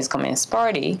Chinese Communist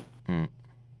Party.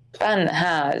 Japan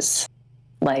has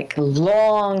like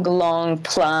long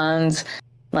plans,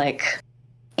 like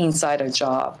insider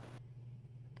job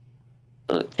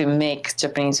to make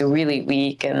Japanese really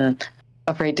weak and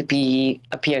afraid to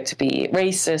appear to be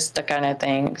racist, the kind of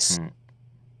things.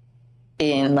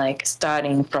 In like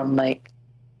starting from like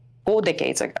 4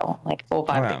 decades ago, like 4 or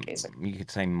 5 decades ago. You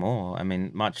could say more. I mean,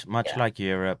 much like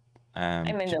Europe,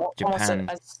 I mean, Japan.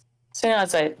 as soon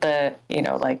as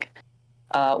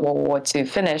World War II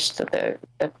finished,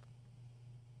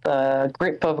 the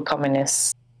grip of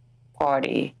Communist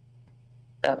Party,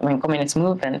 Communist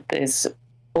movement is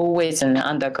always in the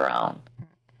underground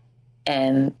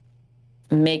and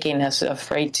making us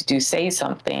afraid to say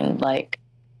something like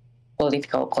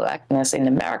political correctness in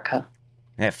America.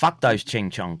 Yeah, fuck those ching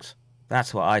chongs.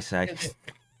 That's what I say.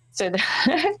 So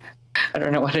I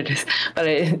don't know what it is, but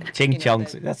ching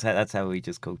chongs. That's how we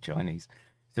just call Chinese.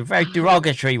 It's a very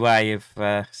derogatory way of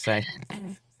saying.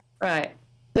 Right.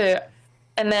 So,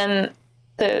 and then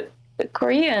the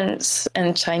Koreans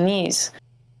and Chinese,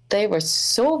 they were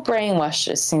so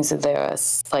brainwashed since they were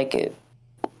like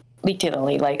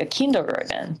literally like a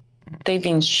kindergarten. They've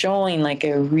been showing like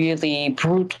a really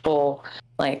brutal,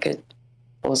 like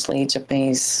mostly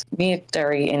Japanese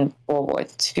military in World War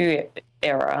II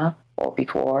era or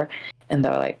before, and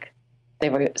they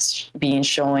were being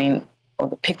showing all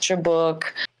the picture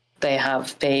book. They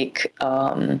have fake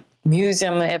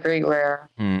museum everywhere,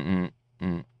 and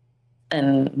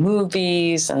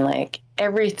movies and like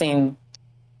everything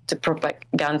to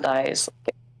propagandize.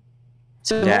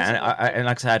 So yeah, and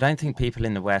like I said, I don't think people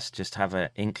in the West just have an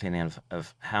inkling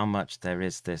of how much there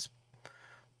is this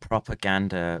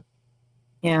propaganda.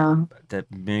 Yeah,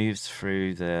 that moves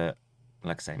through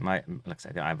like I say,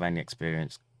 I've only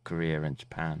experienced Korea and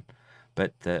Japan,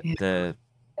 but so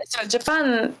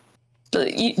Japan,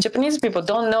 the Japanese people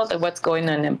don't know that what's going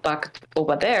on back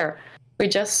over there. We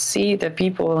just see the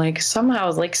people like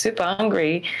somehow like super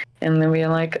hungry, and then we're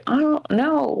like, I don't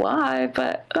know why,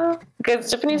 but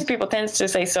because Japanese people tend to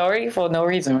say sorry for no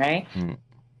reason, right?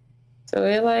 So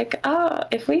we're like,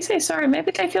 if we say sorry,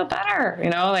 maybe they feel better,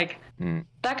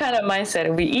 that kind of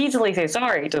mindset. We easily say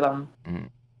sorry to them.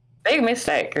 Big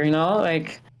mistake,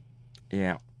 like.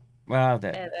 Yeah. Well,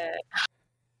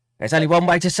 there's only one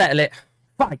way to settle it.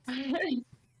 Fight.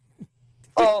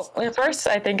 Well, first,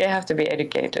 I think I have to be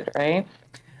educated, right?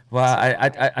 Well,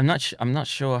 I'm not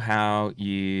sure how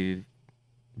you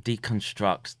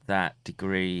deconstruct that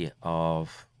degree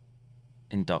of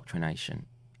indoctrination.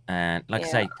 And like I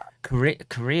say,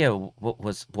 Korea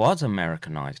was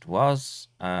Americanized,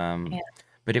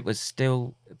 but it was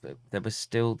still there was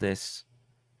still this.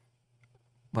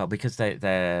 Well, because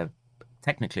they're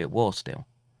technically at war still.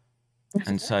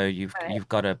 And so you've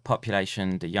got a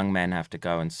population. The young men have to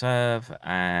go and serve,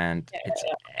 and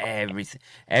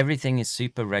everything is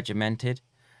super regimented,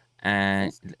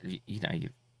 and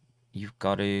you've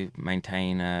got to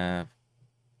maintain a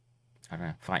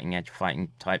fighting edge, fighting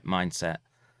type mindset,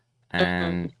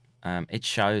 and it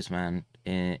shows, man,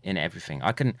 in everything.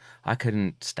 I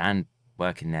couldn't stand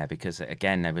working there, because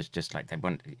again, there was just like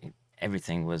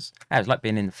everything was. It was like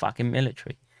being in the fucking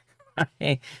military,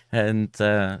 and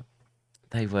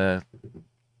they were.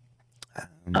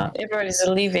 Everybody's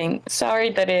leaving. Sorry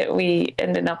that we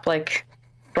ended up like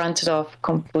branched off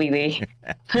completely.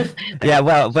 Yeah,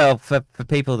 well, for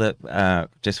people that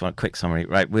just want a quick summary,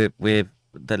 right? We're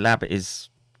the lab is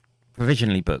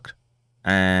provisionally booked,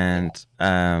 and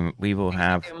we will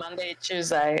have Monday,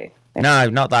 Tuesday. no,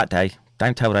 not that day.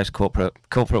 Don't tell those corporate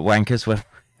wankers we're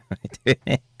doing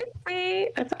it.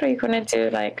 I thought we were gonna do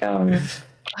like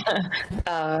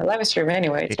live stream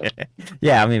anyway. So.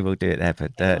 Yeah, I mean we'll do it there,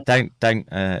 but don't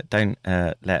let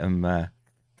them no,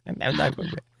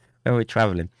 when we're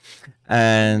traveling,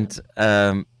 and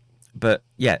but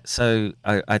yeah. So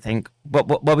I think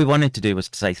what we wanted to do was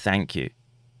to say thank you,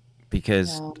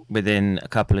 because within a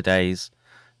couple of days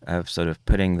of sort of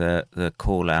putting the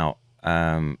call out,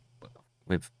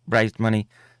 we've raised money,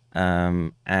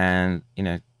 and you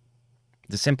know,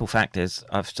 the simple fact is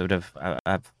I've sort of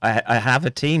I have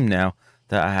a team now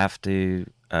that I have to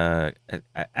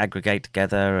aggregate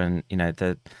together, and you know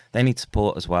they need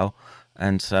support as well,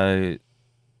 and so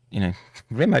you know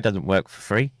Rimo doesn't work for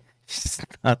free. She's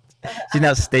not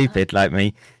stupid like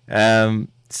me.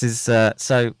 This is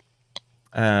so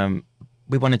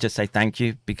we want to just say thank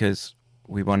you, because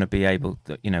we want to be able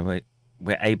to, you know,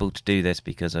 we're able to do this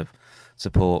because of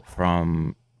support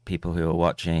from people who are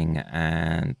watching,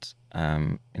 and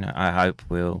you know, I hope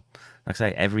we'll, like I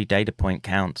say, every data point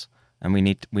counts, and we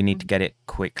need to get it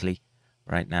quickly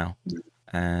right now.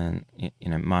 And you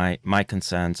know, my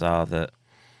concerns are that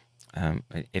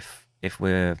if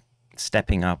we're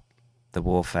stepping up the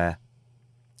warfare,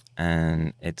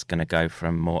 and it's going to go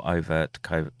from more overt to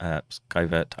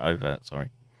covert to overt. Sorry,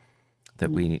 that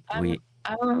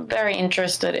I'm very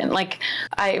interested in, like,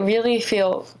 I really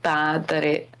feel bad that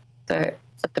at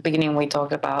the beginning we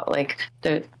talked about like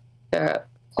the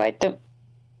quite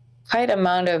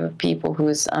amount of people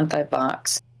who's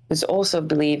anti-vax, who's also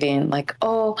believing like,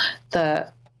 oh,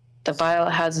 the vial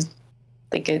has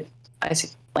like a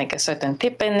certain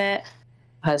tip in it,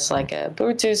 has like a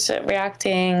Bluetooth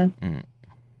reacting,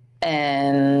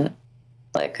 and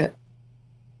like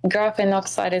graphene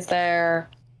oxide is there.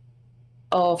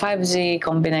 Oh, 5G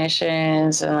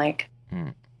combinations, and like,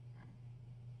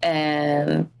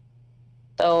 and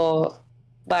oh,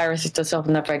 virus itself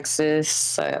never exists.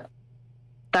 So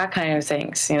that kind of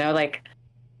things, you know, like,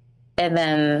 and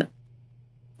then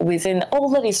within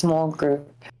already small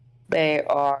group, they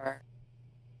are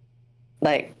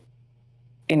like,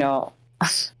 you know,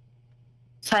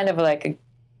 kind of like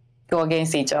go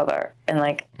against each other and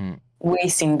like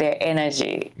wasting their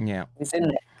energy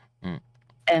within it.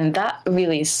 And that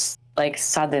really like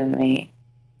saddened me,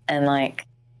 and like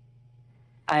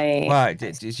Well,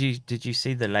 did you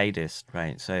see the latest?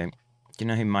 Right, so do you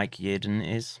know who Mike Yeadon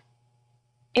is?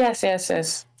 Yes.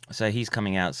 So he's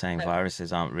coming out saying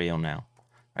viruses aren't real now,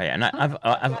 right? And I've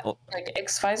like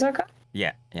ex-Pfizer guy.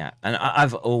 Yeah, and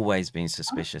I've always been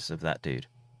suspicious of that dude,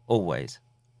 always,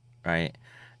 right?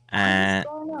 And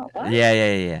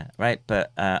yeah, right.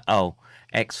 But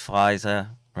ex-Pfizer,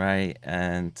 right?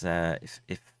 And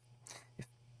if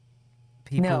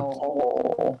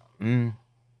people,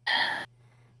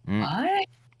 what?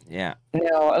 Yeah.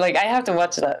 No, like I have to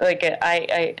watch that. Like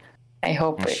I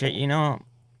hope. Well, shit, you know.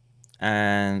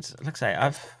 And like I say,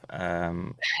 I've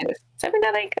something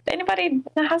that like anybody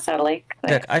has that like.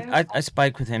 Look, I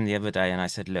spoke with him the other day, and I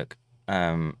said, look,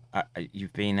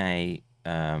 you've been a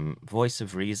voice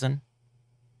of reason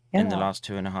in the last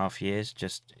 2.5 years,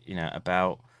 just, you know,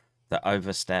 about the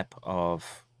overstep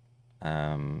of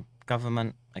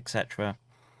government, etc.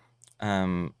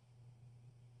 But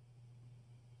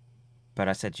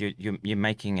I said you're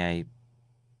making a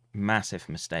massive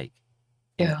mistake.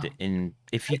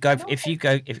 If you go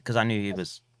because I knew he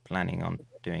was planning on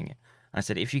doing it. I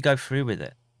said, if you go through with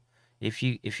it, if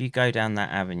you go down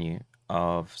that avenue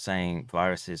of saying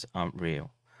viruses aren't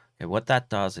real, okay, what that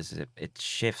does is it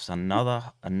shifts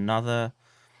another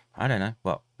I don't know,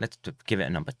 well, let's give it a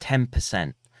number,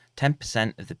 10%.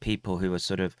 10% of the people who are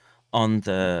sort of on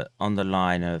the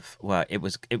line of, well, it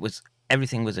was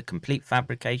everything was a complete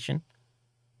fabrication,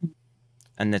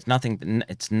 and it's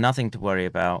nothing to worry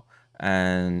about,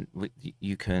 and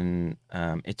you can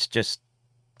it's just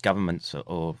governments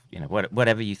or you know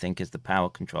whatever you think is the power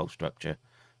control structure,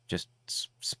 just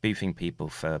spoofing people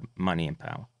for money and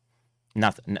power.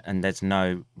 Nothing, and there's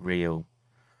no real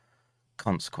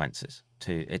consequences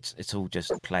to it's all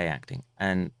just play acting.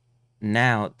 And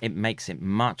now it makes it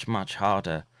much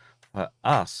harder for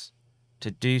us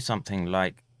to do something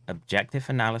like objective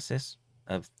analysis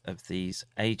of these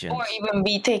agents. Or even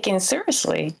be taken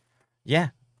seriously. Yeah,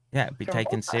 be From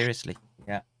taken both sides. seriously.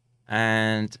 Yeah,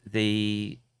 and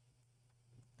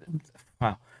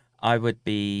well, I would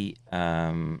be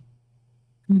well,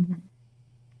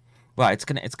 it's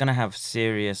gonna have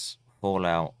serious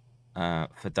fallout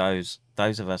for those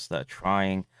of us that are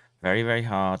trying very, very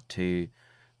hard to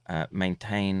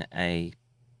maintain a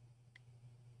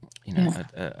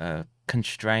a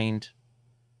constrained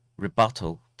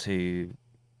rebuttal to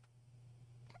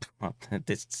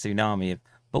this tsunami of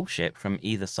bullshit from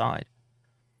either side,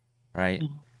 right?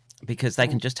 Because they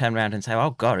can just turn around and say,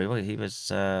 "Oh God, he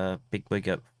was big wig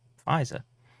at Pfizer,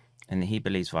 and he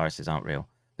believes viruses aren't real."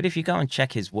 But if you go and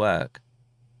check his work,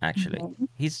 actually,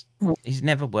 he's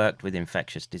never worked with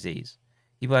infectious disease.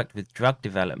 He worked with drug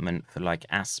development for like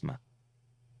asthma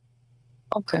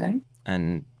Okay.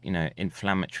 and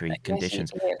inflammatory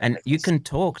conditions. yeah, And you because- can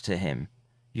talk to him.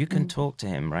 You can talk to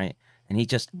him, right? And he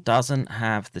just doesn't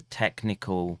have the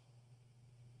technical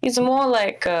He's more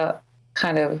like a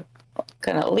kind of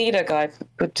leader guy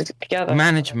put together.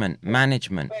 management. Right,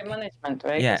 management,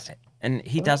 right? Yeah, 'Cause and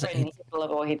he if doesn't. never in his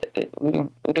level, it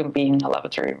wouldn't be in the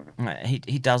laboratory.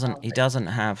 He doesn't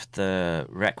have the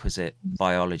requisite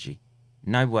biology.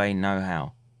 No way, no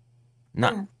how.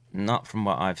 Not from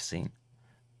what I've seen.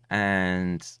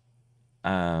 And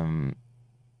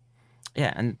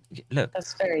yeah, and look,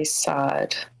 That's very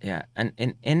sad. yeah, and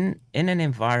in an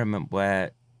environment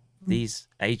where these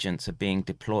agents are being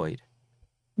deployed,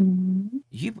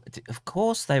 of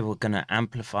course they were going to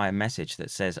amplify a message that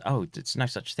says, "Oh, there's no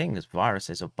such thing as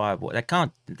viruses or bio.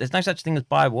 There's no such thing as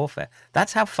biowarfare."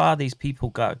 That's how far these people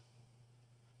go,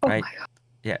 right? Oh my God.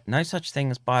 Yeah, no such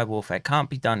thing as biowarfare. It can't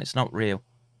be done. It's not real.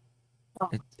 Oh.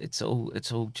 It's all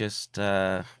just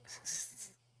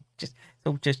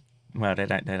well, they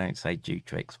don't say Jew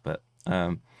tricks, but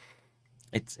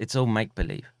it's all make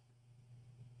believe.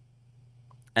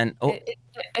 And I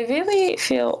really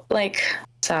feel like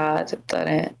sad that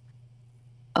it,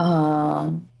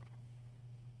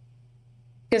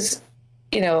 because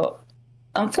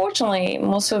unfortunately,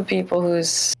 most of the people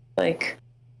who's like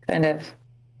kind of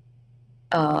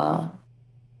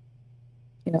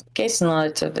against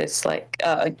narrative is like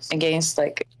against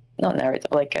like not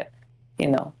narrative like a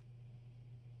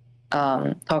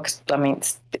talks. I mean,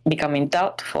 becoming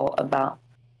doubtful about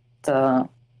the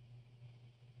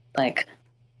like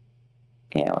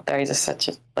there is such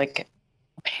a like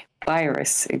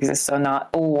virus exists or not,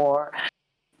 or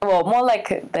well, more like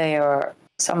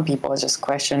some people are just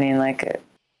questioning like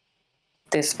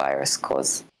this virus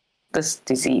caused this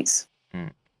disease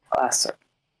faster.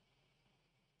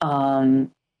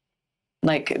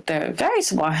 Like they're very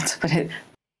smart, but it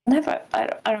never. I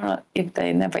don't know if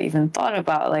they never even thought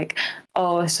about like,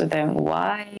 oh, so then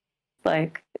why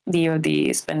like DoD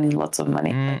is spending lots of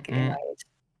money, like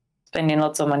spending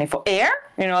lots of money for air,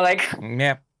 like.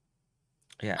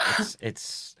 Yeah,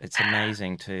 it's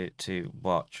amazing to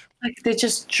watch. Like they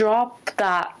just drop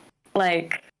that,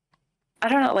 like I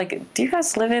don't know, like do you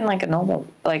guys live in like a normal,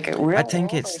 like a real I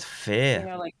think world? it's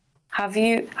fair. Like have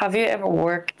you ever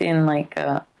worked in like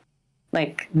a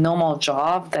normal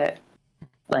job that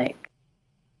like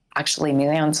actually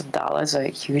millions of dollars are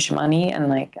huge money and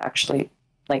like actually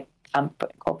like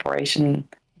corporation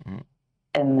and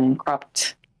then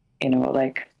corrupt,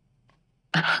 like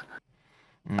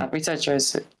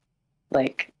researchers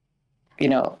like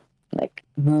like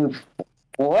move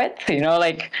forward,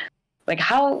 like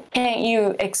how can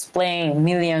you explain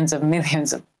millions of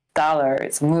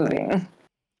dollars moving?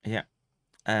 Yeah,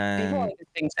 Before these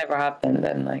things ever happen,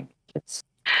 then like it's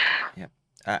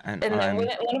and then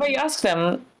whenever you ask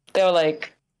them, they'll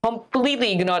like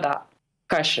completely ignore that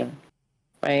question,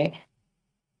 right?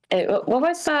 What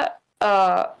was that?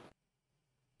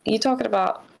 You talking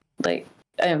about like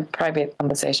in private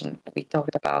conversation? We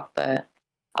talked about the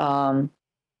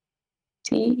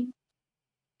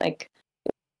like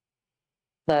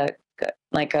the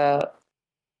like a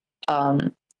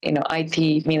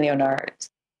IT millionaire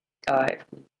guy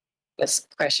who was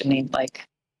questioning like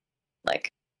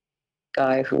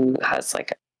guy who has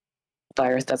like a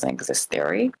virus doesn't exist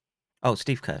theory. Oh,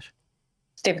 Steve Kirsch.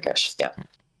 Steve Kirsch, yeah.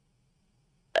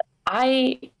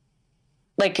 I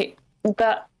like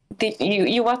that.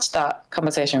 You watched that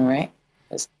conversation, right?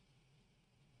 Did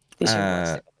you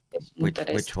watch the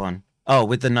conversation? Which one? Oh,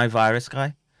 with the no virus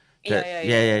guy? Yeah.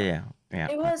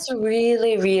 It was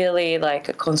really, really like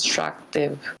a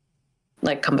constructive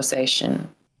like conversation.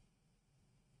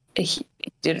 He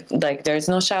did like there's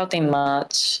no shouting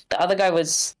much. The other guy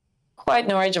was quite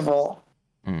knowledgeable.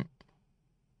 And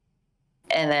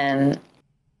then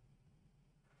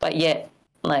but yet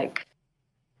like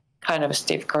kind of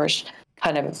Steve Kirsch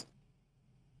kind of,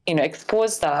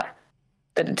 exposed that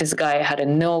this guy had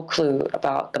no clue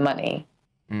about the money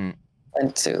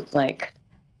went to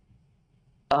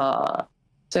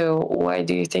so why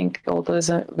do you think all those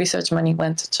research money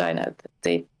went to China?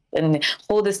 And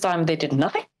all this time they did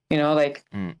nothing,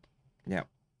 Yeah.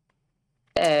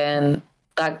 And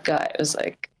that guy was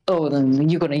like, oh, then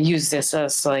you're going to use this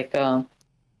as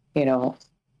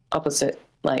opposite,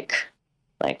 like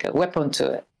a weapon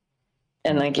to it.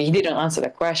 And he didn't answer the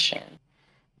question.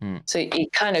 So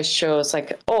it kind of shows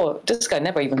oh, this guy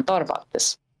never even thought about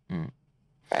this.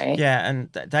 Right? Yeah,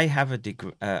 and they have a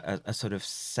degree, a sort of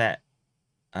set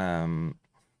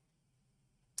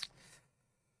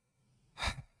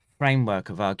framework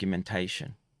of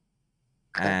argumentation.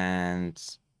 Okay. And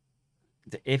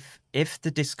if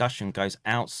the discussion goes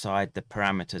outside the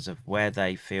parameters of where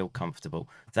they feel comfortable,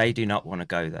 they do not want to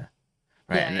go there,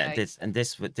 right?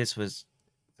 This was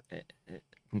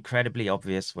incredibly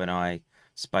obvious when I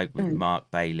spoke with Mark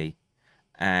Bailey,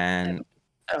 and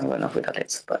I don't know who that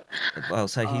is, but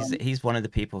so he's one of the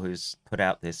people who's put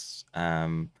out this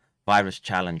virus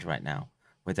challenge right now,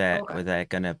 where they're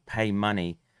going to pay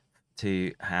money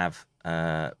to have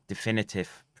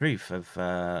definitive proof of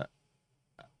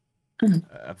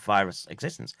virus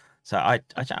existence. So I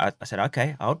said,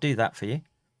 okay, I'll do that for you.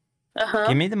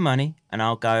 Give me the money, and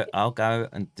I'll go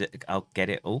and I'll get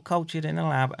it all cultured in a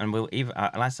lab, and we'll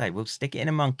we'll stick it in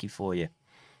a monkey for you,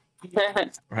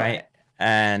 right?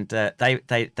 And they're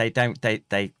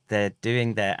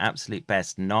doing their absolute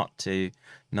best not to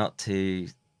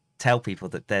tell people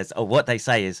that what they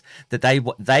say is that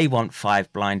they want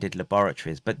 5 blinded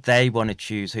laboratories, but they want to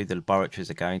choose who the laboratories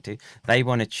are going to. They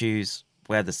want to choose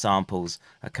where the samples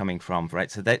are coming from,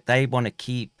 right? So they want to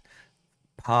keep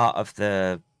part of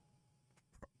the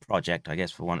project, I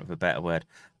guess, for want of a better word.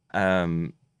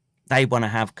 They want to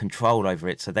have control over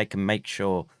it, so they can make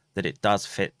sure that it does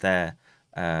fit their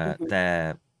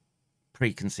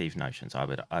preconceived notions. I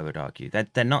would argue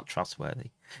they're not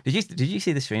trustworthy. Did you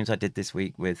see the streams I did this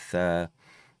week with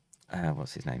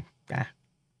what's his name? No,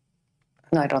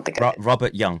 I don't think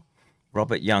Robert Young.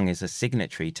 Robert Young is a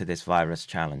signatory to this virus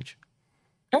challenge,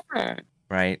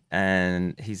 right?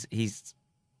 And he's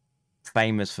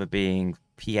famous for being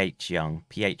PH Young,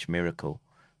 PH Miracle,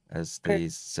 as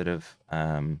these sort of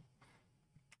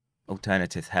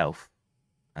alternative health.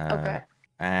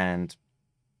 And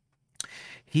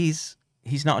he's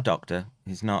not a doctor.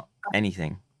 He's not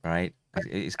anything, right?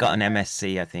 He's got an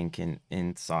MSc, I think,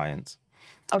 in science.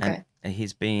 Okay. And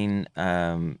he's been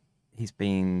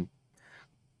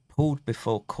pulled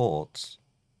before courts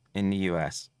in the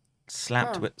US,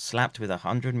 slapped with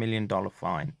 $100 million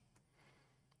fine.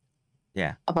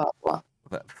 Yeah. About what?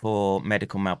 For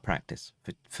medical malpractice,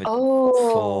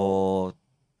 for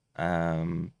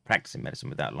practicing medicine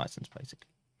without a license, basically.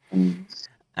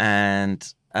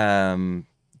 And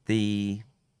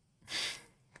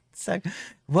so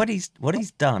what he's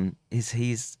done is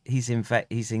he's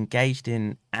engaged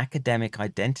in academic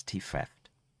identity theft.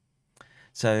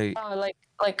 So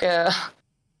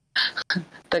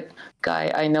the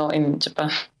guy I know in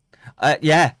Japan.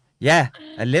 Yeah,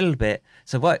 a little bit.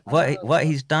 So what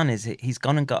he's done is he's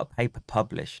gone and got a paper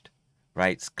published,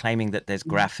 right, claiming that there's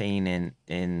graphene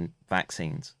in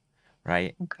vaccines,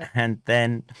 right? Okay. And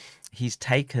then he's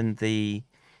taken the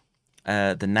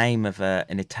name of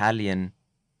an Italian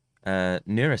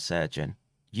neurosurgeon.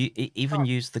 Even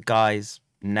used the guy's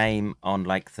name on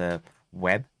the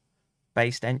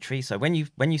web-based entry. So when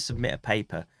you submit a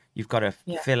paper, you've got to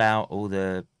fill out all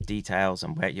the details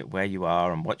and where you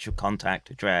are and what's your contact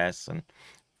address and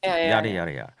yada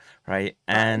yada, right?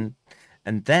 And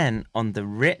then on the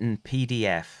written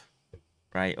PDF,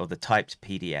 right, or the typed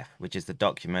PDF, which is the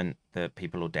document that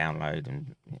people will download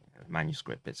and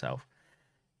manuscript itself,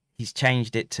 he's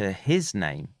changed it to his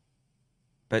name,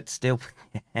 but still,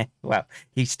 well,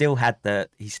 he still had the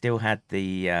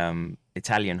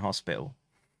Italian hospital.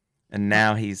 And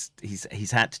now he's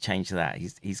had to change that.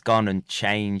 He's gone and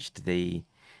changed the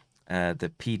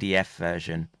PDF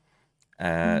version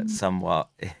somewhat,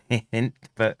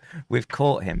 but we've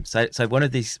caught him. So one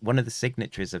of the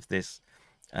signatories of this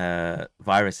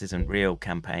virus isn't real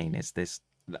campaign is this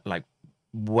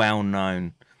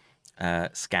well-known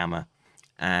scammer,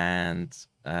 and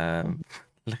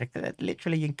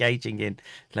literally engaging in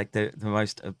the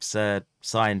most absurd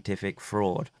scientific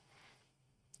fraud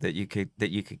that you could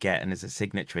get, and as a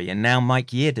signatory. And now Mike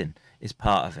Yeadon is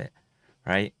part of it,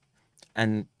 right?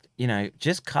 And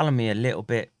just color me a little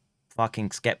bit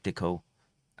fucking skeptical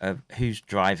of who's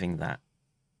driving that,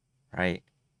 right?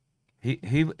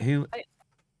 Who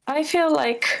I feel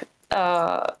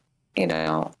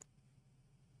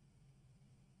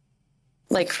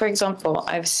like for example,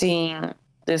 I've seen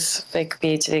this fake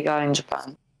PhD guy in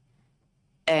Japan,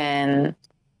 and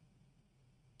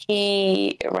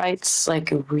he writes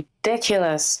like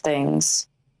ridiculous things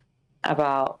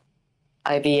about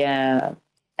IBM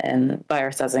and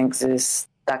virus doesn't exist,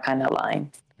 that kind of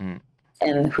line.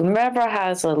 And whomever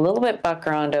has a little bit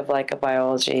background of like a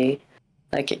biology,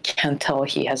 like it can tell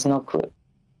he has no clue.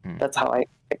 That's how I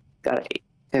got it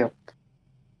too.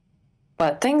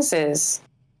 But things is,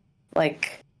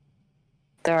 like,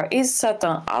 there is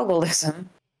certain algorithm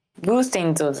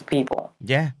boosting those people.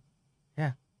 Yeah.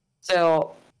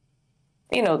 So,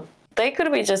 you know, they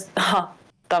could be just a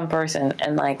dumb person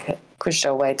and like pushed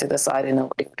away to the side and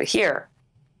nobody would hear.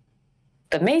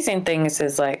 The amazing thing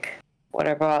is like,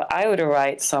 whatever I would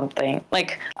write something,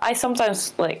 like I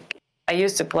sometimes like, I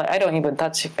used to play, I don't even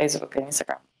touch Facebook and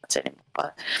Instagram much anymore,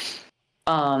 but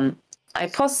I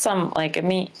post some like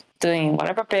me doing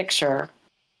whatever picture,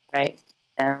 right?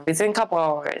 And within a couple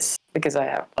hours, because I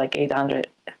have like 800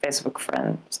 Facebook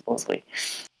friends supposedly,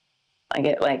 I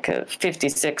get like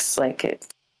 56 like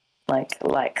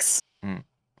likes, and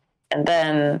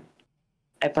then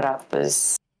I put up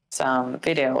some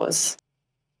videos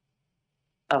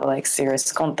of like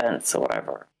serious contents or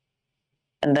whatever,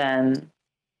 and then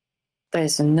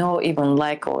there's no even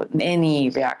like or any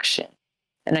reaction,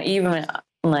 and I even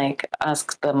like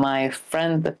asked my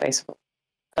friend the Facebook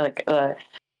like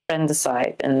friend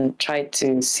side and tried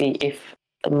to see if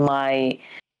my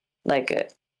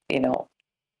like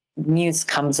news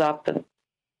comes up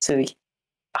to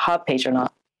her page or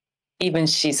not. Even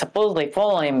she's supposedly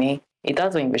following me, it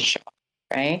doesn't even show,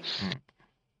 right?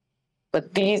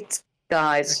 But these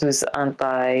guys who's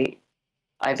anti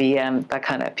IVM, that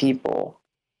kind of people,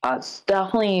 are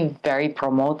definitely very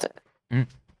promoted.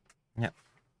 Yeah.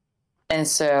 And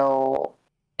so,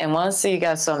 and once you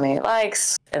get so many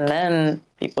likes, and then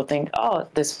people think, oh,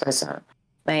 this person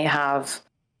may have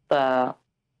the,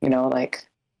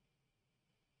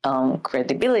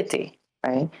 credibility,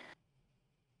 right?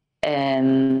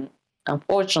 And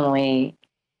unfortunately,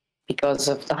 because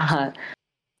of that,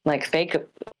 like fake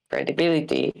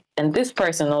credibility, and this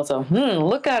person also,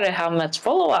 look at it, how much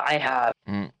follower I have.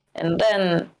 And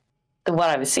then what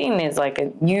I've seen is like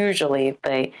usually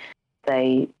they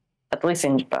at least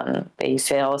in Japan, they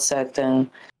sell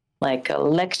certain like a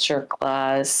lecture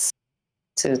class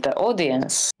to the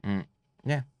audience.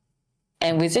 Yeah.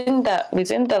 And within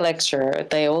the lecture,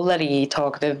 they already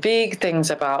talk the big things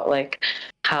about like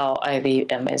how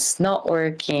IBM is not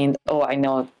working. Oh, I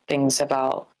know things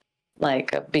about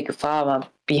like a big pharma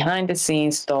behind the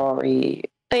scenes story.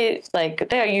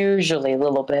 They're usually a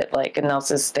little bit like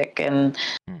narcissistic and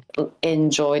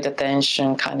enjoy the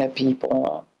attention kind of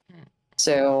people.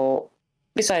 So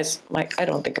besides, like, I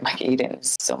don't think Mike Eden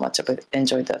is so much of an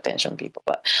enjoy the attention people,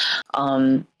 but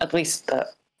at least the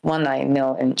one I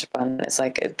know in Japan is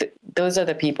like those are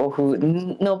the people who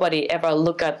nobody ever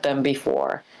looked at them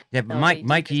before. Yeah, but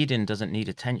Mike Eden doesn't need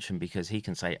attention because he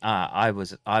can say, I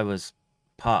was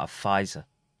part of Pfizer.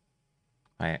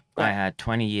 Right. I had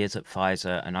 20 years at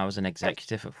Pfizer and I was an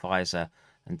executive at Pfizer,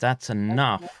 and that's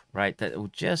enough, right? That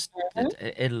will just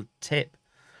it'll tip,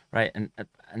 right? And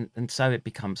so it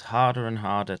becomes harder and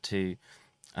harder to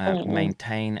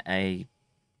maintain a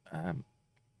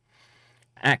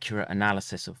accurate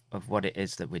analysis of what it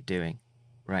is that we're doing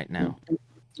right now.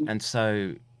 And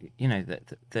so,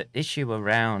 the issue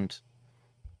around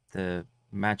the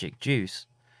magic juice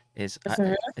is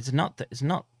it's not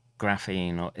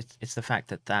graphene, or it's the fact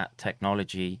that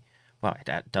technology, well,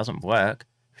 it doesn't work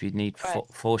if you need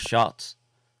four shots.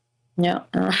 Yeah.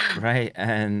 Right.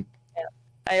 And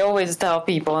I always tell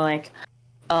people like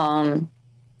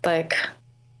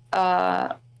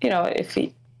if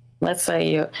let's say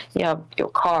you have your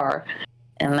car,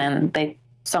 and then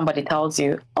somebody tells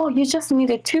you, oh, you just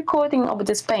needed 2 coating of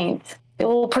this paint, it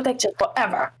will protect you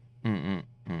forever. You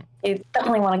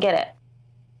definitely want to get it.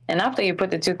 And after you put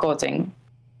the 2 coating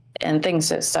and things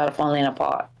just start falling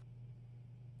apart,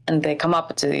 and they come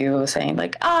up to you saying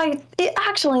like, you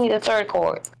actually need a 3rd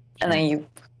coat, and then you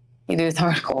do the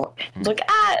 3rd coat. It's like,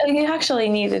 you actually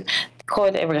need a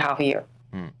coat every half a year.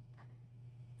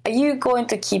 Are you going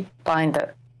to keep buying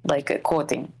the a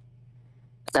coating?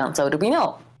 And so do we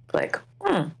know? Like,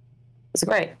 it's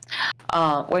great.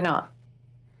 Or not.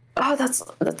 Oh, that's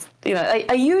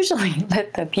I usually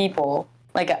let the people,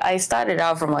 like, I started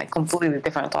out from like completely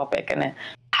different topic and then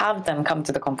have them come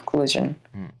to the conclusion.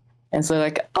 And so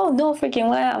like, oh, no freaking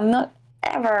way, I'm not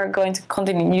ever going to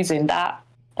continue using that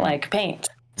like paint.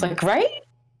 It's like, right?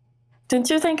 Didn't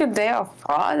you think they are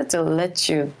fraud to let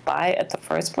you buy it at the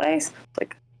first place?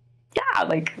 Like, yeah,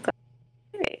 like,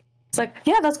 It's like,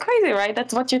 yeah, that's crazy, right?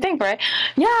 That's what you think, right?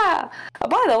 Yeah.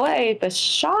 By the way, the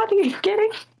shot you're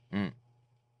getting.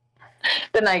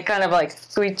 Then I kind of like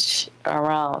switch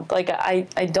around. Like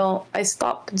I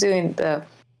stopped doing the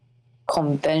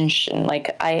convention.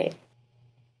 Like I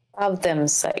have them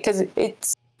say, because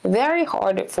it's very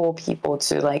hard for people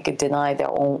to like deny their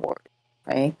own word,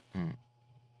 right?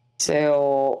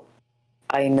 So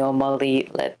I normally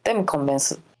let them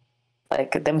convince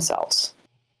like themselves,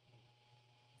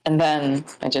 and then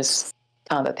I just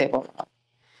turn the table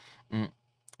around.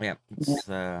 Yeah,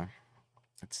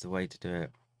 it's the way to do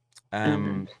it. I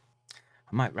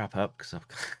might wrap up because I've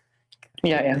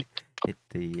Yeah. hit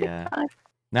the.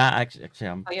 No, actually,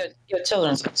 I'm. Oh, your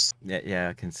children's. Yeah,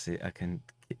 I can see.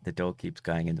 The dog keeps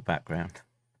going in the background.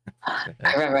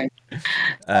 Right.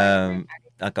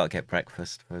 I got to get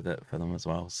breakfast for them as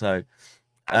well. So,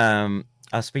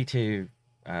 I'll speak to you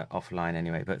offline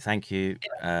anyway. But thank you,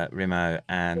 Rimo,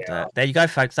 and there you go,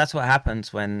 folks. That's what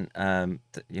happens when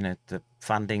the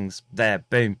funding's there.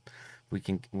 Boom, we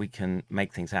can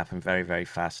make things happen very, very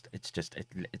fast. It's just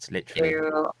it's literally.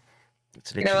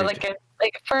 It's literally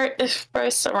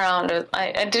First round,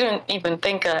 I didn't even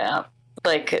think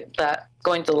like that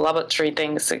going to the laboratory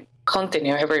things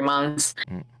continue every month.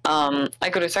 I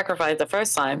could have sacrificed the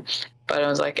first time, but it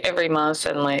was like every month,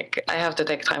 and like I have to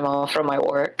take time off from my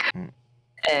work,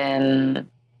 and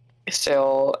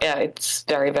so yeah, it's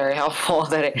very, very helpful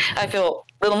that I feel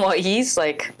a little more ease,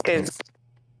 like because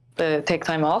the take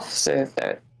time off. So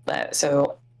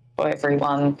so for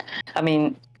everyone, I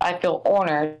mean, I feel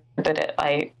honored that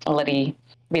I already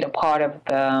been a part of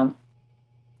the,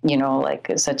 like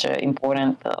such an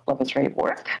important laboratory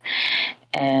work,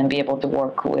 and be able to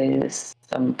work with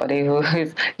somebody who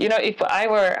is, if I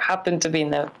were happen to be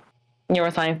in the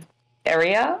neuroscience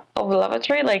area of the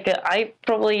laboratory, like I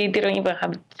probably didn't even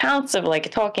have a chance of like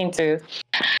talking to,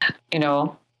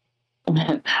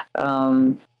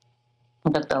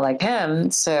 but like him.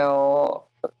 So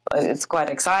it's quite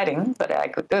exciting that I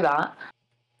could do that.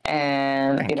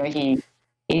 And he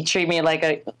treat me like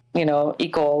a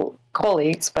equal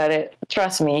colleagues, but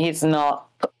trust me, he's not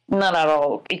at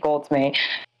all equal to me.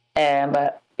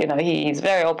 But he's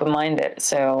very open-minded,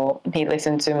 so he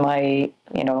listened to my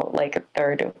like a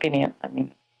third opinion. I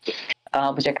mean,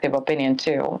 objective opinion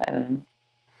too, and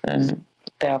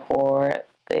therefore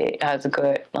it has a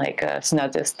good like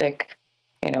synergistic,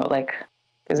 like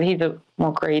because he's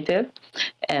more creative,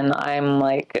 and I'm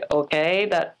like okay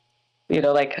that.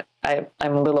 Like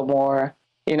I'm a little more,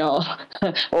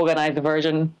 organized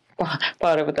version,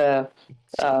 part of the.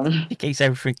 He keeps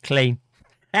everything clean.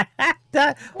 I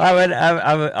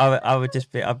would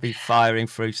just be. I'd be firing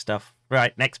through stuff.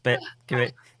 Right, next bit.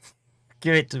 Give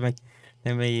it to me.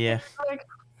 Let me.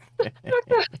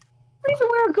 Please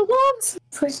wear gloves.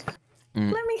 It's like,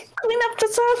 let me clean up the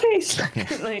surface.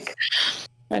 Like,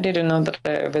 I didn't know that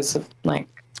it was like.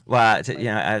 Well,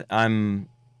 I'm.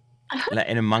 Like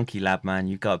in a monkey lab, man,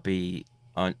 you've got to be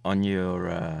on your.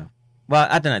 Well,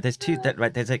 I don't know. There's two that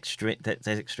right. There's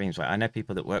extremes, right? I know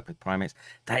people that work with primates.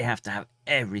 They have to have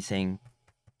everything,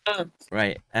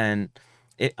 right? And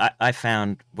I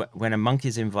found when a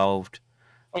monkey's involved,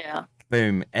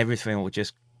 boom, everything will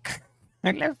just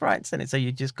left, right, and center. So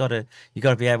you gotta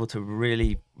be able to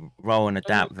really roll and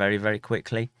adapt very, very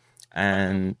quickly,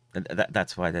 and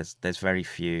that's why there's very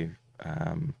few.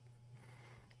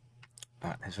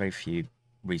 There's very few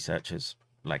researchers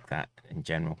like that in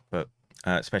general, but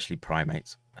especially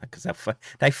primates, because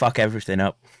they fuck everything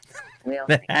up.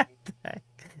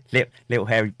 Little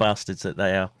hairy bastards that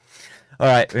they are. All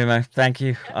right, Rimo, thank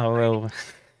you. I will.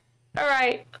 All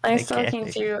right, nice talking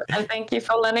to you, and thank you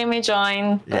for letting me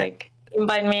join. Yeah. Like,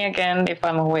 invite me again if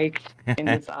I'm awake in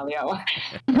this early hour.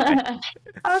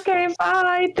 Okay,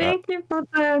 bye. Thank you for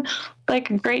the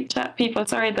great chat, people.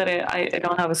 Sorry that I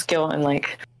don't have a skill in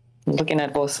looking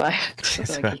at both sides.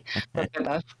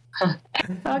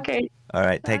 Okay. All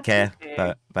right. Take care.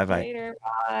 Bye. Bye. Later.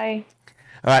 Bye.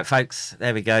 All right, folks.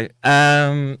 There we go.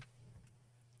 Let's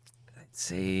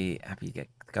see. Happy to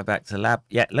go back to the lab.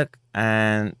 Yeah. Look,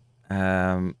 and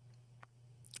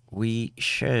we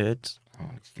should.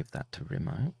 Let's give that to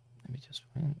Rimo. Let me just.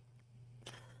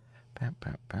 Let me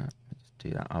just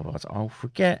do that. Otherwise, I'll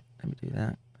forget. Let me do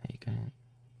that. There you go.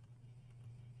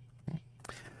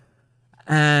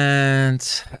 And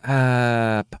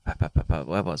where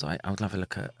was I? I would love a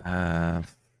look at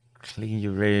clean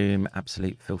your room,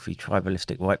 absolute filthy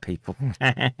tribalistic white people.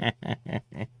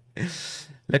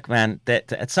 Look, man,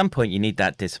 at some point you need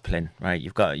that discipline, right?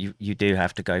 You do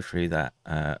have to go through that.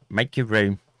 Make your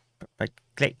room,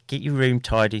 get your room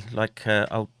tidy, like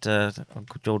old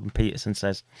Uncle Jordan Peterson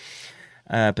says.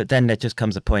 But then there just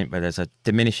comes a point where there's a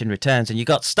diminishing returns, and you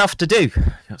got stuff to do.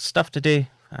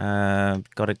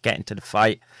 Got to get into the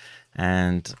fight,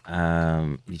 and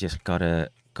you just got to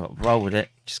roll with it.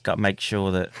 Just got to make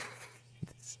sure that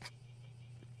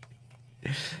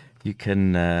you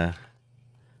can,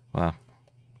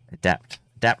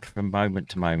 adapt from moment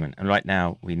to moment. And right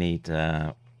now we need,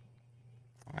 I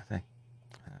think,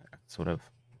 sort of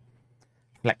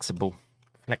flexible,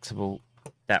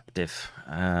 adaptive.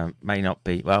 May not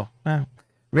be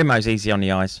Rimo's easy on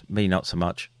the eyes, me not so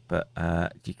much. But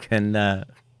you can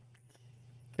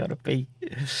gotta be.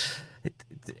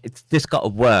 It's just got to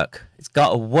work. It's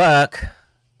got to work,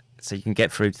 so you can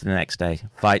get through to the next day.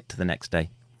 Fight to the next day.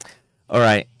 All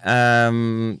right.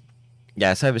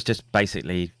 Yeah. So it was just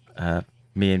basically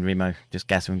me and Rimo just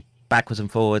gassing backwards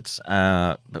and forwards.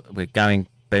 But we're going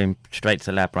boom straight to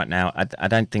the lab right now. I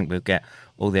don't think we'll get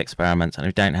all the experiments, and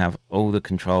we don't have all the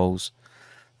controls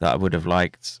that I would have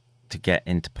liked to get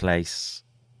into place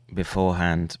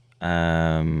beforehand.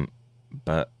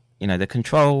 But the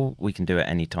control we can do at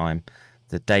any time.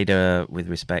 The data with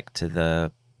respect to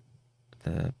the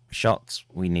shots,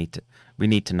 we need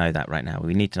to know that right now.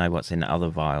 We need to know what's in other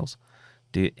vials.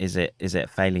 Is it a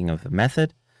failing of the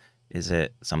method? Is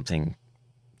it something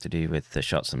to do with the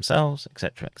shots themselves,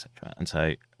 etc., etc.? And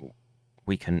so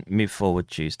we can move forward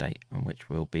Tuesday, which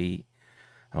will be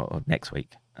or next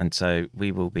week. And so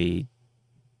we will be.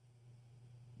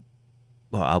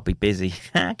 Well, I'll be busy.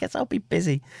 I guess I'll be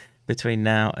busy between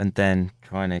now and then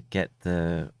trying to get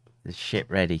the shit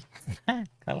ready.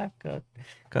 Got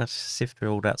to sift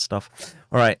through all that stuff.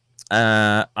 All right.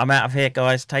 I'm out of here,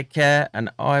 guys. Take care, and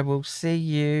I will see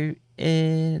you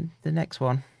in the next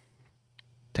one.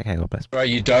 Take care, God bless. Bro,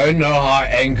 you don't know how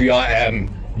angry I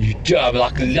am.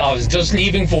 I was just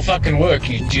leaving for fucking work.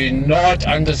 You do not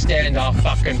understand how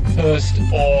fucking pissed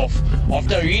off.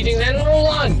 After reading that little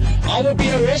line, I will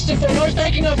be arrested for not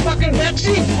taking a fucking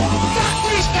vaccine.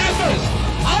 Fuck these cappers!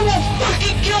 I will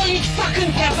fucking kill each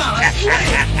fucking capper! I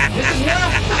swear! This is not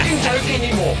a fucking joke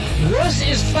anymore. This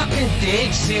is fucking dead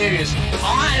serious.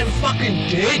 I am fucking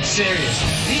dead serious.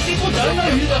 These people don't know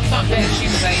who the fuck they're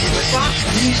actually saying. Fuck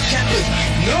these cappers.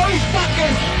 No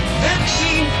fucking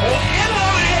vaccine or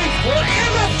mRNA will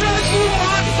ever flow through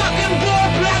my fucking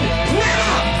blood.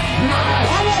 Never!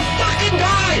 I will fucking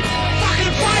die!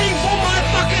 Fucking fighting for my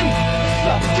fucking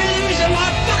feelings and my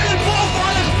fucking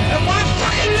forefathers and my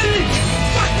fucking lineage!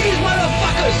 Fuck these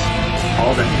motherfuckers!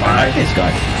 All that I like this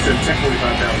guy. Said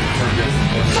 1045,000 per day.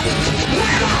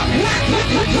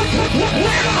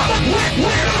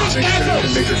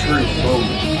 Make her screw. Boom.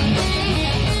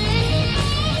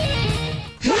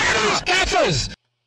 Fuck these cappers!